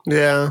know?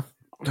 Yeah.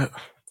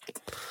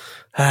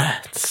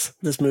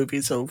 This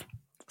movie's so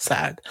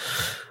sad.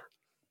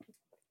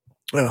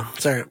 Oh,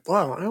 sorry.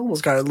 Wow, I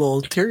almost got a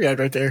little teary-eyed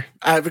right there.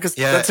 Because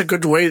that's a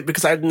good way,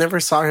 because I never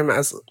saw him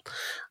as,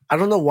 I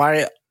don't know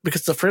why,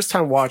 because the first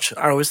time watch,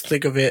 I always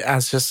think of it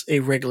as just a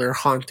regular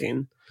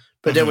haunting.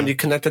 But then when you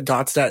connect the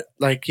dots that,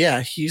 like,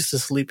 yeah, he used to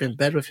sleep in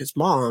bed with his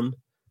mom,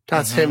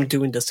 that's him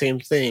doing the same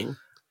thing.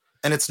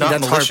 And it's not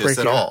malicious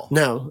at all.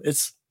 No,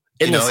 it's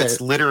innocent. You know,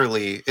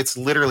 it's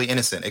literally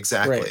innocent.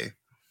 Exactly. Right.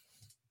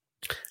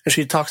 And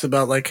she talks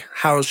about like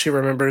how she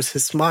remembers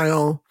his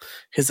smile,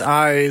 his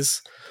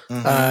eyes,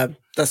 that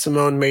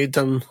Simone made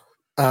them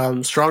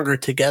stronger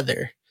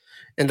together.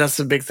 And that's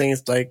the big thing.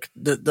 Is like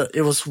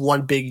it was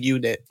one big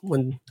unit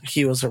when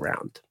he was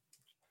around.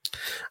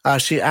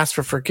 She asks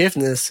for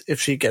forgiveness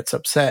if she gets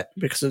upset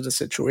because of the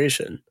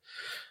situation.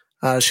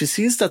 She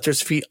sees that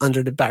there's feet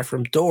under the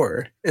bathroom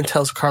door and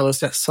tells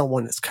Carlos that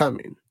someone is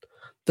coming.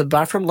 The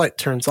bathroom light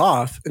turns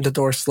off and the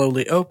door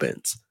slowly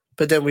opens,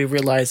 but then we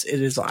realize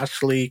it is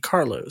actually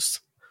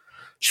Carlos.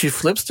 She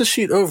flips the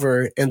sheet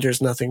over and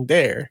there's nothing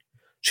there.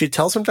 She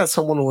tells him that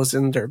someone was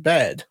in their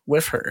bed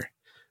with her,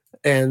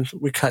 and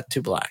we cut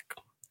to black.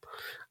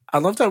 I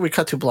love that we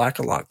cut to black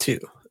a lot too.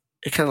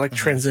 It kind of like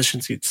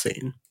transitions each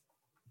scene.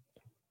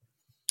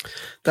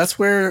 That's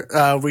where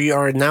we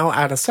are now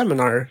at a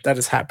seminar that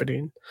is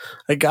happening.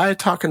 A guy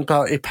talking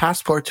about a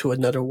passport to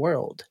another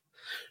world.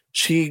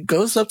 She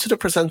goes up to the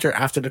presenter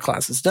after the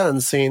class is done,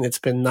 saying it's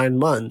been 9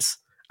 months,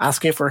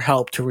 asking for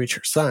help to reach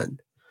her son.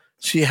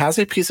 She has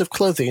a piece of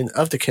clothing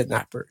of the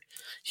kidnapper.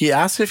 He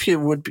asks if she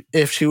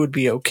would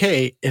be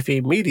okay if a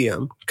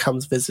medium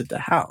comes visit the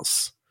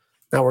house.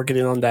 Now we're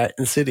getting on that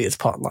Insidious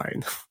plot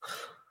line.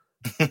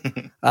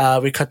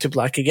 We cut to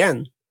black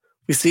again.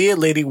 We see a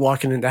lady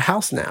walking in the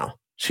house now.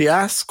 She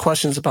asks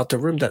questions about the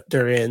room that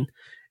they're in,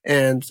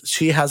 and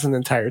she has an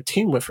entire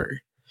team with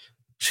her.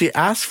 She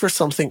asks for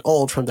something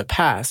old from the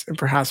past, and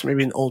perhaps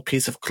maybe an old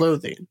piece of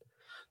clothing.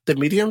 The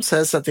medium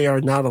says that they are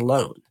not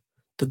alone.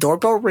 The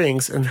doorbell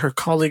rings, and her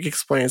colleague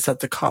explains that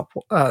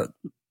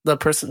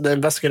the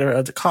investigator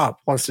of the cop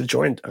wants to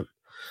join them.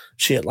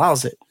 She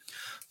allows it.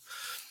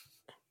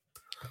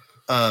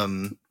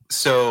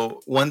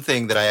 So one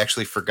thing that I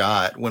actually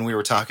forgot when we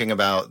were talking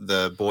about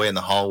the boy in the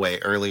hallway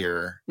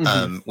earlier,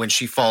 when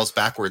she falls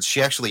backwards,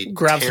 she actually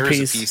grabs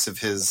tears a piece of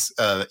his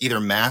either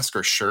mask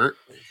or shirt.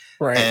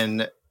 Right.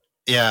 And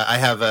yeah, I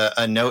have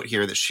a note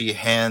here that she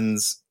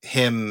hands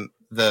him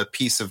the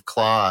piece of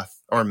cloth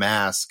or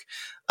mask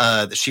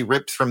that she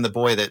ripped from the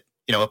boy that,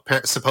 you know,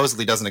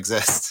 supposedly doesn't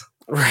exist.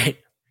 Right.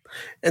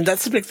 And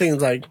that's the big thing.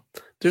 Like,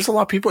 there's a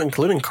lot of people,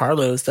 including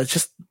Carlos, that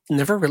just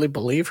never really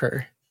believe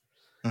her.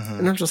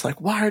 And I'm just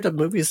like, why are the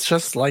movies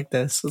just like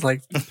this? It's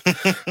like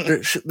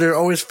they're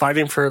always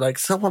fighting for like,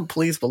 someone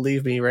please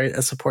believe me, right?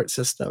 A support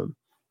system,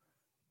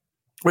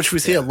 which we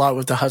see a lot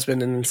with the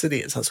husband in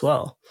Insidious as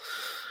well.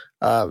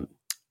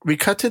 We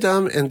cut to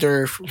them in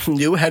their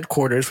new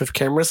headquarters with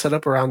cameras set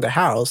up around the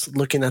house,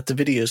 looking at the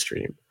video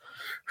stream.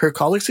 Her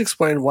colleagues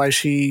explain why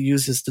she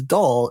uses the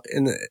doll,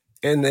 and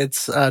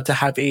it's to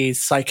have a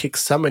psychic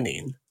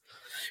summoning.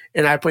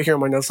 And I put here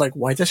in my notes like,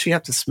 why does she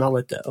have to smell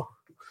it though?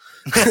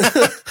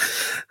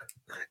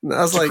 And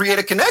I was to create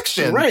a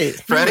connection, right,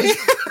 Freddie?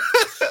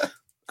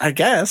 I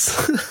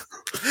guess.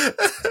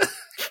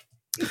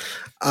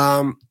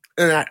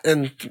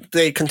 And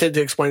they continue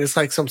to explain it's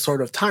like some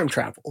sort of time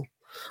travel.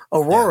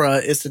 Aurora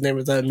is the name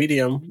of the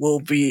medium, will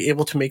be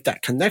able to make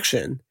that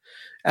connection.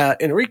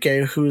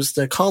 Enrique, who's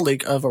the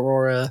colleague of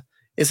Aurora,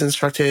 is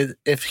instructed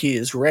if he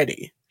is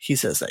ready. He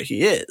says that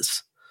he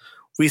is.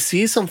 We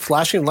see some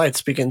flashing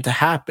lights begin to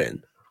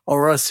happen.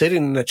 Aurora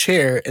sitting in a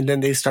chair, and then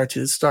they start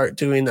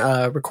doing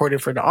recording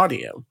for the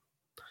audio.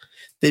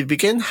 They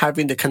begin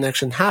having the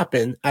connection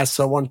happen as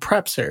someone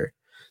preps her,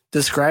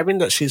 describing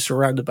that she's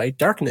surrounded by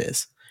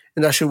darkness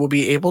and that she will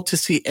be able to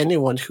see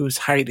anyone who's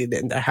hiding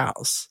in the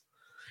house.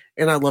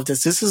 and I love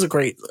this. This is a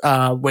great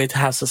way to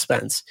have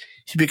suspense.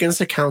 He begins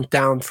to count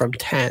down from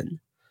 10,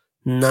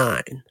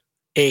 9,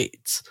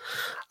 8.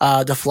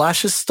 The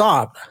flashes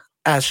stop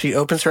as she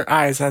opens her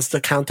eyes as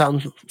the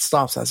countdown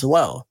stops as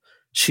well.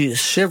 She is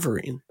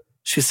shivering.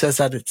 She says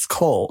that it's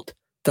cold,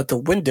 that the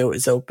window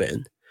is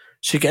open.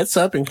 She gets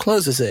up and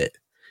closes it.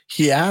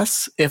 He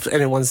asks if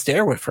anyone's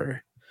there with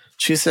her.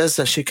 She says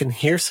that she can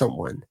hear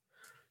someone.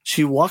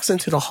 She walks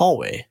into the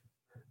hallway.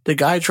 The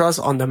guy draws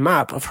on the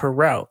map of her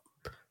route.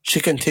 She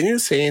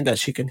continues saying that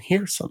she can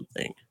hear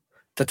something,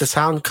 that the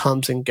sound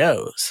comes and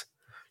goes.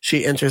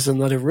 She enters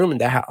another room in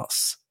the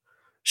house.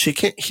 She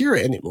can't hear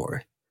it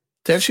anymore.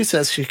 Then she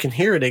says she can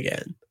hear it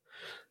again.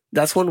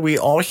 That's when we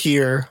all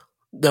hear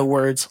the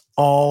words,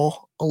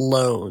 all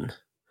alone.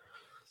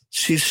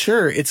 She's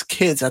sure it's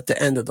kids at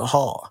the end of the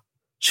hall.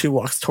 She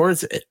walks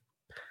towards it.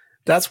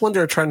 That's when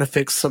they're trying to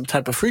fix some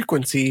type of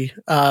frequency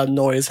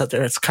noise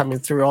that's coming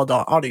through all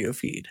the audio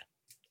feed.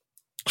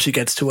 She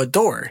gets to a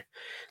door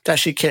that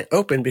she can't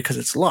open because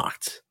it's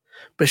locked,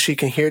 but she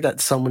can hear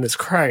that someone is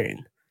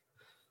crying.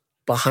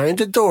 Behind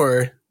the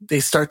door, they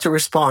start to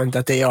respond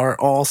that they are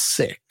all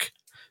sick.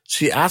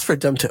 She asks for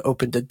them to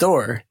open the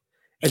door,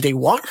 and they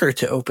want her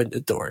to open the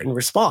door in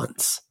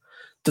response.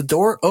 The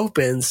door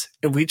opens,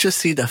 and we just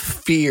see the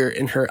fear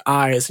in her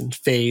eyes and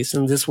face.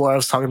 And this is what I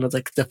was talking about,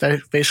 like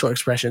the facial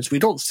expressions. We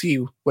don't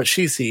see what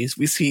she sees.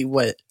 We see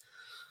what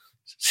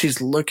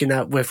she's looking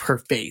at with her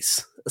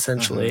face,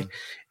 essentially. Mm-hmm.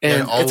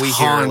 And all we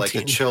hear are like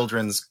the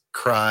children's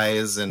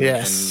cries and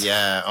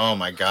yeah, oh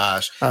my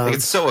gosh. Like,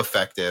 it's so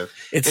effective.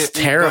 It's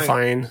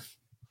terrifying.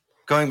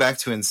 Going back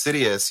to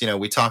Insidious,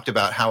 we talked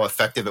about how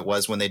effective it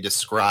was when they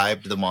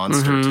described the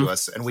monster to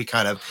us, and we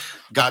kind of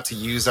got to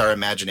use our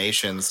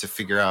imaginations to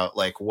figure out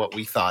like what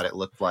we thought it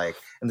looked like.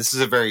 And this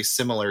is a very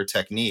similar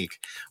technique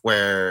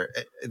where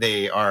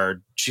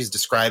she's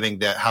describing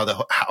that how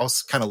the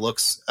house kind of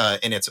looks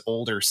in its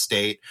older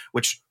state,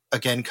 which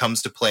again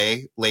comes to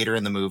play later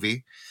in the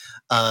movie.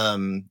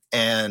 And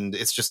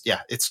it's just,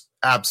 it's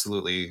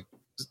absolutely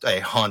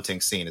a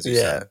haunting scene, as you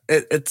said.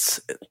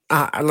 It's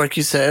like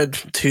you said,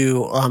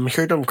 to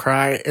hear them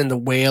cry and the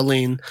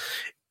wailing,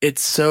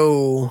 it's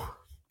so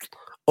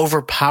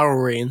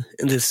overpowering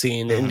in this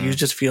scene, and you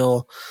just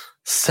feel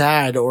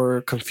sad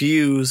or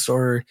confused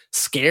or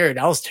scared.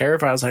 I was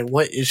terrified. I was like,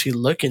 what is she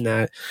looking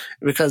at?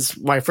 Because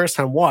my first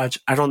time watch,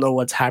 I don't know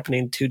what's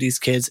happening to these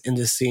kids in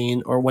this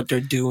scene or what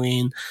they're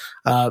doing.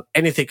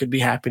 Anything could be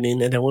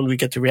happening. And then when we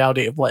get the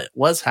reality of what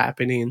was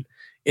happening,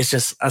 it's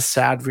just a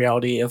sad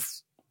reality of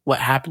what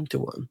happened to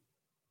him.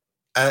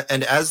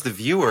 And as the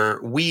viewer,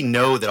 we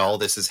know that all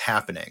this is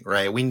happening,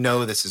 right? We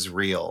know this is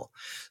real.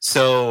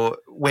 So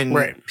when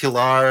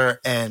Pilar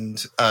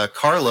and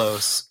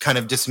Carlos kind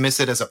of dismiss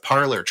it as a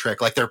parlor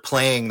trick, like they're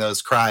playing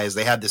those cries,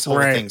 they had this whole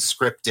thing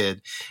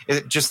scripted,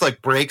 it just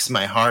like breaks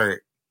my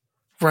heart.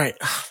 Right.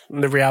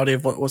 The reality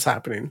of what was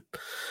happening.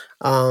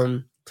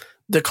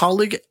 The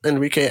colleague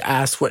Enrique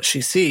asks what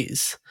she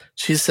sees.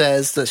 She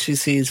says that she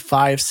sees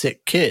 5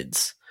 sick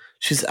kids.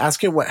 She's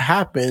asking what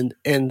happened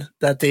and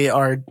that they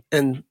are,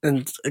 and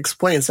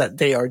explains that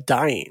they are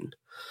dying.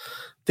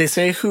 They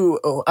say who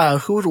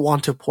would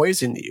want to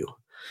poison you?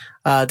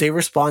 They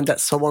respond that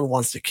someone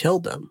wants to kill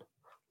them.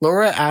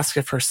 Laura asks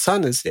if her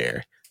son is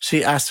there.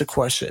 She asks a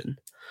question.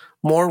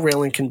 More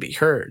railing can be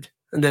heard,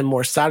 and then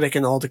more static,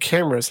 and all the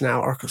cameras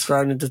now are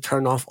starting to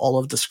turn off all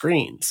of the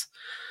screens.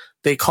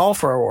 They call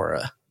for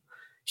Aurora.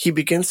 He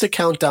begins to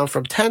count down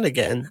from 10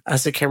 again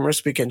as the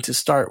cameras begin to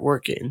start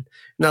working.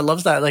 And I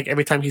love that, like,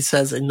 every time he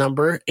says a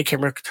number, a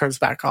camera turns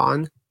back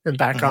on and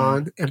back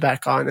on and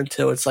back on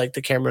until it's like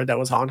the camera that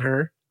was on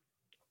her.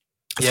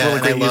 It's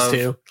really great use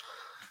too.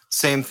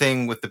 Same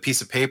thing with the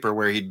piece of paper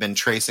where he'd been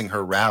tracing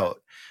her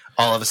route.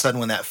 All of a sudden,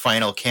 when that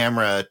final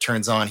camera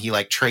turns on, he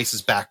like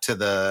traces back to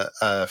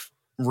the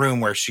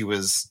room where she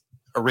was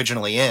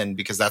originally in,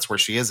 because that's where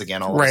she is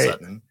again all of a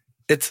sudden.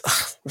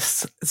 It's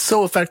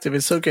so effective.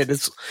 It's so good.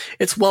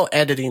 It's well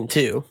editing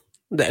too.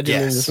 The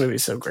editing in this movie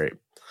is so great.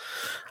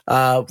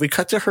 We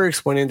cut to her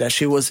explaining that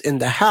she was in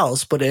the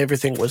house, but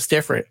everything was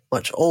different,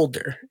 much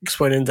older.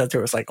 Explaining that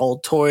there was like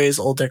old toys,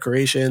 old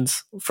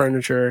decorations,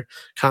 furniture,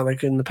 kind of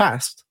like in the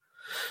past.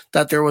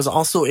 That there was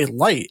also a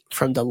light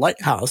from the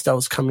lighthouse that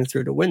was coming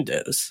through the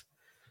windows.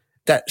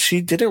 That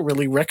she didn't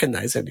really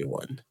recognize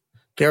anyone.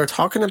 They are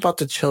talking about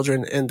the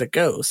children and the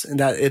ghosts, and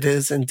that it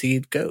is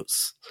indeed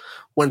ghosts.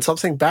 When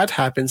something bad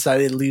happens,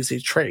 that it leaves a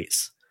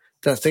trace.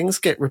 That things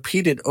get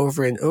repeated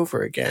over and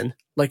over again,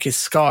 like a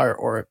scar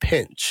or a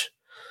pinch.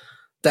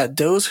 That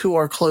those who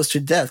are close to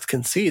death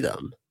can see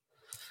them.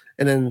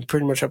 And then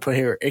pretty much I put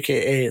here,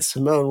 aka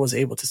Simone was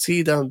able to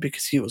see them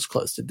because he was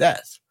close to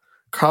death.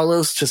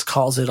 Carlos just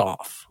calls it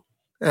off.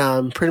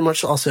 Pretty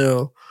much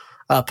also,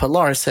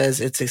 Pilar says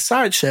it's a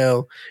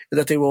sideshow and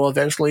that they will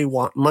eventually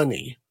want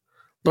money.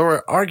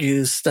 Laura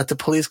argues that the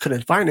police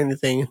couldn't find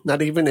anything,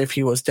 not even if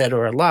he was dead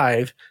or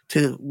alive,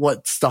 to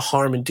what's the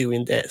harm in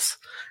doing this.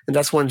 And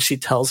that's when she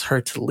tells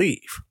her to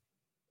leave.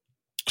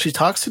 She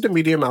talks to the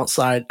medium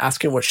outside,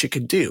 asking what she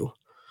can do.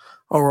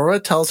 Aurora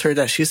tells her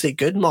that she's a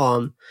good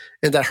mom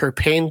and that her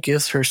pain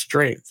gives her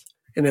strength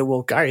and it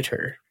will guide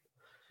her.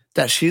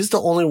 That she's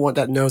the only one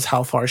that knows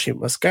how far she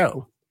must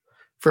go.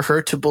 For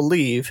her to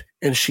believe,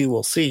 and she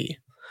will see.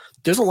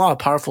 There's a lot of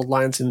powerful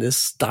lines in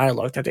this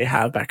dialogue that they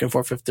have back and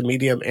forth with the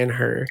medium and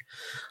her.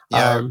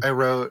 Yeah, I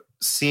wrote,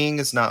 seeing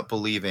is not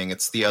believing.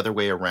 It's the other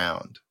way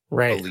around.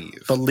 Right.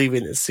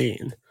 Believing is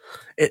seeing.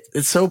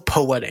 It's so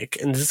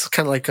poetic, and this is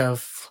kind of like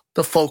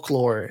the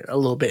folklore a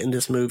little bit in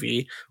this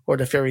movie, or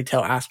the fairy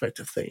tale aspect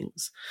of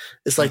things.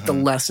 It's like the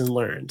lesson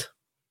learned.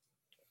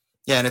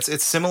 Yeah, and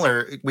it's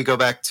similar. We go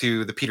back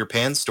to the Peter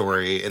Pan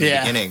story in the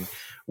beginning,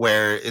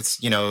 where it's,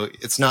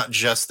 it's not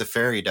just the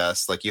fairy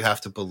dust. Like, you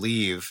have to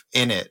believe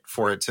in it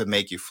for it to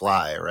make you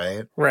fly,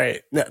 right?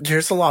 Right. Now,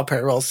 there's a lot of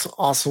parallels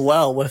also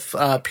well with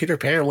Peter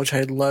Pan, which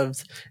I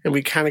loved, and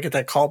we kind of get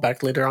that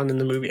callback later on in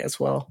the movie as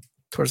well,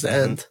 towards the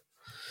end.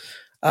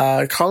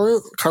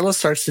 Carlos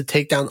starts to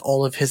take down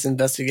all of his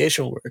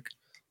investigation work.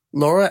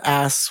 Laura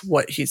asks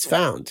what he's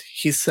found.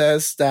 He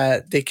says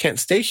that they can't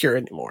stay here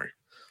anymore.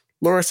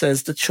 Laura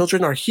says the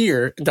children are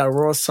here and that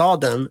Aurora saw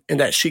them and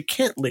that she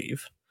can't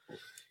leave.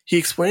 He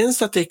explains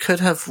that they could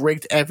have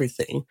rigged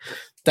everything,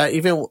 that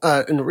even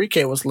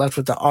Enrique was left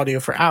with the audio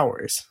for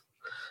hours,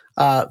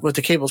 with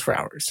the cables for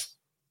hours.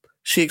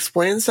 She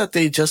explains that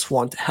they just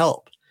want to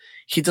help.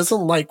 He doesn't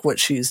like what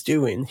she's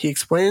doing. He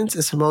explains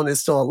if Simone is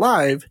still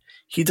alive,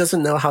 he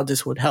doesn't know how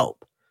this would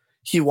help.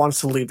 He wants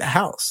to leave the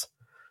house.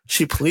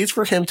 She pleads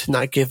for him to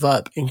not give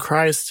up and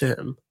cries to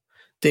him.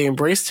 They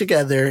embrace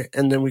together,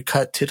 and then we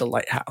cut to the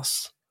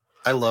lighthouse.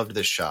 I loved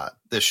this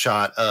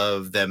shot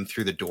of them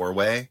through the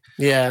doorway.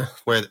 Yeah.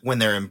 When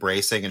they're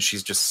embracing and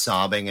she's just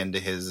sobbing into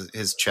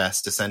his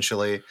chest,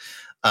 essentially.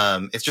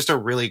 It's just a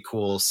really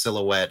cool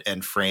silhouette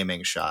and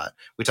framing shot.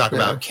 We talk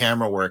about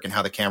camera work and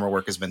how the camera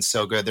work has been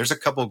so good. There's a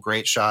couple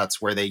great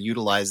shots where they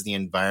utilize the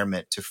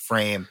environment to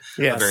frame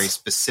a very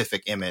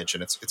specific image,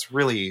 and it's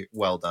really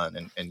well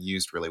done and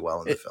used really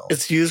well in the film.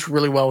 It's used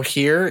really well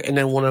here, and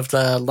then one of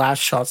the last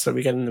shots that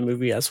we get in the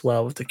movie as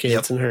well with the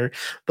kids and her.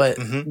 But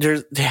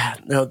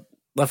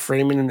the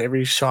framing in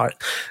every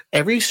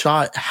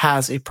shot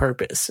has a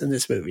purpose in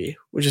this movie,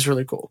 which is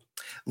really cool.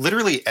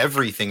 Literally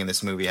everything in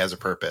this movie has a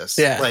purpose.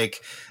 Yeah.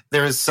 Like,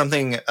 there is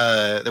something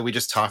that we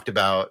just talked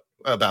about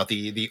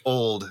the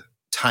old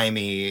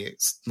timey,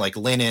 like,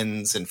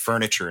 linens and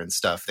furniture and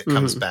stuff that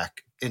comes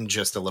back in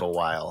just a little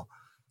while.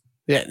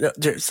 Yeah, no,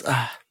 there's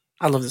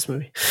I love this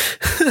movie.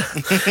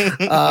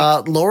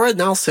 Laura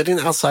now sitting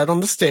outside on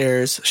the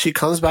stairs. She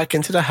comes back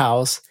into the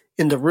house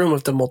in the room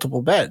with the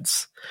multiple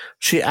beds.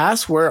 She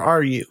asks, "Where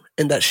are you?"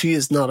 and that she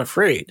is not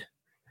afraid.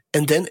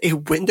 And then a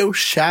window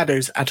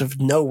shatters out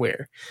of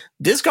nowhere.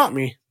 This got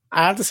me,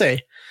 I have to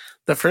say.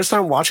 The first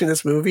time watching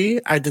this movie,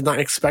 I did not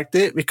expect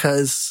it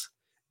because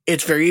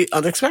it's very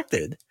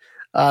unexpected.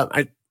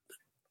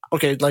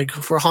 Like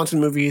for haunted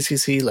movies, you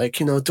see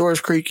doors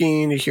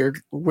creaking, you hear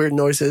weird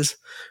noises,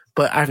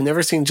 but I've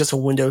never seen just a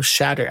window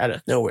shatter out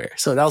of nowhere.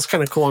 So that was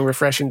kind of cool and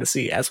refreshing to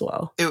see as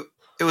well.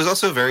 It was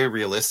also very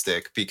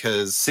realistic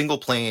because single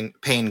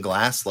pane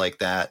glass like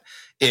that,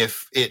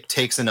 if it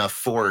takes enough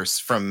force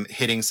from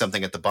hitting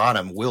something at the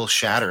bottom, will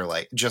shatter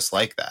just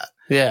like that.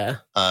 Yeah.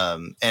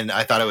 And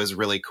I thought it was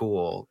really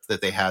cool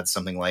that they had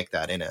something like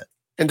that in it.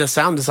 And the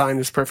sound design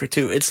is perfect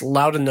too. It's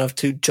loud enough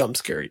to jump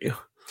scare you.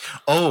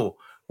 Oh,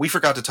 we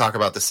forgot to talk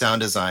about the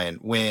sound design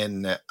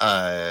when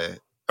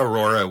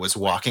Aurora was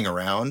walking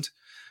around.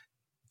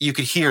 You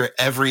could hear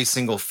every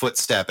single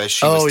footstep as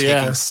she was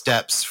taking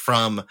steps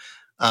from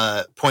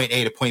point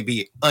A to point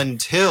B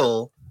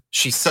until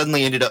she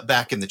suddenly ended up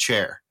back in the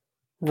chair.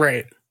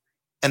 Right.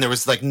 And there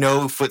was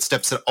no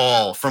footsteps at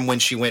all from when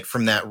she went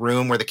from that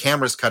room where the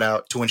cameras cut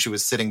out to when she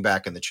was sitting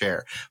back in the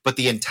chair. But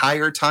the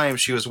entire time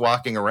she was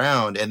walking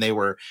around and they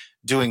were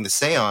doing the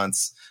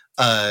seance,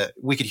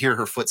 we could hear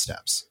her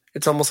footsteps.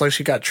 It's almost like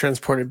she got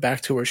transported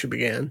back to where she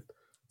began.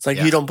 It's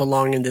like, you don't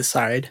belong in this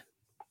side.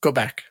 Go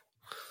back.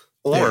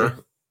 Or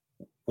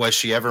was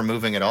she ever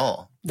moving at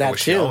all? That or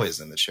was she always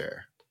in the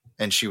chair?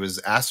 And she was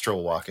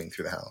astral walking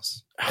through the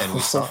house. And we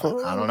saw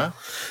it. I don't know.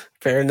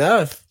 Fair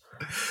enough.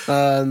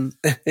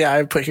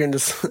 I put here in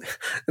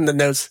the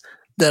notes,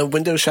 the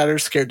window shatter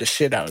scared the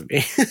shit out of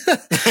me.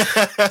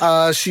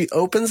 She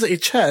opens a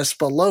chest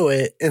below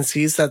it and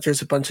sees that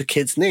there's a bunch of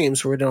kids'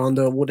 names written on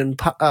the wooden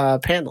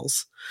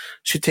panels.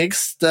 She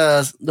takes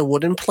the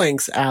wooden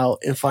planks out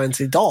and finds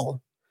a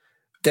doll.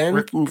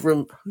 Then,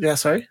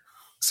 sorry?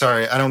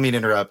 Sorry, I don't mean to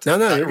interrupt.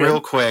 No,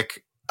 real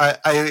quick.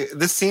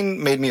 This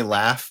scene made me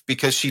laugh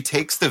because she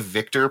takes the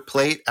Victor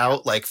plate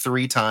out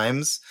 3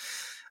 times.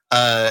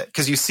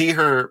 Because you see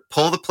her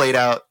pull the plate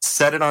out,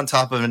 set it on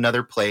top of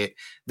another plate.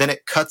 Then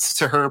it cuts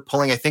to her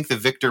pulling, I think, the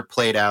Victor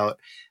plate out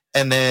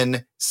and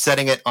then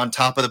setting it on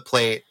top of the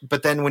plate.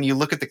 But then when you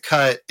look at the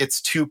cut,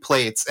 it's 2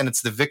 plates and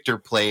it's the Victor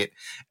plate.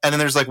 And then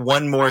there's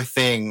one more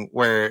thing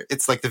where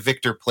it's the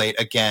Victor plate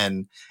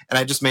again. And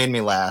it just made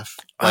me laugh.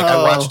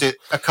 I watched it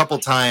a couple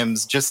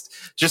times just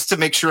to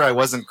make sure I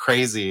wasn't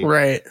crazy.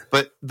 Right.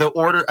 But the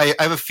order, I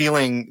have a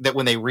feeling that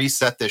when they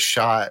reset this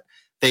shot,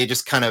 they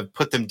just kind of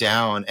put them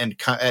down and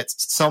at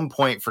some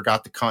point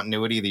forgot the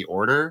continuity of the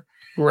order.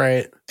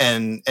 Right.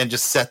 And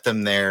just set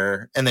them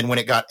there. And then when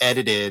it got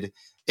edited,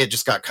 it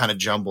just got kind of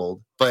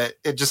jumbled, but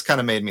it just kind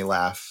of made me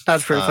laugh.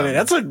 That's pretty funny.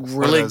 That's a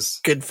really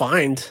good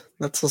find.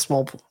 That's a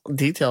small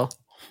detail.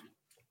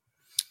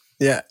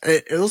 Yeah.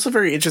 It was a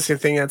very interesting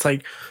thing. It's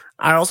like,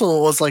 I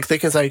also was like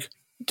thinking, it's like,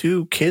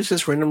 do kids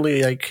just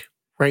randomly like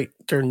write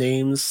their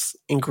names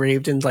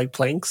engraved in like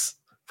planks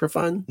for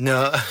fun?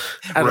 No.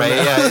 Right.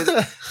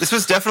 Yeah. This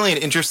was definitely an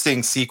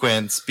interesting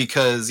sequence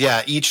because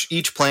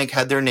each plank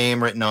had their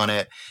name written on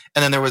it.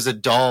 And then there was a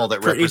doll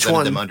that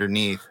represented them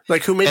underneath.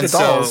 Like, who made the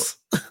dolls?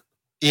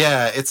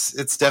 Yeah,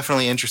 it's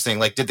definitely interesting.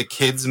 Like, did the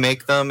kids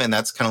make them? And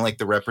that's kind of like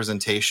the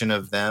representation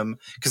of them.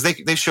 Because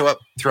they show up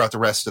throughout the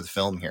rest of the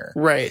film here.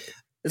 Right.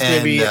 It's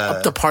maybe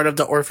up to part of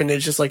the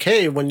orphanage. It's like,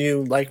 hey, when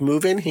you like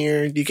move in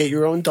here, you get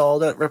your own doll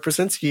that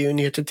represents you and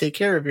you have to take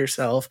care of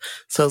yourself.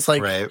 So it's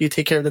like, you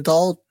take care of the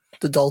doll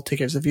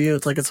takes care of you.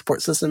 It's like a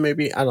support system,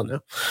 maybe. I don't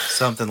know.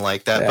 Something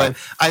like that. Yeah. But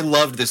I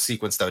loved this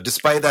sequence, though.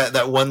 Despite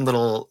that one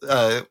little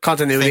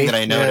continuity thing that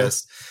I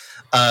noticed.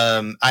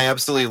 I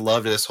absolutely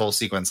loved this whole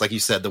sequence. Like you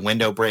said, the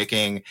window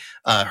breaking,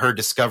 her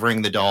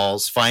discovering the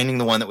dolls, finding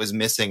the one that was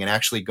missing and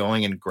actually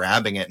going and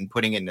grabbing it and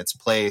putting it in its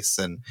place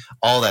and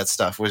all that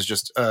stuff was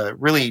just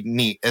really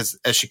neat as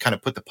she kind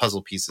of put the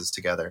puzzle pieces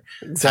together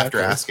after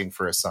asking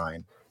for a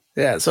sign.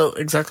 Yeah, so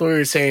exactly what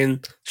you're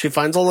saying. She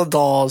finds all the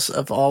dolls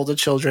of all the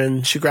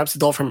children. She grabs the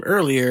doll from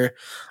earlier,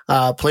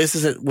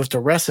 places it with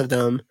the rest of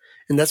them,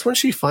 and that's when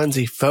she finds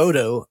a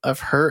photo of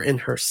her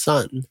and her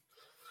son.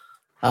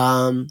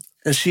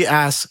 And she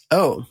asks,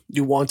 "Oh,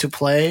 you want to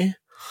play?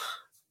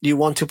 Do you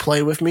want to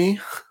play with me?"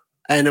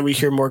 And then we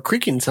hear more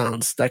creaking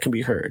sounds that can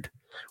be heard.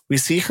 We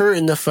see her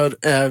in the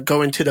photo,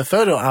 go into the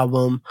photo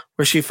album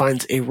where she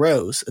finds a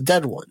rose, a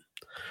dead one.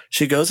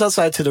 She goes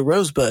outside to the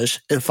rose bush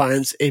and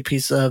finds a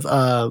piece of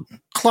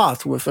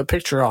cloth with a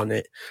picture on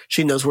it.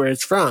 She knows where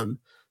it's from.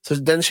 So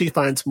then she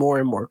finds more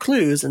and more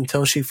clues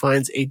until she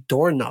finds a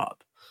doorknob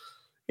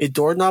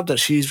that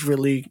she's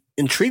really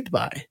intrigued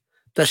by,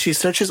 that she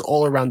searches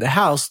all around the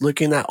house,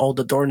 looking at all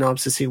the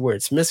doorknobs to see where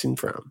it's missing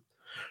from.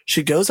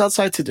 She goes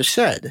outside to the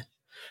shed.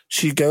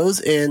 She goes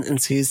in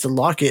and sees the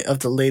locket of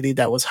the lady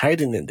that was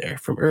hiding in there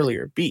from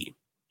earlier, B.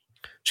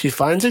 She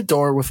finds a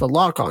door with a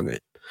lock on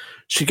it.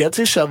 She gets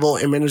a shovel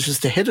and manages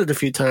to hit it a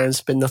few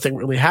times, but nothing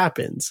really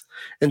happens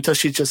until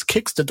she just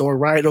kicks the door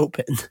right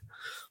open.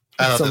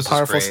 Some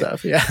powerful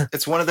stuff. Yeah.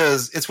 It's one of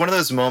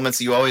those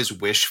moments you always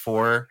wish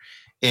for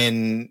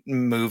in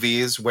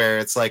movies where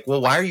it's like,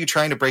 well, why are you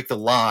trying to break the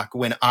lock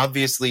when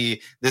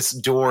obviously this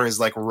door is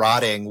like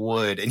rotting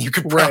wood and you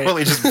could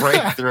probably just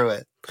break through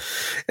it.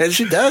 And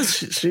she does.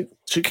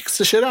 She kicks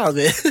the shit out of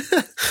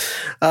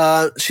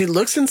it. She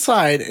looks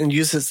inside and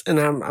uses, and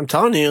I'm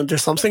telling you,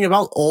 there's something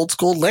about old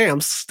school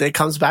lamps that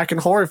comes back in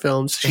horror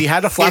films. She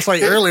had a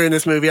flashlight earlier in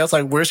this movie. I was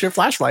like, where's your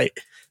flashlight?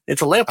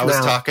 It's a lamp now.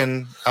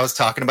 I was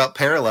talking about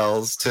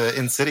parallels to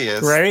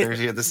Insidious.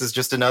 Right. This is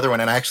just another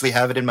one. And I actually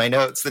have it in my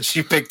notes that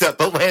she picked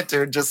up a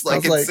lantern just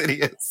like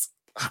Insidious.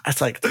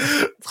 It's like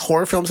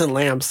horror films and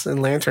lamps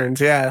and lanterns.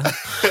 Yeah.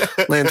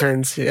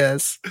 Lanterns.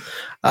 Yes.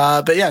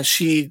 But yeah,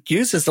 she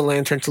uses the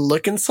lantern to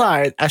look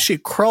inside as she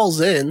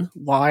crawls in.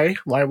 Why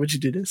would you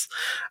do this?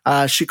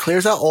 She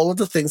clears out all of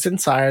the things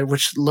inside,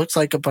 which looks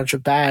like a bunch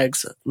of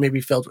bags,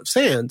 maybe filled with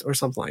sand or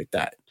something like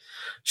that.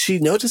 She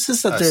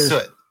notices that there's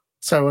soot.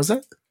 Sorry, what was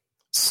that?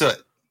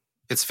 Soot.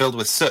 It's filled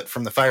with soot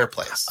from the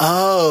fireplace.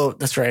 Oh,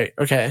 that's right.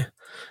 Okay.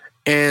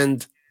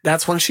 And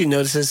that's when she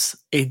notices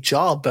a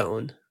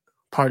jawbone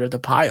part of the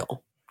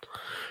pile.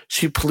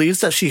 She believes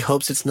that she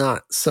hopes it's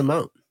not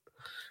Simone.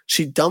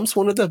 She dumps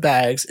one of the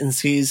bags and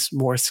sees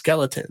more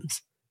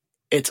skeletons.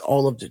 It's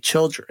all of the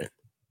children.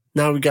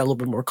 Now we got a little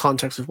bit more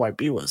context of why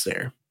B was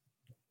there.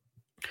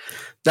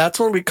 That's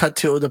when we cut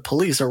to the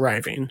police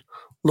arriving.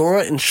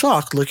 Laura in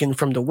shock looking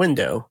from the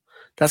window.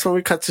 That's when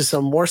we cut to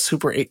some more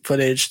Super 8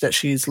 footage that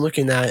she's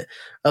looking at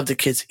of the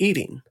kids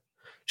eating.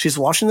 She's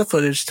watching the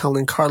footage,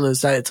 telling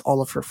Carlos that it's all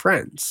of her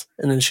friends,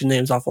 and then she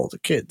names off all the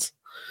kids,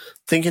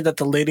 thinking that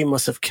the lady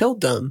must have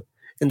killed them,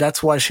 and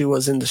that's why she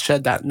was in the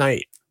shed that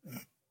night.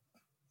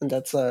 And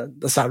that's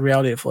not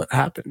reality of what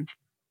happened.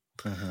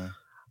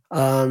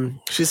 Mm-hmm.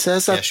 She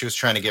says that she was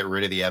trying to get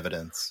rid of the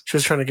evidence. She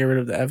was trying to get rid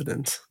of the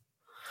evidence.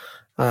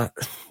 Man,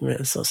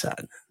 it's so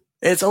sad.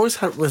 It's always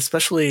hard,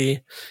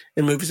 especially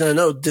in movies. And I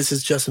know this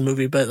is just a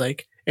movie, but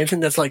like anything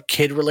that's like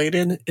kid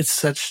related, it's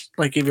such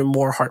like even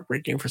more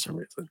heartbreaking for some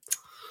reason.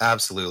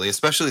 Absolutely,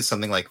 especially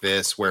something like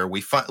this where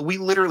we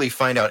literally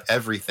find out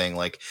everything,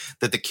 like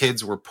that the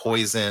kids were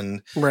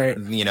poisoned, right?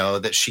 You know,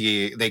 that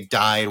they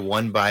died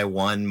one by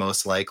one,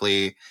 most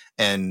likely,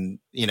 and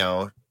you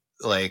know,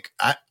 like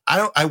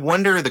I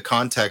wonder the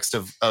context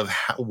of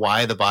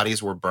why the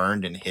bodies were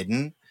burned and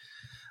hidden.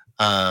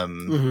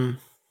 Mm-hmm.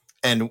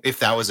 And if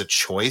that was a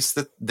choice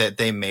that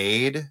they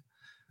made,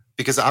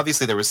 because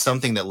obviously there was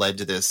something that led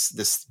to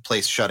this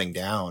place shutting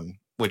down,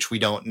 which we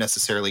don't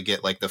necessarily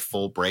get like the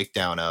full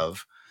breakdown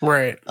of.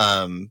 Right.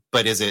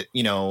 But is it,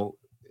 you know,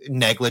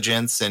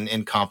 negligence and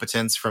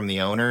incompetence from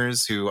the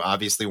owners who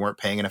obviously weren't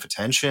paying enough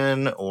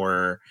attention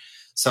or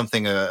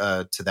something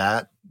to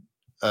that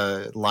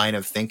line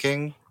of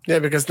thinking. Yeah,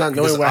 because not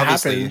knowing what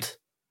happened,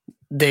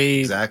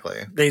 they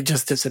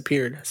just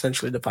disappeared,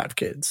 essentially, the 5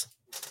 kids.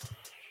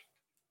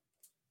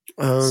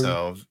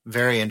 So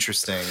very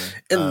interesting,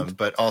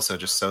 but also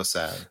just so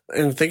sad.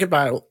 And think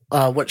about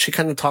what she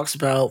kind of talks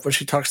about when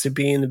she talks to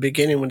B in the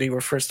beginning when they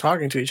were first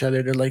talking to each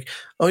other. They're like,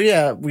 oh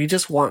yeah, we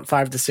just want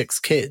 5 to 6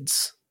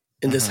 kids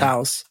in this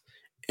house.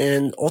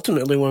 And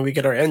ultimately, when we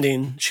get our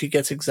ending, she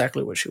gets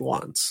exactly what she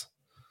wants,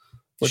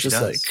 which is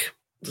like,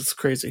 that's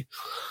crazy.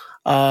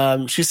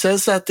 She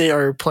says that they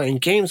are playing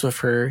games with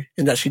her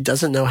and that she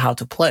doesn't know how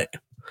to play.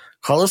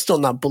 Carlos, still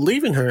not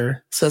believing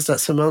her, says that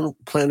Simone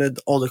planted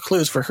all the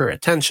clues for her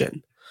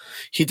attention.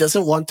 He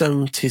doesn't want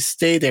them to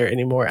stay there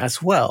anymore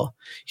as well.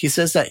 He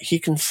says that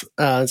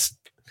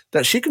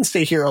that she can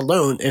stay here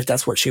alone if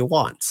that's what she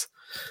wants.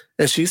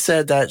 And she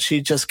said that she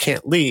just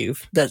can't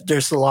leave, that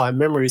there's a lot of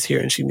memories here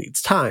and she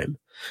needs time,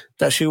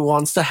 that she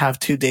wants to have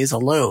 2 days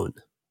alone.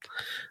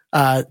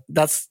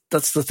 That's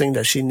the thing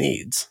that she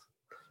needs.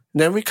 And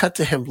then we cut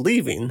to him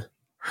leaving,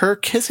 her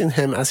kissing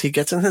him as he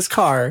gets in his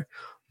car,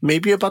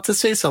 maybe about to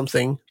say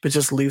something, but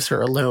just leaves her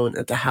alone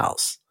at the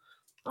house.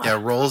 Yeah,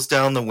 rolls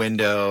down the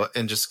window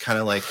and just kind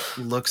of like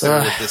looks at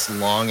her with this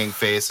longing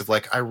face of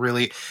like,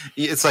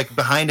 it's like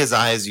behind his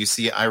eyes, you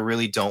see, I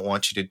really don't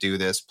want you to do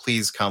this.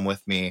 Please come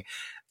with me.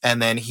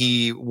 And then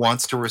he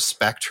wants to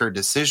respect her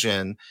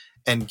decision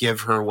and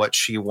give her what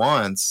she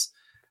wants,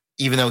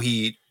 even though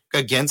he,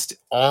 against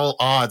all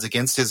odds,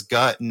 against his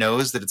gut,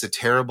 knows that it's a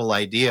terrible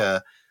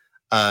idea,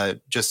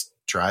 just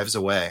drives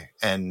away.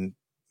 And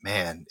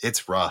man,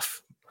 it's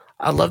rough.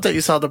 I love that you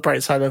saw the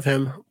bright side of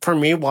him. For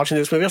me, watching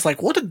this movie, I was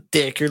like, what a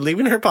dick. You're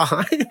leaving her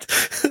behind.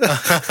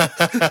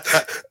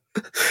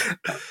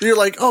 You're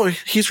like, oh,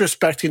 he's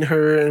respecting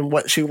her and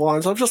what she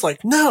wants. I'm just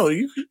like, no,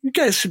 you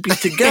guys should be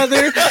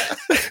together.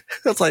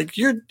 It's like,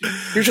 you're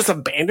just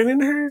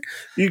abandoning her.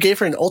 You gave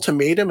her an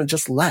ultimatum and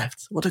just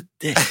left. What a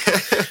dick.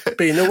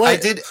 But you know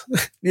what?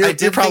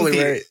 You're probably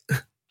right.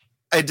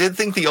 I did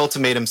think the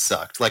ultimatum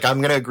sucked. Like, I'm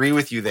going to agree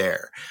with you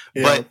there.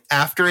 Yeah. But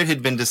after it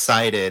had been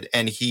decided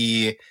and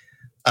she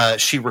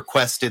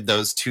requested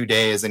those 2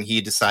 days and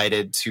he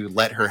decided to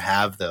let her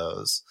have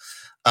those,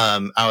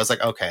 I was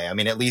like, okay, I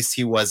mean, at least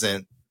he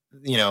wasn't,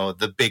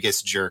 the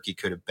biggest jerk he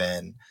could have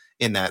been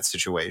in that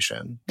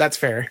situation. That's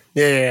fair.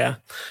 Yeah.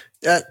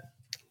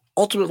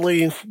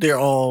 Ultimately, they're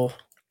all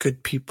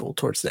good people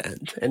towards the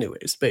end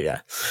anyways, but yeah.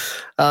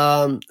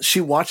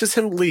 She watches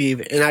him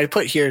leave, and I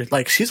put here,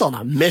 like, she's on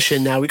a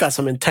mission now. We got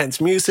some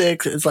intense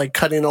music. It's like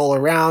cutting all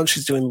around.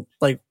 She's doing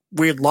like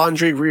weird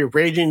laundry,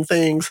 rearranging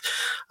things.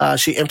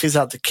 She empties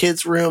out the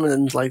kids' room, and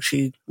then like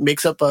she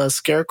makes up a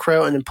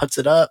scarecrow and then puts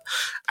it up.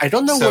 I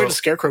don't know where the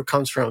scarecrow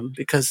comes from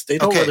because they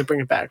don't really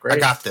bring it back, right? I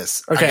got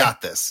this.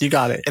 You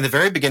got it. In the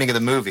very beginning of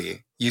the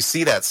movie, you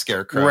see that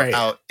scarecrow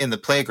out in the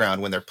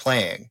playground when they're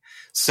playing.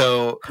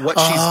 So what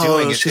she's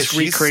doing is she's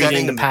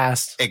recreating the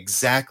past.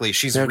 Exactly.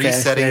 She's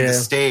resetting the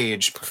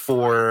stage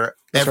for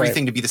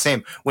everything to be the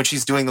same. When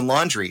she's doing the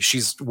laundry,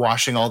 she's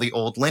washing all the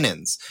old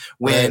linens.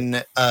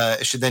 When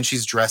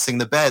she's dressing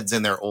the beds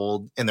in their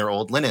old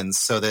linens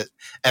so that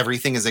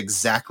everything is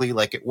exactly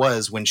like it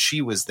was when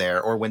she was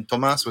there or when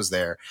Tomas was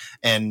there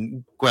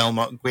and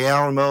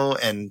Guillermo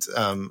and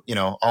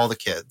all the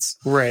kids.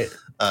 Right.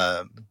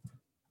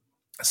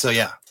 So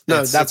yeah.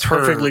 No, that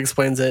perfectly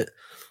explains it.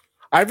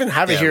 I even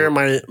have it here.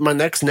 My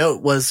next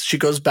note was she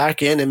goes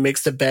back in and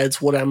makes the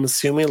beds what I'm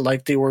assuming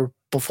like they were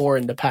before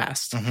in the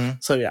past. Mm-hmm.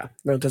 So yeah,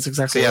 no, that's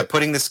exactly. So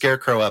putting the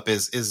scarecrow up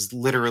is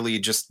literally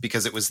just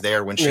because it was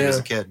there when she was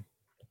a kid.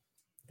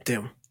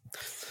 Damn.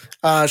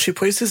 She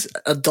places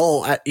a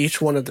doll at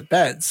each one of the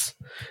beds.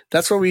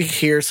 That's where we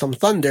hear some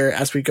thunder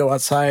as we go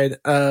outside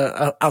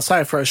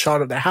for a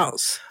shot of the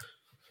house.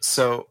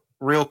 So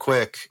real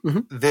quick,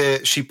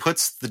 she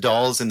puts the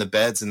dolls in the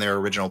beds in their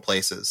original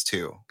places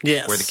too.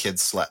 Yes. Where the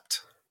kids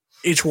slept.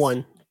 Each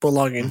one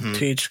belonging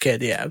to each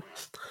kid, yeah.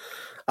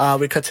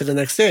 We cut to the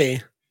next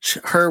day,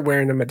 her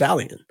wearing a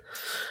medallion.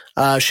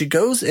 She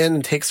goes in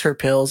and takes her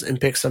pills and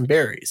picks some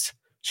berries.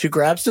 She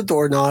grabs the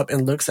doorknob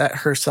and looks at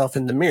herself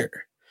in the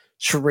mirror.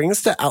 She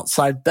rings the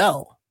outside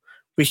bell.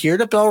 We hear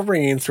the bell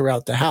ringing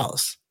throughout the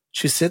house.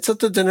 She sits at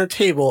the dinner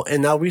table,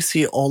 and now we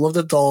see all of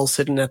the dolls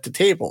sitting at the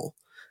table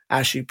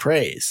as she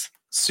prays.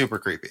 Super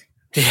creepy.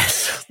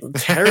 Yes,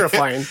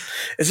 terrifying.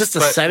 It's just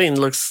the setting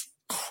looks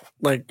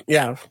like,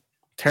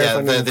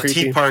 terrifying. Yeah, the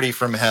tea party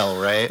from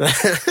hell, right?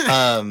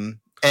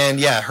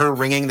 And her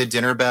ringing the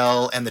dinner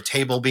bell and the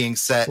table being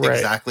set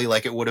exactly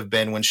like it would have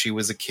been when she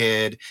was a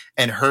kid,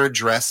 and her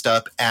dressed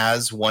up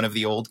as one of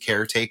the old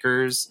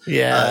caretakers,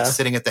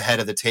 sitting at the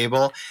head of the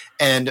table,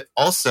 and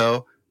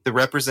also the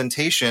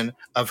representation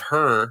of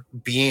her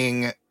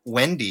being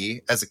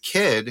Wendy as a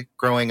kid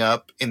growing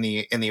up in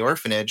the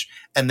orphanage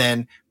and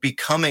then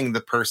becoming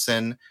the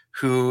person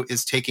who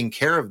is taking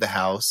care of the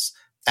house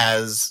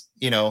as,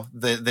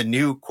 the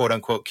new quote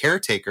unquote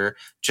caretaker,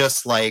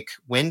 just like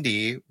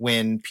Wendy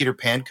when Peter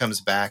Pan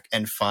comes back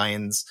and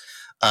finds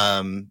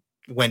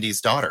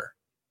Wendy's daughter.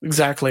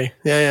 Exactly.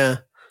 Yeah.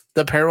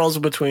 The parallels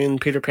between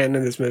Peter Pan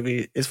and this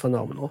movie is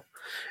phenomenal.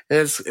 And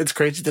it's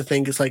crazy to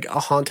think it's like a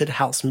haunted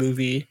house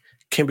movie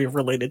can be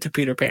related to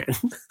Peter Pan.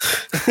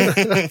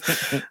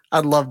 I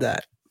love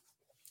that.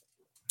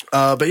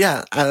 But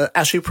yeah,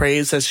 as she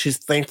prays, as she's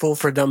thankful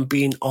for them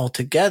being all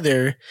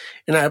together,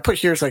 and I put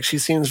here, it's like she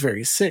seems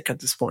very sick at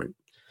this point.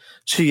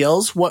 She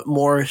yells, "What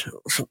more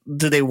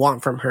do they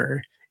want from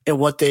her, and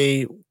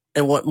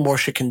what more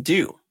she can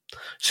do?"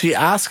 She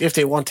asks if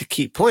they want to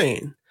keep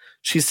playing.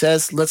 She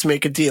says, "Let's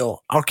make a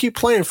deal. I'll keep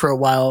playing for a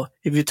while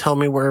if you tell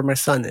me where my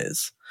son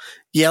is."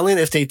 Yelling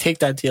if they take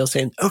that deal,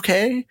 saying,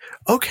 okay.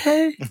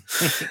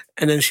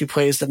 And then she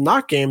plays the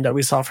knock game that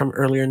we saw from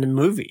earlier in the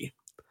movie.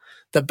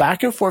 The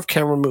back and forth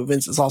camera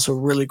movements is also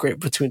really great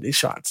between these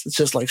shots. It's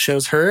just like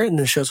shows her and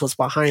then shows what's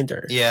behind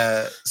her.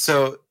 Yeah.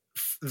 So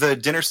the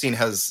dinner scene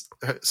has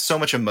so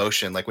much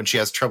emotion. Like when she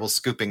has trouble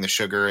scooping the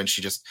sugar and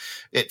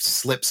it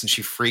slips and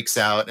she freaks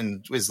out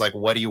and is like,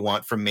 "What do you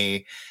want from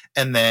me?"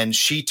 And then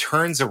she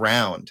turns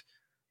around.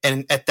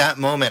 And at that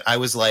moment, I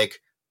was like,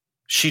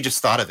 she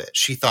just thought of it.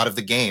 She thought of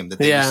the game that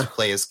they used to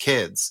play as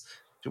kids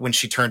when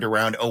she turned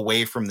around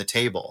away from the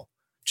table,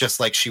 just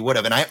like she would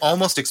have. And I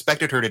almost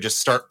expected her to just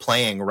start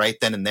playing right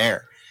then and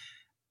there.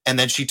 And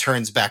then she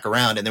turns back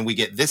around and then we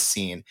get this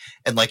scene.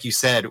 And like you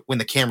said, when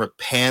the camera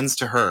pans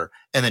to her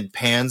and then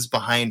pans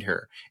behind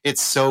her,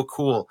 it's so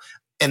cool.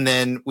 And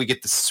then we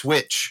get the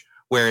switch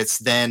where it's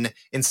then,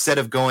 instead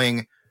of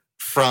going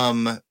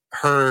from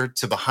her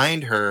to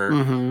behind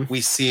her,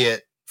 we see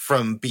it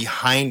from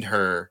behind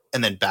her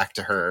and then back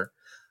to her.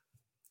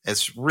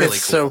 It's really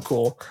so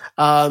cool.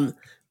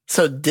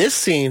 So this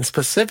scene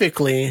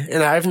specifically,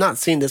 and I've not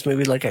seen this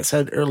movie, like I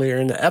said earlier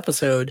in the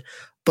episode,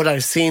 but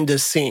I've seen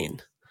this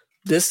scene.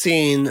 This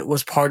scene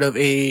was part of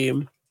a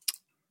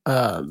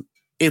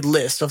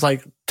list of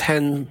like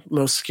 10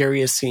 most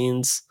scariest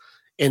scenes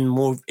in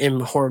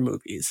horror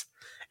movies.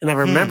 And I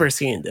remember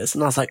seeing this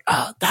and I was like,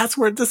 oh, that's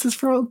where this is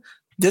from,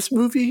 this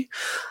movie.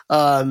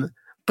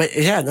 But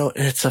yeah, no,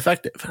 it's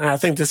effective. And I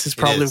think this is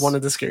probably one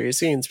of the scariest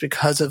scenes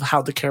because of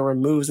how the camera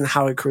moves and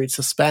how it creates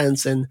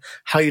suspense and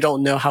how you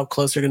don't know how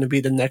close they're going to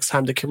be the next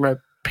time the camera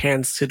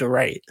pans to the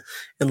right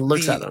and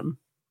looks at them.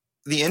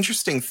 The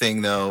interesting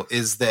thing, though,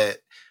 is that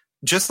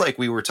just like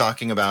we were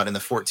talking about in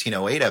the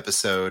 1408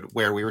 episode,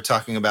 where we were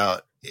talking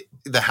about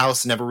the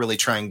house never really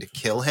trying to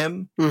kill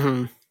him,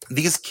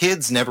 these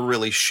kids never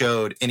really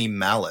showed any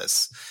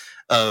malice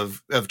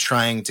of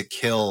trying to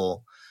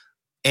kill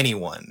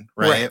anyone,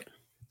 right?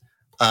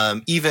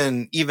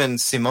 Even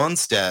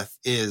Simon's death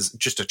is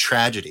just a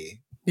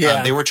tragedy.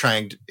 Yeah. They were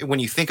trying to, when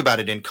you think about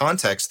it in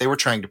context, they were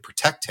trying to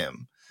protect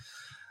him.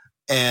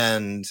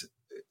 And,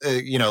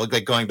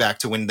 like going back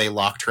to when they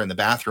locked her in the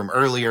bathroom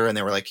earlier and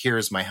they were like,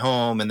 "Here's my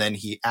home." And then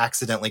he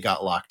accidentally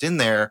got locked in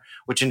there,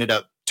 which ended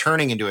up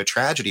turning into a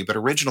tragedy. But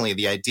originally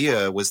the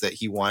idea was that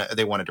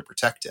they wanted to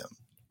protect him.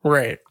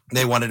 Right.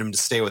 They wanted him to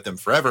stay with them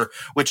forever,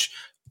 which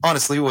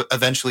honestly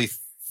eventually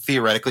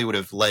theoretically would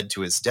have led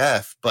to his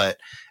death, but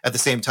at the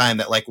same time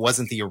that like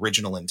wasn't the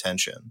original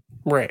intention.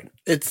 Right.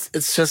 It's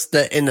just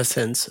the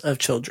innocence of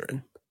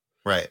children.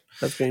 Right.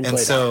 That's being played and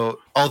so out.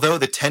 Although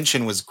the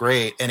tension was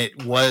great and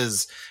it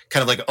was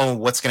kind of like, oh,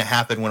 what's going to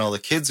happen when all the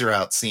kids are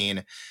out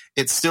scene,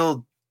 it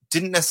still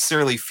didn't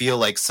necessarily feel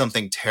like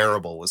something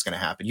terrible was going to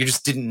happen. You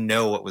just didn't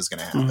know what was going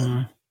to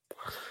happen.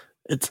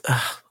 It's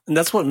and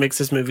that's what makes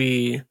this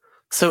movie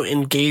so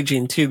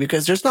engaging too,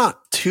 because there's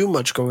not too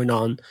much going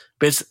on,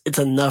 but it's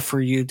enough for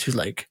you to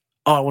like,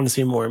 oh, I want to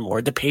see more and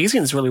more. The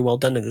pacing is really well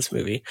done in this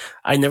movie.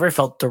 I never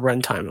felt the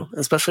runtime,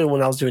 especially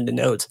when I was doing the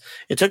notes.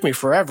 It took me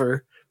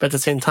forever, but at the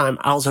same time,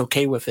 I was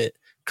okay with it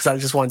because I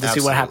just wanted to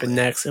see what happened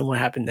next and what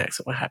happened next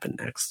and what happened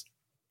next.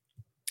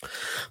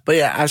 But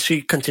yeah, as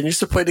she continues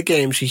to play the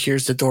game, she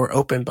hears the door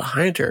open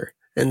behind her,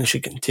 and then she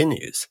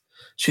continues.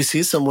 She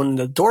sees someone in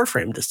the door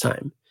frame this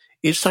time.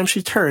 Each time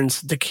she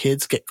turns, the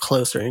kids get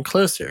closer and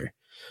closer.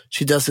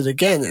 She does it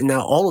again, and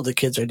now all of the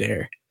kids are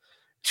there.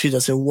 She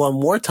does it one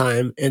more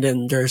time, and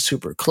then they're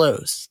super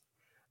close.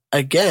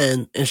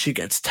 Again, and she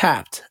gets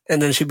tapped,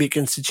 and then she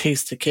begins to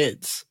chase the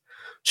kids.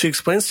 She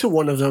explains to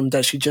one of them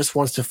that she just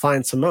wants to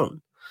find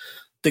Simone.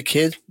 The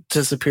kid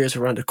disappears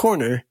around the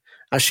corner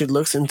as she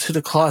looks into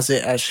the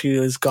closet as she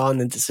is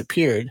gone and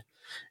disappeared,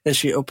 and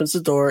she opens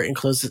the door and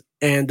closes,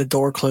 and the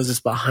door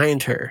closes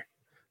behind her.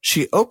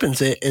 She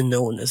opens it, and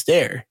no one is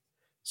there.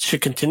 She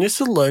continues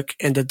to look,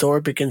 and the door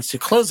begins to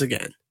close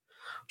again.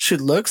 She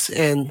looks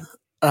to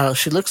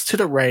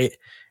the right,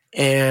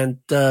 and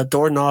the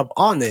doorknob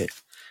on it,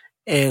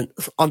 and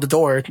on the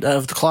door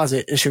of the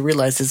closet, and she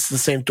realizes it's the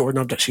same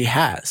doorknob that she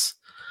has.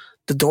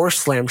 The door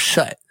slams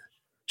shut.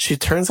 She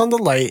turns on the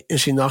light, and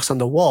she knocks on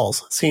the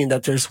walls, seeing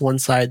that there's one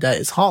side that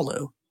is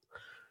hollow.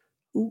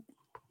 Ooh,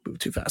 move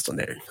too fast on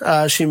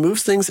there. She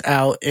moves things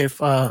out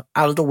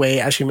of the way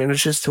as she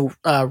manages to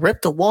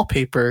rip the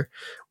wallpaper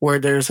where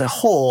there's a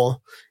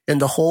hole,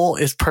 and the hole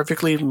is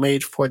perfectly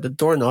made for the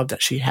doorknob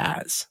that she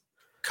has.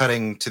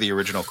 Cutting to the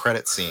original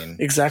credit scene.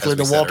 Exactly,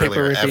 the wallpaper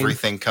earlier,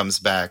 everything comes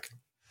back.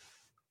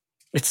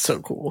 It's so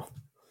cool.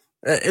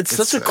 It's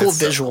such a cool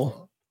visual.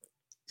 Cool.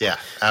 Yeah,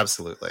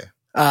 absolutely.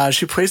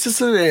 She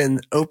places it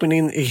in,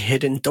 opening a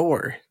hidden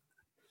door.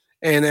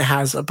 And it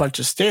has a bunch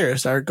of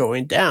stairs that are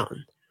going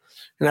down.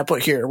 And I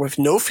put here, with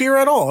no fear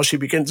at all, she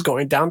begins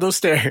going down those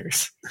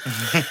stairs.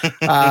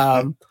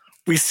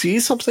 We see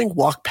something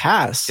walk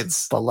past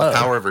it's below. The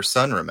power of her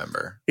son,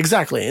 remember?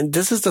 Exactly. And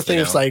this is the thing,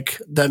 it's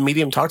like the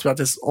medium talked about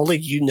this, only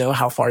you know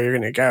how far you're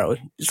going to go.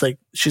 It's like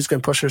she's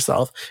going to push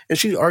herself. And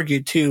she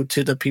argued too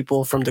to the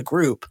people from the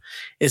group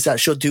is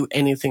that she'll do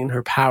anything in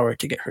her power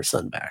to get her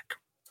son back.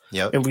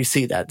 Yep. And we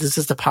see that. This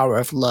is the power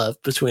of love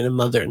between a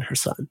mother and her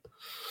son.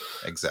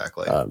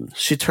 Exactly.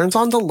 She turns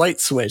on the light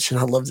switch, and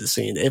I love this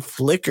scene. It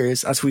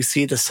flickers as we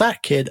see the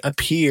Sack Kid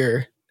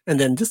appear and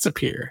then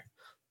disappear.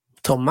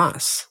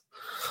 Tomas.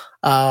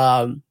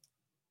 And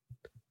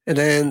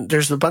then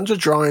there's a bunch of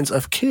drawings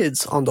of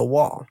kids on the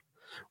wall.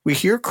 We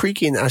hear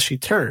creaking as she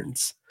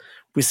turns.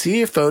 We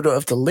see a photo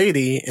of the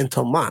lady and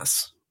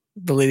Tomas,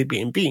 the lady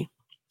being B.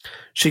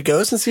 She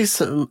goes and sees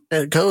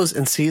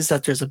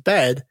that there's a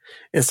bed,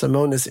 and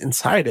Simone is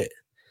inside it.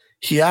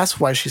 He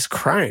asks why she's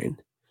crying.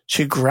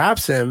 She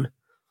grabs him,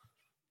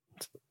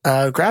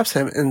 and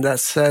that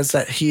says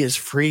that he is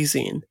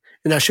freezing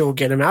and that she will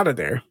get him out of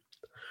there.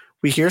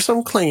 We hear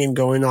some clanging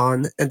going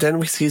on, and then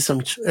we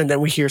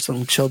hear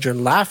some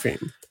children laughing.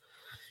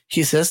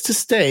 He says to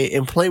stay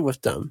and play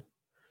with them.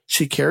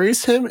 She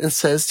carries him and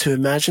says to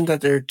imagine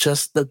that they're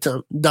just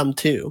dumb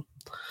too.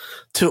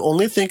 To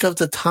only think of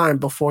the time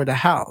before the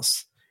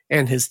house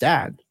and his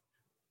dad.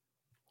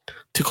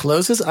 To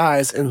close his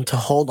eyes and to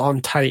hold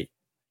on tight.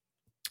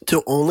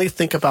 To only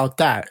think about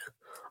that.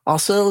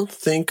 Also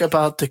think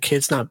about the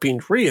kids not being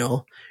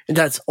real, and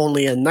that's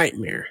only a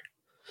nightmare.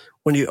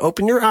 When you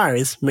open your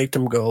eyes, make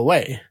them go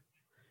away.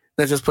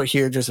 And I just put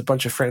here, there's a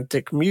bunch of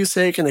frantic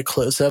music and a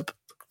close-up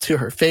to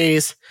her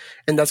face,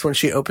 and that's when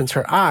she opens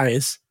her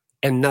eyes,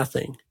 and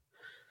nothing.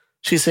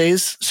 She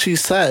says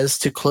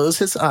to close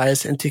his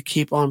eyes and to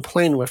keep on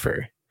playing with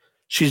her.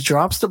 She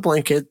drops the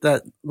blanket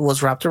that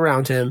was wrapped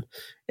around him,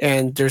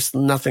 and there's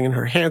nothing in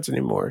her hands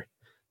anymore.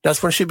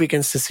 That's when she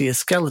begins to see a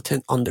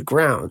skeleton on the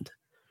ground.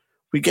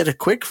 We get a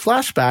quick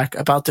flashback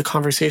about the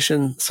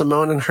conversation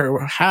Simone and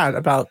her had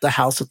about the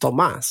house of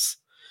Tomas.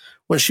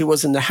 When she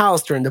was in the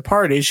house during the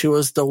party, she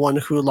was the one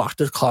who locked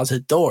the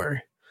closet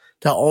door.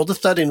 That all the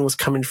thudding was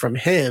coming from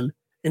him,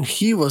 and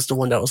he was the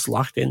one that was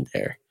locked in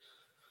there.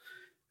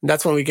 And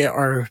that's when we get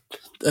our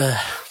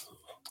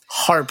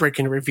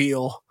heartbreaking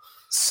reveal.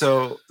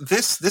 So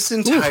this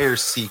entire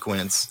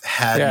sequence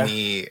had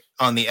me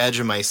on the edge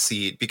of my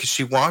seat because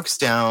she walks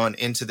down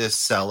into this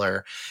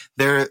cellar.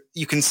 There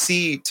you can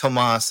see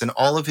Tomas and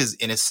all of his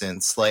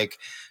innocence, like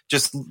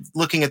just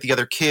looking at the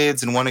other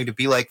kids and wanting to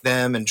be like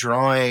them and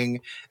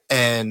drawing,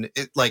 and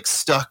it like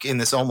stuck in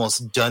this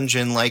almost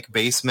dungeon-like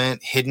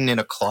basement, hidden in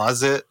a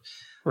closet.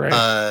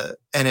 Right.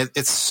 And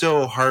it's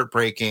so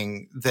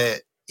heartbreaking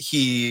that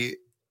he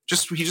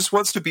just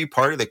wants to be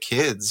part of the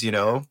kids, you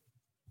know?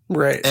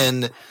 Right.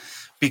 And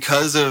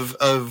because of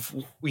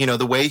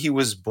the way he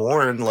was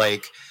born,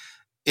 like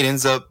it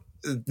ends up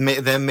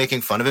them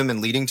making fun of him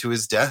and leading to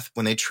his death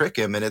when they trick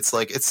him. And it's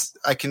like,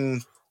 I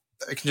can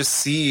just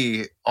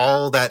see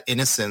all that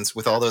innocence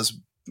with all those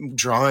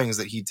drawings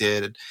that he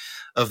did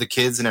of the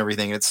kids and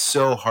everything. It's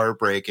so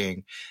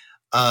heartbreaking.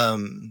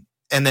 And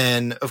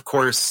then of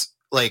course,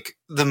 like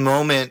the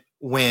moment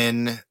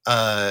when,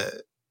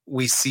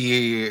 we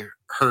see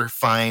her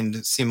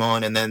find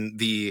Simone, and then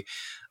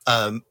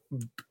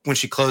when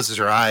she closes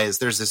her eyes,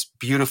 there's this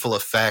beautiful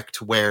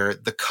effect where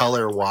the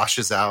color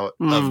washes out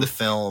of the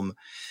film.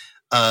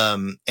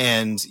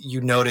 And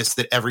you notice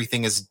that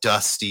everything is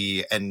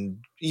dusty and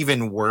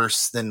even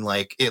worse than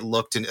like it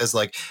looked as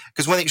like,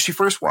 because when she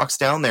first walks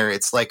down there,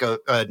 it's like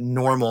a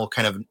normal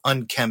kind of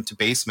unkempt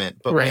basement.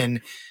 But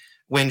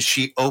when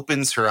she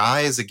opens her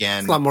eyes again,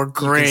 it's a lot more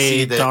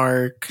gray,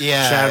 dark,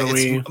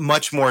 shadowy. It's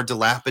much more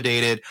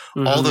dilapidated.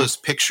 Mm-hmm. All those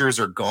pictures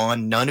are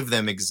gone. None of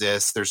them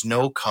exist. There's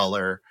no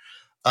color.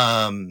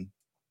 And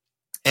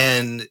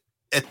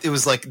it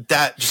was like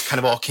that just kind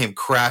of all came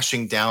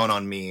crashing down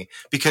on me,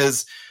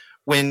 because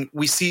when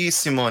we see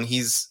Simone,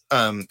 he's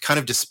kind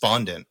of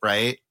despondent,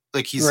 right?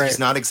 Like he's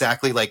not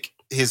exactly like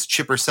his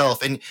chipper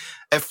self. And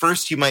at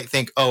first you might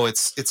think, oh,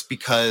 it's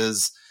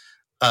because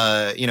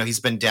he's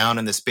been down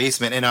in this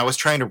basement. And I was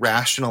trying to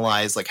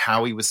rationalize like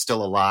how he was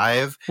still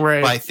alive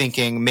by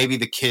thinking maybe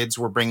the kids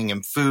were bringing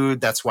him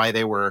food. That's why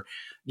they were,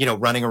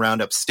 running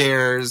around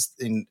upstairs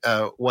and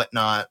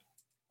whatnot.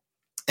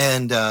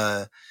 And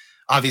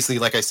obviously,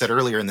 like I said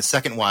earlier, in the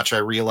second watch, I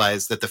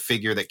realized that the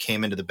figure that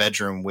came into the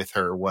bedroom with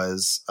her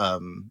was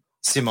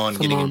Simone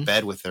getting in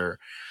bed with her.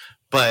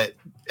 But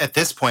at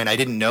this point, I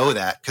didn't know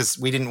that because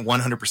we didn't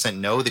 100%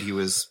 know that he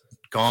was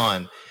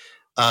gone.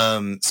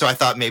 So I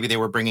thought maybe they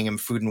were bringing him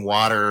food and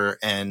water,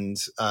 and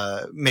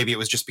maybe it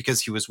was just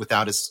because he was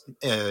without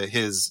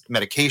his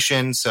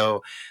medication.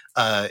 So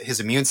his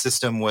immune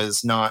system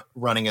was not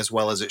running as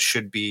well as it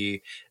should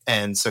be.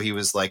 And so he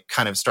was like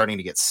kind of starting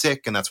to get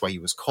sick, and that's why he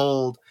was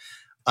cold.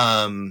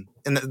 And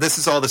this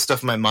is all the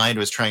stuff my mind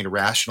was trying to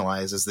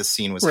rationalize as this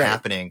scene was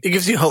happening. It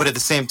gives you hope. But at the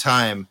same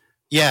time,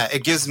 yeah,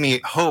 it gives me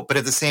hope. But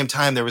at the same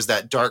time, there was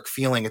that dark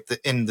feeling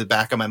in the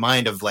back of my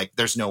mind of like,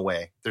 there's no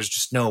way. There's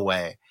just no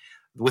way.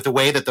 With the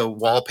way that the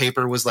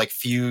wallpaper was like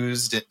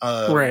fused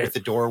with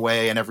the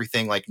doorway and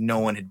everything, like no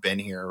one had been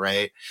here,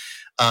 right?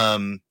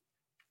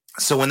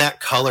 So when that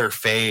color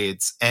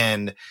fades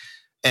and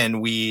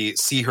we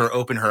see her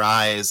open her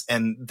eyes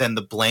and then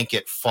the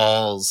blanket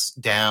falls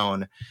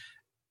down,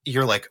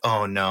 you're like,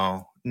 oh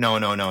no.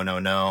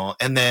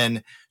 And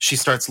then she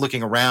starts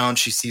looking around.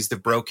 She sees the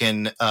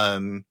broken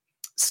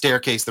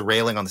staircase, the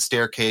railing on the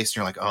staircase. And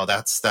you're like, oh,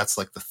 that's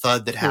like the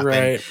thud that happened.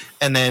 Right.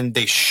 And then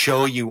they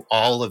show you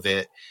all of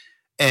it.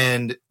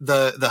 And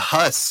the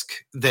husk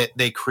that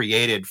they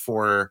created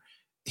for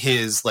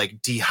his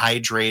like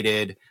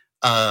dehydrated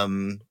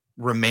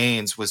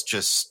remains was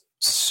just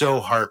so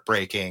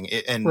heartbreaking.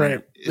 It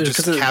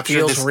just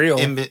captured this real.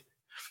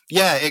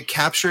 It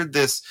captured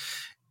this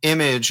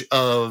image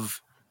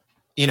of,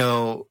 you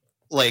know,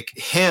 like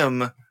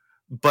him,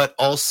 but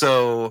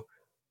also,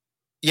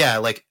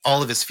 like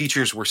all of his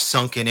features were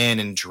sunken in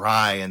and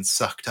dry and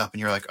sucked up. And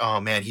you're like, oh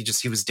man,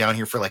 he was down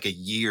here for like a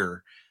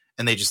year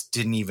and they just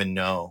didn't even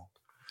know.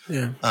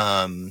 Yeah.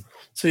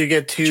 So you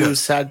get two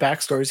sad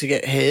backstories. You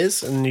get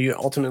his, and you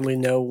ultimately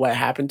know what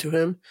happened to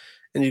him,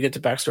 and you get the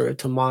backstory of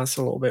Tomas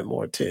a little bit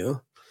more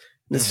too.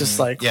 And it's just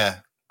like,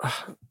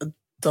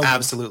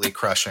 absolutely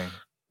crushing,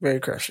 very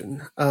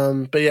crushing.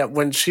 But yeah,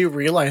 when she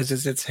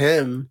realizes it's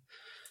him,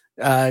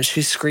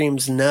 she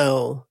screams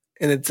no,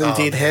 and it's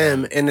indeed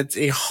him, and it's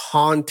a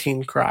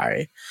haunting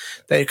cry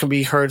that can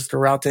be heard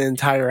throughout the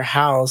entire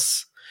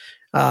house.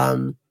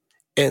 And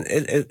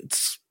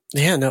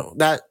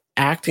that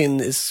acting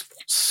is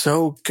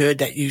so good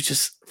that you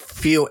just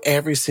feel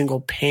every single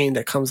pain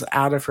that comes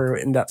out of her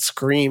in that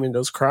scream and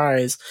those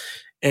cries.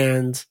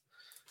 And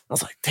I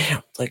was like,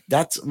 damn, like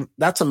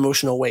that's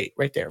emotional weight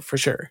right there for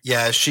sure.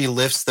 Yeah. She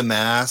lifts the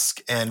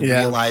mask and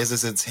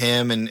realizes it's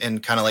him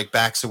and kind of like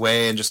backs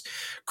away and just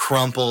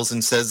crumples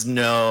and says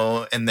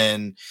no. And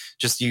then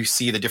just, you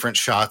see the different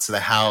shots of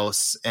the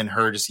house and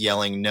her just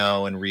yelling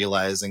no and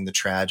realizing the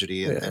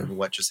tragedy and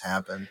what just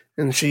happened.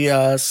 And she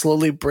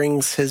slowly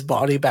brings his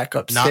body back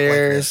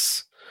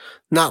upstairs.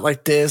 Not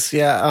like this.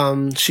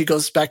 Yeah. She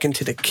goes back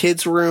into the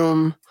kids'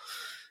 room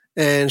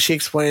and she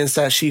explains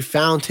that she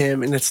found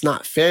him and it's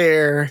not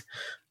fair.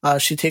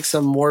 She takes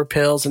some more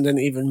pills and then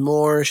even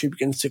more. She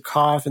begins to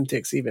cough and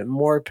takes even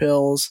more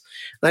pills.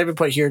 And I even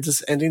put here,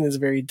 this ending is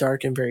very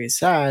dark and very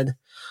sad.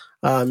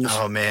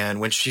 Oh man,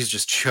 when she's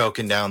just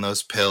choking down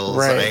those pills,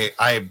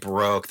 I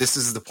broke. This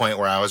is the point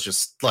where I was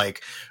just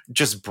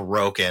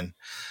broken.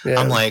 Yeah.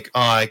 I'm like,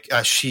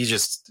 she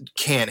just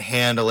can't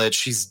handle it.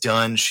 She's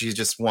done. She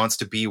just wants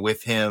to be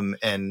with him.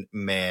 And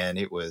man,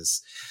 it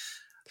was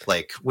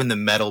like when the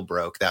metal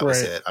broke, that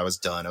was it. I was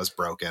done. I was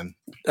broken.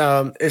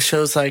 It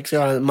shows like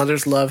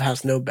mother's love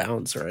has no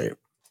bounds, right?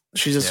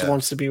 She just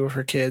wants to be with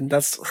her kid.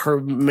 That's her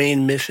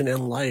main mission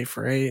in life,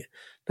 right?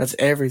 That's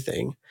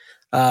everything.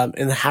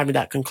 And having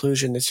that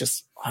conclusion, it's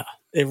just,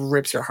 it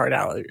rips your heart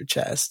out of your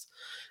chest.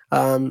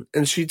 And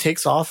she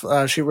rips off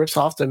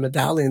the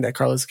medallion that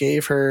Carlos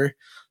gave her,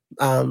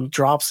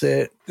 drops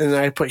it. And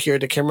I put here,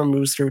 the camera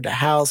moves through the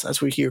house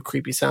as we hear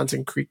creepy sounds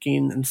and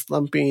creaking and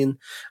slumping.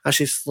 As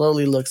she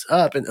slowly looks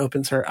up and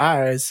opens her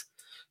eyes,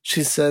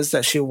 she says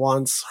that she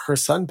wants her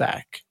son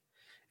back.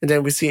 And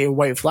then we see a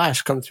white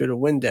flash come through the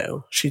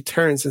window. She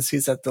turns and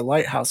sees that the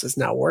lighthouse is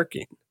now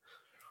working.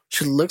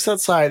 She looks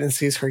outside and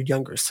sees her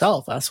younger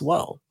self as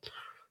well.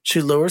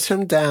 She lowers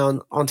him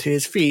down onto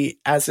his feet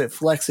as it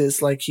flexes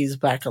like he's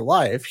back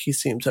alive. He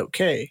seems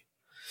okay.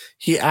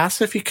 He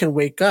asks if he can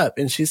wake up,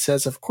 and she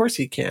says of course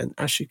he can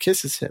as she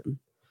kisses him.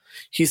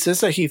 He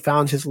says that he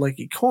found his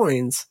lucky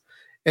coins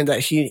and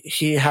that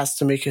he has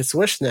to make his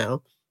wish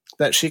now,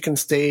 that she can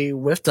stay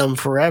with them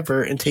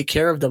forever and take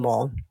care of them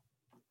all.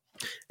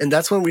 And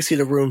that's when we see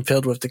the room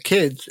filled with the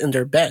kids in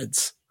their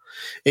beds.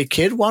 A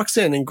kid walks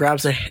in and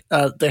grabs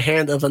the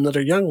hand of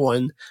another young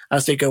one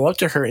as they go up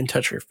to her and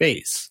touch her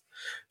face.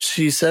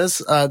 She says,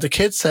 the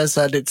kid says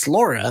that it's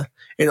Laura,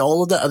 and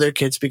all of the other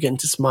kids begin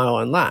to smile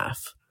and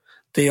laugh.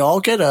 They all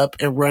get up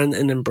and run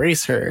and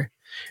embrace her.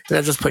 And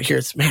I just put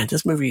here, man,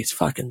 this movie is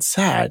fucking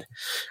sad.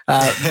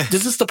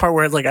 This is the part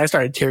where like I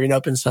started tearing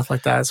up and stuff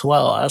like that as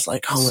well. I was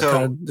like, oh my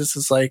God, this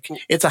is like,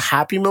 it's a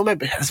happy moment,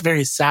 but it's a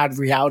very sad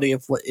reality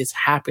of what is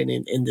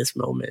happening in this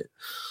moment.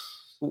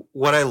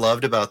 What I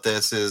loved about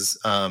this is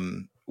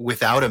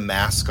without a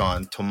mask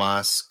on,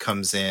 Tomas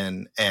comes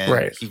in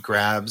and he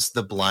grabs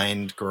the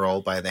blind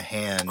girl by the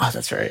hand. Oh,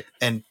 that's right.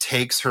 And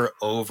takes her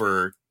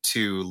over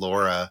to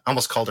Laura. I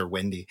almost called her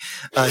Wendy.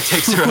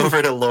 Takes her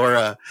over to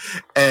Laura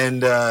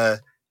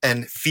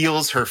and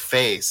feels her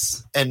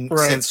face. And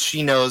since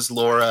she knows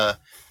Laura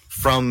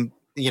from,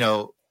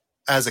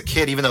 as a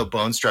kid, even though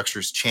bone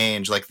structures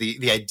change, like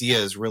the idea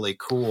is really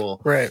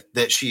cool. Right.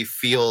 That she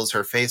feels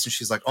her face and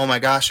she's like, oh my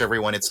gosh,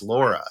 everyone, it's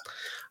Laura.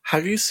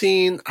 Have you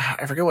seen,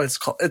 I forget what it's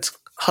called. It's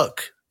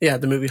Hook. Yeah,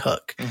 the movie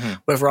Hook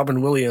with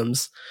Robin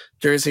Williams.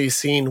 There's a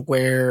scene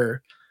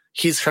where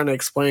he's trying to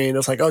explain.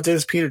 It's like, oh,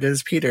 this is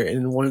Peter.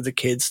 And one of the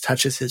kids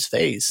touches his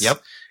face.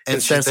 Yep.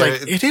 And says,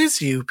 like, it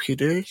is you,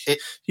 Peter.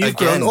 You've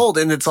grown old.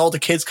 And it's all the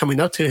kids coming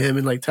up to him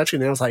and like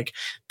touching him. I was like,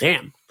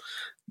 damn.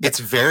 It's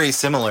very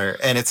similar,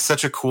 and it's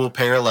such a cool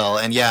parallel.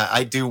 And yeah,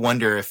 I do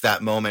wonder if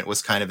that moment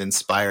was kind of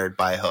inspired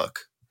by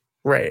Hook.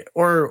 Right.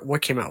 Or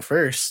what came out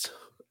first?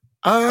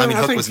 I mean,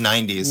 Hook was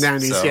 90s.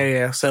 90s, so.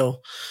 Yeah. So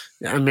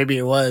maybe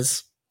it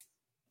was.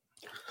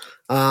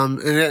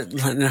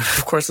 And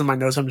of course, in my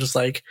notes, I'm just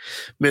like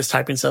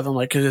mistyping stuff. I'm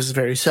like, it is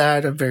very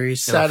sad. I'm very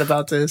sad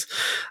about this.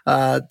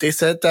 They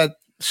said that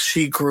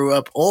she grew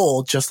up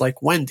old, just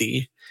like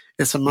Wendy.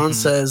 And Simone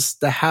says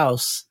the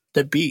house,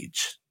 the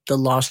beach, the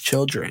lost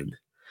children.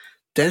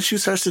 Then she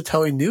starts to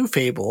tell a new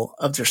fable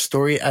of their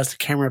story as the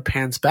camera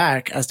pans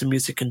back as the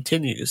music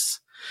continues.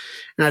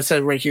 And I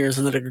said right here is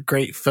another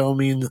great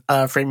framing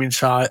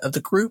shot of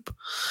the group.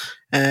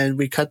 And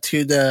we cut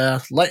to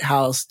the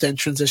lighthouse, then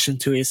transition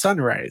to a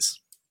sunrise.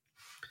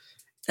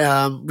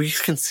 We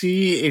can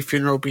see a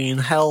funeral being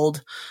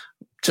held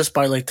just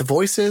by like the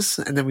voices.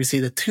 And then we see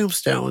the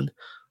tombstone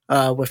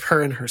with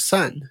her and her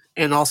son.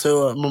 And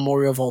also a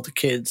memorial of all the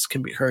kids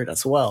can be heard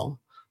as well.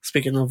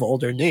 Speaking of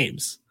older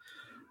names.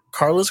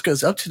 Carlos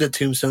goes up to the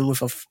tombstone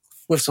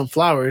with some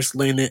flowers,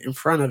 laying it in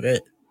front of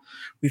it.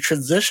 We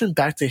transition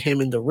back to him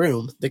in the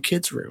room, the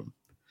kids' room.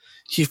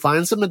 He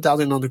finds the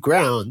medallion on the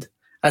ground.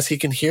 As he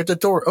can hear the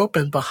door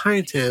open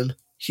behind him,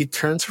 he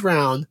turns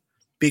around,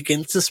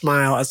 begins to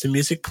smile as the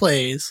music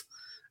plays,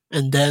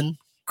 and then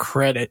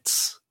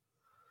credits.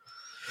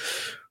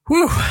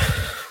 Whew.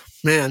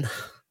 Man.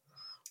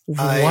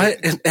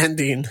 What an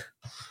ending.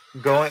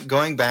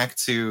 Going back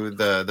to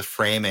the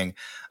framing,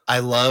 I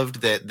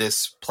loved that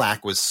this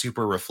plaque was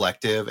super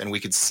reflective and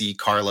we could see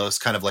Carlos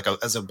kind of like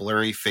as a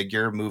blurry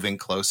figure moving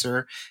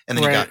closer. And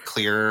then he got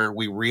clearer.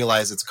 We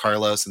realize it's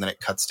Carlos and then it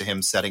cuts to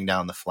him setting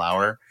down the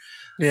flower.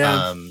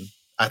 Yeah.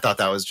 I thought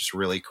that was just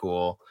really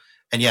cool.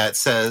 And yeah, it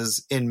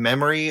says in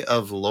memory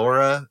of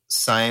Laura,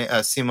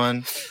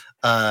 Simon,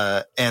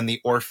 and the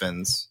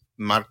orphans,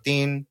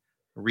 Martin,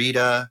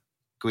 Rita,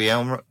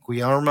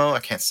 Guillermo,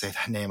 I can't say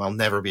that name. I'll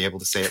never be able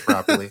to say it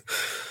properly.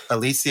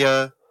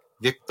 Alicia,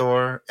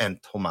 Victor, and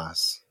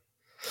Tomas.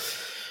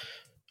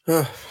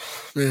 Oh,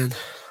 man.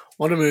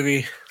 What a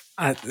movie.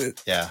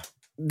 Yeah.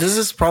 This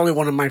is probably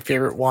one of my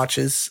favorite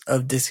watches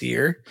of this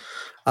year.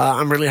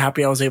 I'm really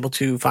happy I was able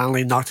to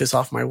finally knock this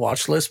off my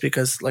watch list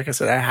because, like I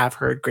said, I have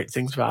heard great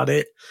things about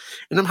it.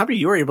 And I'm happy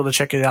you were able to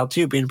check it out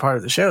too, being part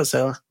of the show.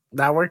 So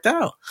that worked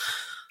out.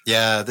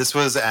 Yeah, this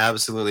was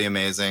absolutely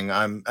amazing.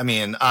 I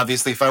mean,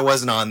 obviously, if I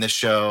wasn't on this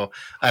show,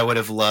 I would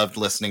have loved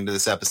listening to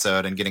this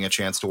episode and getting a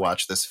chance to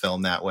watch this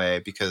film that way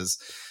because,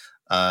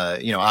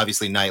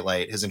 obviously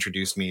Nightlight has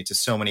introduced me to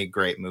so many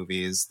great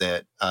movies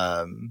that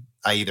I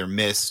either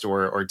missed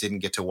or didn't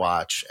get to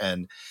watch.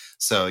 And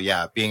so,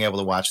 yeah, being able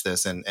to watch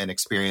this and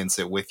experience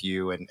it with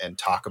you and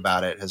talk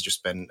about it has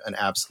just been an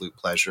absolute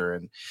pleasure.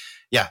 And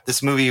yeah,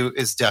 this movie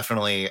is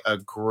definitely a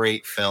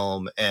great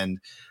film and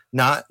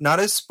not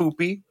as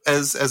spoopy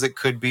as it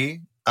could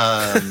be.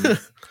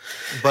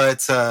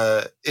 But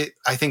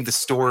I think the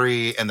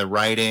story and the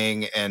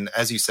writing and,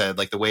 as you said,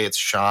 like the way it's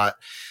shot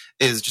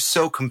is just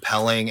so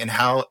compelling and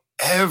how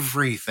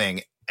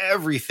everything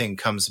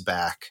comes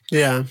back.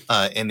 Yeah.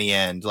 In the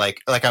end,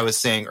 like I was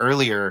saying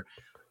earlier,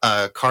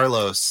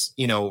 Carlos,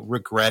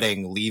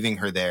 regretting leaving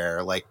her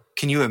there. Like,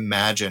 can you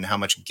imagine how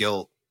much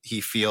guilt he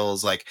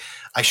feels? Like,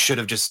 I should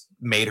have just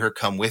made her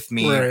come with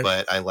me,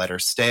 but I let her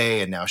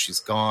stay and now she's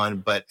gone.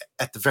 But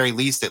at the very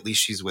least,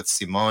 she's with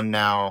Simone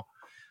now.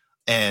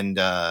 And,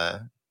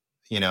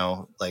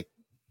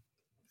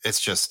 it's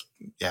just,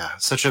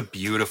 such a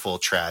beautiful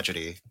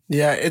tragedy.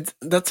 Yeah,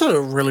 that's a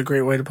really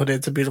great way to put it.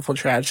 It's a beautiful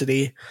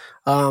tragedy.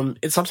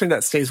 It's something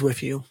that stays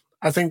with you.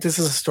 I think this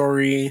is a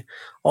story,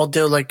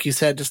 although, like you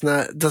said,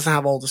 doesn't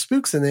have all the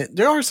spooks in it.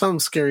 There are some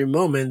scary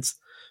moments,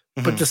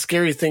 but the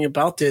scary thing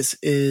about this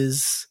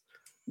is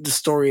the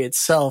story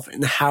itself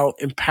and how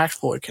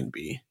impactful it can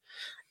be.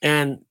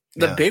 And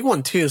the big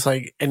one too is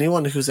like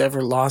anyone who's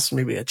ever lost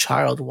maybe a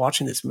child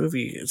watching this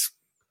movie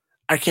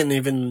I can't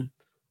even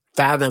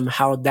fathom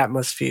how that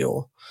must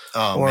feel.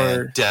 Oh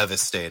man,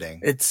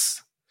 devastating.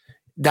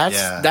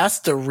 That's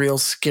the real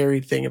scary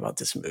thing about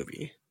this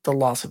movie, the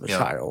loss of a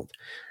child.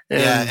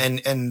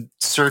 And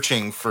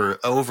searching for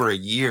over a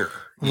year,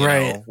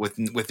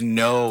 with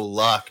no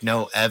luck,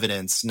 no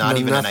evidence, not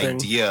even nothing. An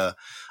idea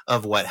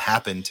of what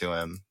happened to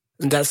him.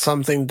 And that's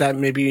something that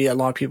maybe a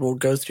lot of people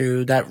go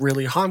through that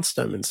really haunts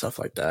them and stuff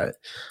like that.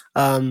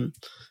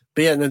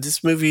 But yeah, no,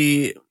 this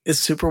movie is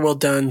super well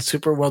done,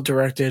 super well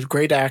directed,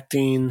 great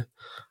acting.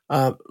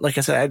 Like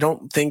I said, I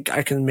don't think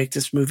I can make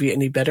this movie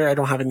any better. I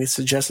don't have any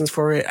suggestions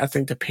for it. I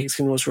think the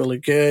pacing was really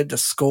good. The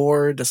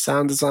score, the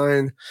sound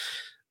design,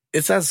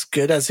 it's as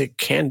good as it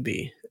can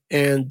be.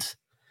 And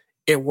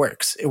it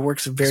works. It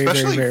works very,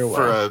 especially very, very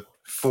well.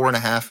 For a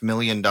 $4.5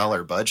 million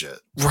budget.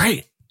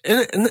 Right.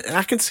 And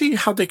I can see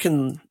how they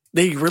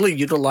really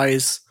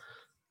utilize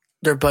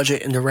their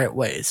budget in the right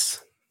ways.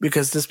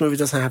 Because this movie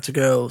doesn't have to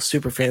go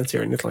super fancy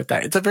or anything like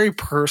that. It's a very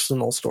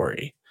personal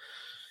story.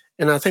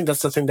 And I think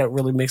that's the thing that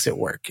really makes it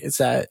work. Is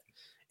that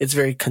it's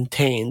very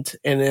contained,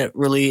 and it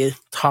really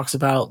talks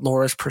about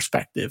Laura's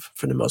perspective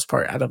for the most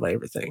part out of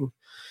everything.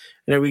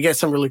 You know, we get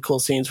some really cool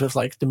scenes with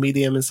like the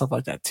medium and stuff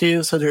like that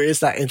too. So there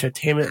is that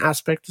entertainment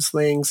aspect to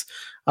things.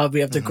 We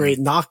have the great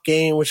knock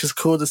game, which is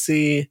cool to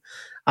see.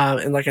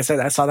 And like I said,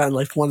 I saw that in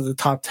like one of the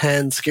top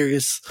 10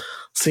 scariest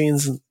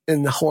scenes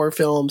in the horror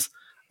films.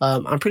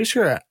 I'm pretty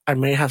sure I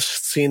may have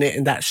seen it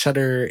in that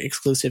Shudder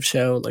exclusive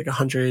show, like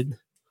 100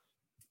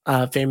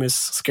 famous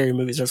scary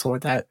movies or something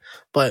like that.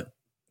 But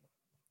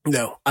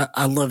no,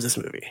 I love this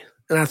movie.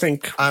 And I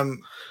think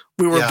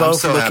we were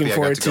both looking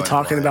forward to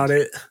talking about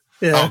it.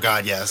 Yeah. Oh,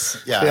 God, yes.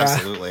 Yeah,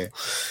 absolutely.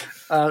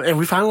 And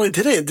we finally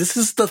did it. This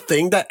is the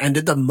thing that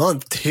ended the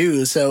month,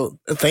 too. So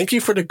thank you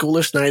for the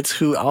Ghoulish Knights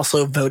who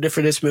also voted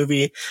for this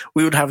movie.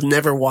 We would have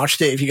never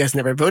watched it if you guys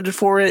never voted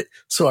for it.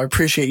 So I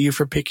appreciate you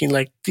for picking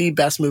like the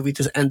best movie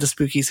to end the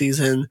spooky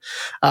season.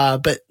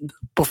 But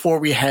before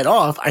we head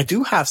off, I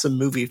do have some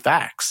movie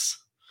facts.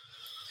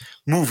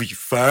 Movie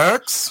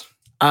facts?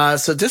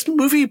 So this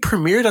movie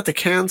premiered at the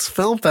Cannes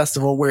Film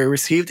Festival where it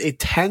received a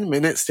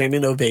 10-minute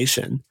standing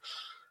ovation.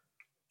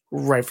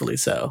 Rightfully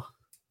so.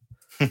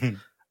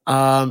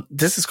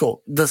 This is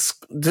cool. This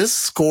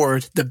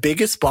scored the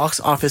biggest box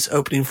office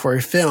opening for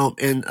a film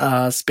in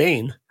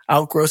Spain,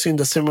 outgrossing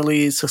the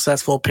similarly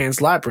successful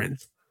Pan's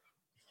Labyrinth.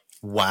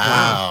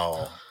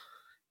 Wow.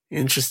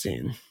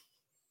 Interesting.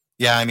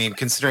 Yeah, I mean,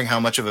 considering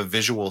how much of a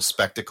visual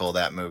spectacle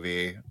that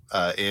movie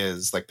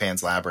is, like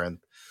Pan's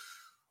Labyrinth.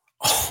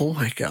 Oh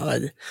my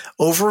God.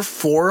 Over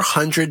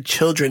 400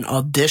 children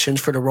auditioned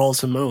for the role of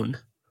Simone.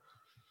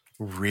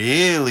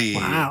 Really?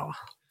 Wow.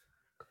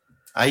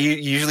 I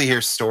usually hear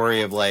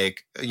story of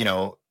like, you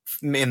know,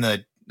 in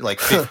the like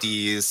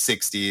 50s,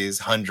 60s,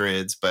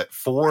 hundreds, but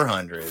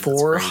 400.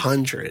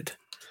 400.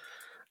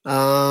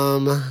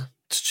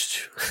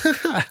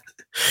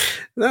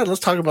 Let's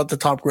talk about the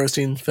top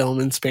grossing film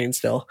in Spain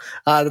still.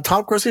 The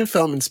top grossing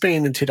film in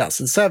Spain in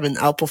 2007,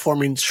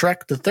 outperforming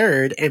Shrek the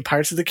Third and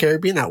Pirates of the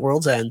Caribbean at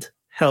World's End.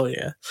 Hell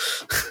yeah.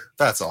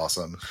 That's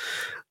awesome.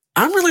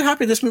 I'm really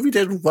happy this movie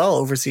did well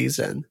overseas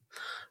then.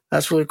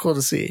 That's really cool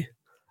to see.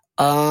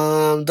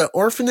 The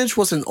Orphanage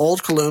was an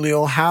old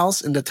colonial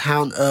house in the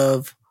town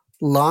of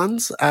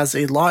Lons, as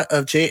a lot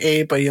of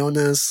J.A.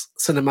 Bayona's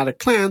cinematic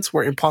plans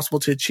were impossible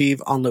to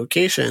achieve on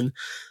location.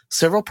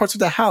 Several parts of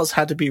the house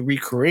had to be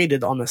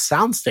recreated on a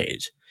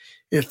soundstage.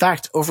 In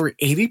fact, over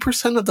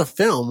 80% of the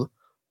film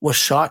was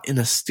shot in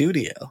a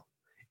studio.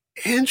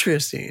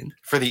 Interesting.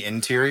 For the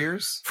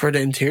interiors? For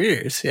the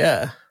interiors,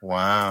 yeah.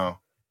 Wow.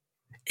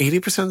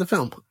 80% of the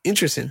film.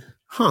 Interesting.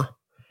 Huh.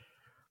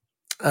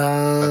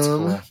 That's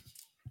cool.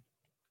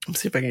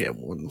 Let's see if I can get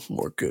one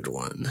more good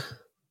one.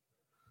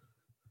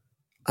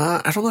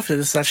 I don't know if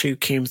this actually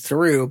came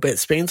through, but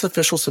Spain's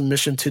official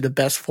submission to the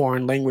Best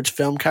Foreign Language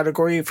Film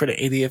category for the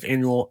 80th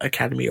Annual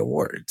Academy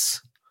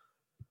Awards.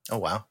 Oh,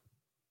 wow.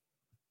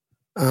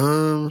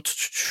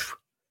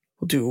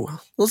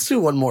 Let's do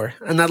one more.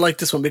 And I like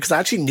this one because I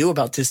actually knew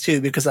about this too,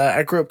 because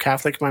I grew up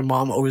Catholic. My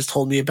mom always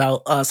told me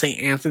about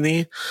St.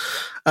 Anthony.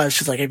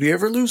 She's like, if you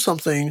ever lose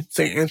something,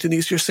 St.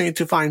 Anthony's your saint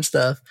to find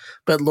stuff.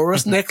 But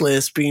Laura's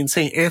necklace, being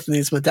St.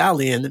 Anthony's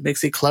medallion,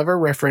 makes a clever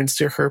reference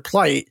to her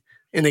plight.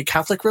 In a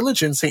Catholic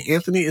religion, St.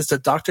 Anthony is the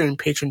doctor and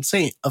patron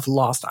saint of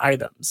lost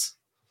items.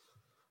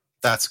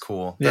 That's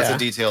cool. That's a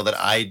detail that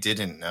I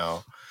didn't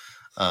know.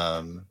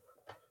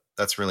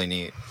 That's really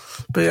neat.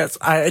 But yes,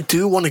 I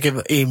do want to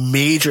give a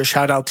major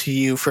shout out to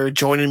you for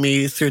joining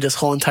me through this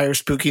whole entire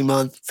spooky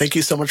month. Thank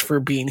you so much for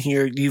being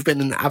here. You've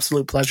been an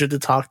absolute pleasure to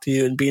talk to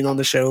you and being on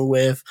the show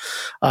with.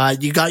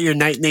 You got your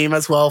night name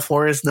as well,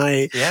 Forest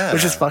Night,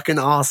 which is fucking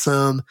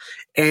awesome.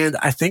 And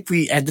I think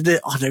we ended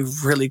it on a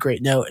really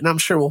great note. And I'm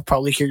sure we'll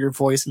probably hear your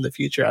voice in the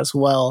future as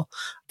well.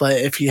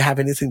 But if you have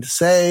anything to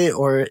say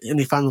or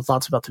any final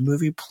thoughts about the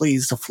movie,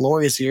 please, the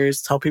floor is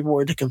yours. Tell people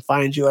where they can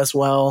find you as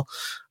well.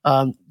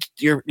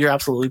 You're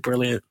absolutely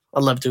brilliant. I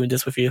love doing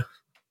this with you.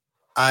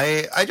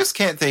 I just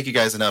can't thank you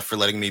guys enough for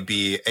letting me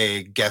be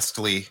a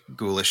guestly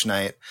Ghoulish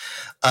Knight.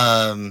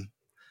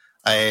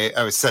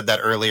 I said that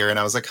earlier and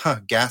I was like,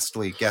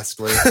 ghastly.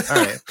 All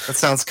right. That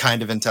sounds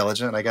kind of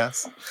intelligent, I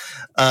guess.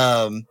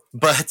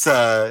 But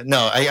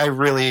I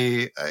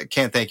really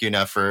can't thank you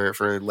enough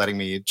for letting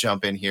me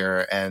jump in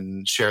here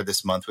and share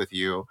this month with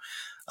you.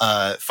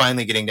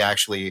 Finally getting to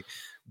actually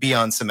be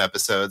on some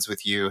episodes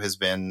with you has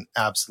been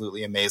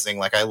absolutely amazing.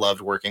 Like, I loved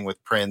working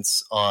with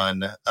Prince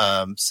on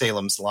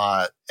Salem's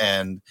Lot,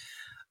 and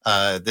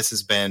this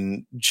has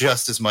been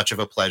just as much of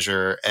a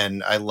pleasure.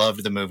 And I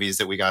loved the movies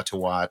that we got to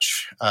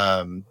watch.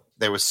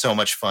 There was so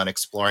much fun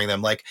exploring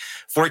them. Like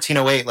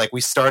 1408, like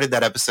we started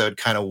that episode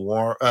kind of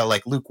warm,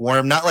 like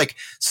lukewarm, not like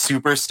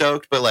super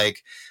stoked, but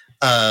like,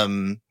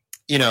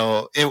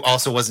 it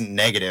also wasn't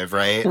negative,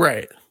 right?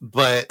 Right.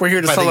 But we're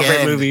here to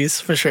celebrate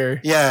movies for sure.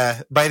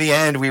 Yeah. By the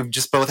end, we've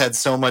just both had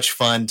so much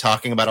fun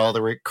talking about all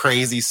the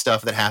crazy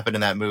stuff that happened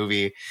in that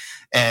movie.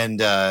 And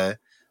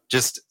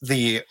just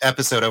the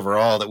episode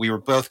overall that we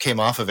both came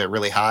off of it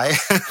really high.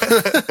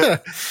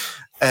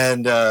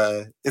 And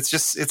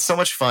it's so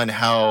much fun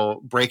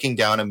how breaking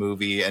down a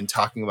movie and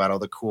talking about all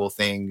the cool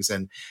things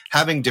and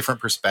having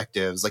different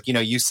perspectives. Like,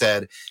 you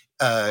said,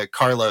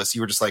 Carlos,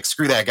 you were just like,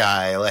 screw that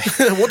guy. Like,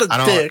 what a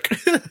dick.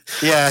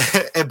 Yeah.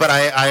 But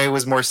I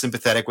was more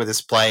sympathetic with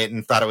his plight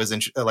and thought it was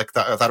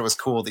thought it was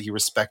cool that he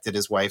respected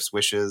his wife's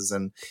wishes.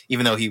 And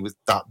even though he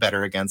thought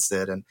better against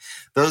it, and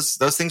those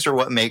things are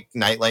what make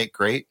Nightlight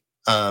great.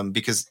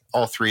 Because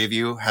all three of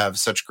you have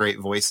such great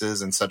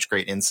voices and such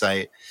great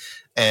insight,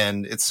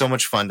 and it's so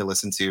much fun to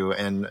listen to.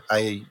 And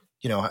I,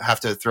 have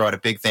to throw out a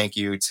big thank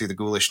you to the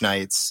Ghoulish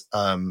Knights,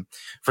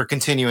 for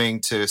continuing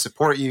to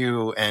support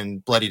you,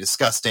 and Bloody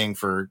Disgusting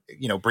for,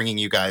 bringing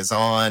you guys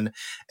on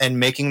and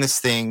making this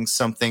thing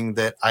something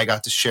that I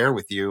got to share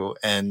with you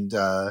and,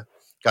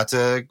 got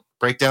to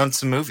break down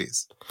some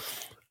movies.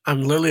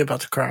 I'm literally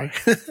about to cry.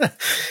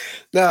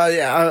 No,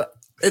 yeah.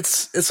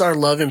 It's our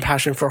love and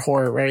passion for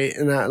horror, right?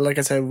 And like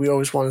I said, we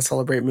always want to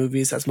celebrate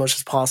movies as much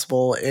as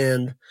possible.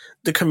 And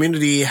the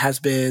community has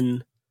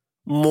been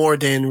more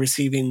than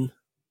receiving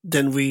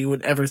than we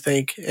would ever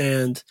think.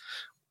 And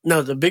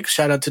no, the big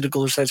shout out to the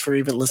Ghoulish Knights for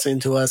even listening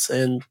to us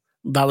and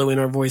valuing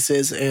our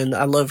voices. And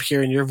I love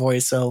hearing your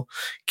voice. So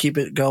keep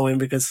it going,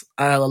 because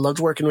I loved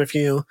working with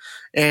you.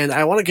 And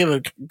I want to give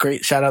a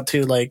great shout out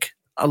to like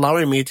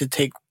allowing me to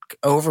take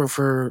over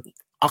for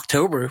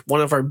October,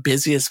 one of our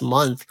busiest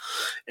month.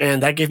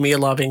 And that gave me a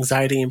lot of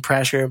anxiety and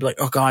pressure. Like,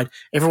 oh God,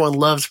 everyone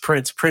loves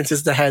Prince. Prince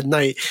is the head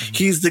knight. Mm-hmm.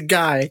 He's the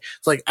guy.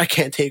 It's like, I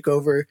can't take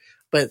over.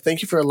 But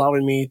thank you for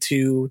allowing me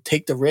to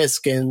take the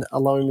risk and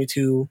allowing me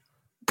to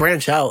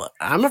branch out.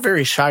 I'm a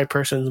very shy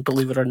person,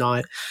 believe it or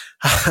not.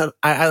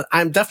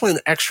 I'm definitely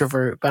an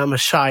extrovert, but I'm a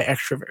shy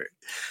extrovert.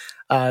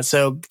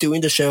 So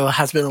doing the show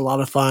has been a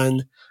lot of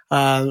fun.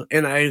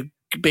 And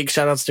big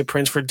shout outs to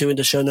Prince for doing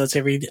the show notes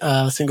every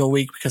single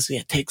week, because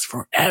it takes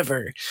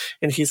forever.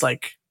 And he's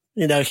like,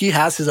 he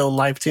has his own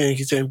life too, and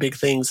he's doing big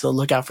things. So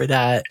look out for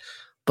that.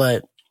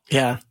 But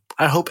yeah,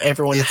 I hope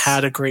everyone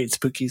had a great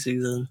spooky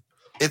season.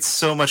 It's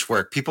so much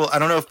work. I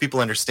don't know if people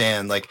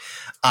understand. Like,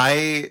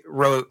 I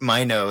wrote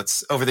my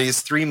notes over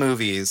these 3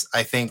 movies.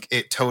 I think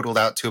it totaled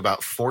out to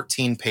about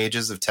 14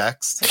 pages of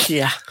text.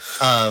 Yeah.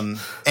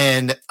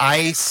 And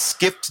I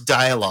skipped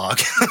dialogue.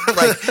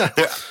 Like,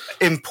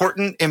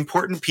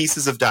 important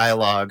pieces of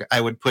dialogue I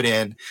would put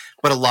in,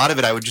 but a lot of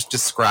it I would just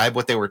describe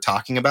what they were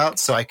talking about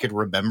so I could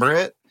remember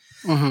it.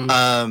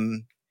 Mm-hmm.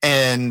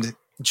 And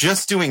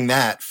just doing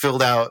that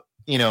filled out,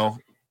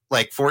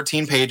 like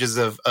 14 pages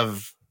of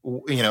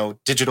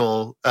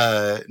digital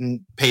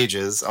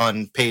pages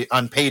on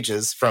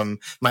pages from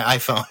my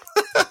iPhone.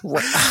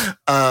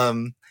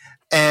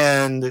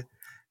 And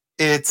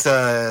it's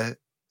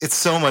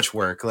so much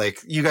work. Like,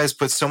 you guys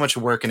put so much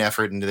work and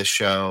effort into the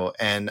show,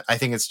 and I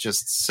think it's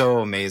just so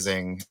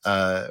amazing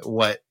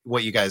what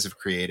you guys have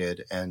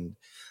created. And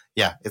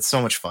yeah, it's so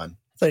much fun.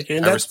 Thank you.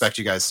 I respect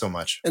you guys so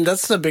much. And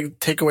that's the big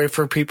takeaway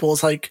for people,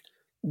 is like,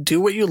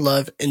 do what you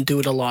love and do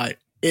it a lot.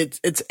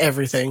 It's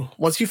everything.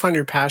 Once you find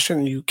your passion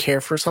and you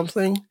care for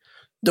something,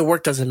 the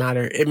work doesn't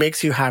matter. It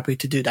makes you happy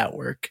to do that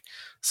work.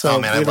 So, oh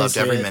man, I loved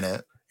every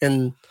minute.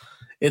 And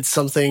it's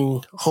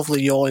something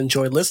hopefully you'll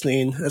enjoy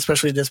listening,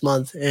 especially this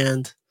month.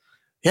 And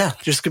yeah,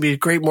 there's going to be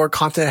great more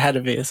content ahead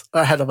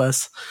of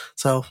us.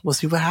 So we'll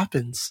see what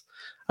happens.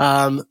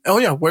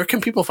 Where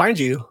can people find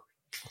you?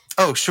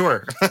 Oh,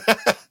 sure.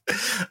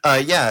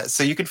 Yeah,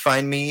 so you can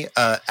find me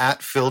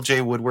at Phil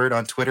J. Woodward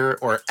on Twitter,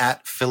 or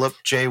at Philip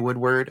J.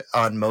 Woodward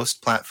on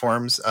most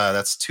platforms.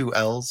 That's 2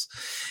 L's.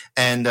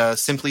 And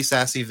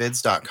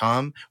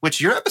simplysassyvids.com,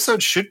 which your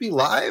episode should be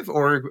live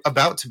or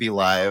about to be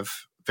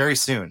live very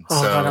soon.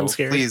 Oh, God, I'm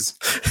scared. Please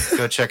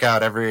go check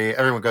out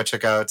everyone go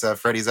check out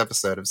Freddie's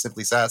episode of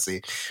Simply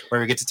Sassy, where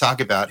we get to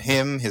talk about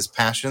him, his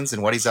passions,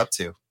 and what he's up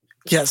to.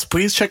 Yes,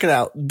 please check it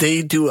out.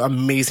 They do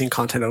amazing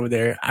content over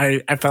there.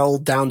 I fell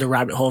down the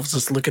rabbit hole of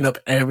just looking up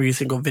every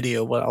single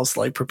video while I was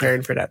like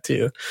preparing for that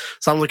too.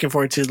 So I'm looking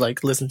forward to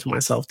like listening to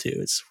myself too.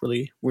 It's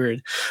really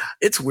weird.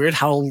 It's weird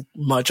how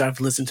much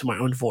I've listened to my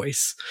own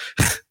voice.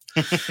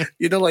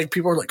 Like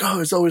people are like, oh,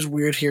 it's always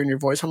weird hearing your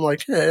voice. I'm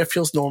like, yeah, it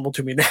feels normal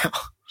to me now.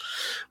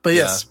 But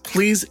yes,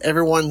 please,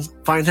 everyone,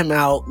 find him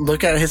out.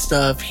 Look at his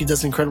stuff. He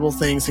does incredible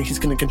things, and he's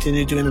going to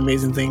continue doing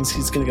amazing things.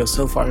 He's going to go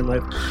so far in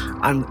life.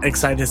 I'm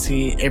excited to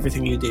see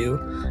everything you do.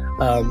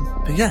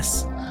 But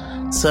yes,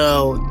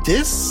 so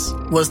this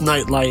was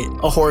Nightlight,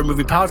 a horror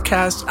movie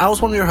podcast. I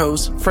was one of your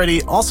hosts,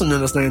 Freddie, also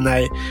known as Night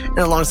Night, and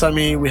alongside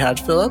me we had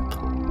Philip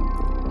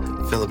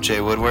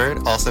J.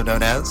 Woodward, also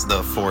known as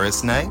the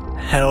Forest Knight.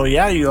 Hell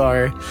yeah, you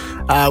are.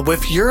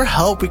 With your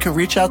help, we can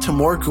reach out to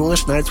more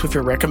Ghoulish Knights with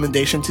your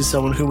recommendation to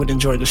someone who would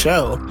enjoy the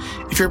show.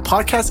 If your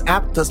podcast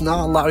app does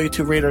not allow you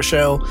to rate our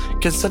show,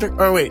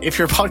 if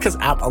your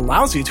podcast app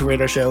allows you to rate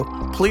our show,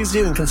 please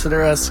do and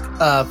consider us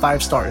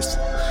 5 stars,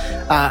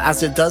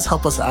 as it does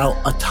help us out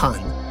a ton.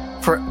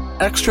 For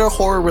extra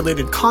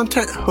horror-related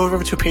content, head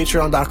over to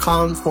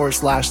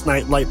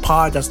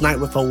patreon.com/nightlightpod. That's night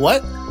with a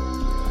what?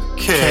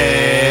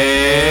 K.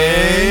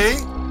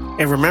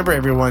 And remember,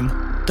 everyone,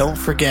 don't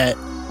forget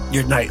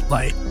your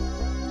nightlight.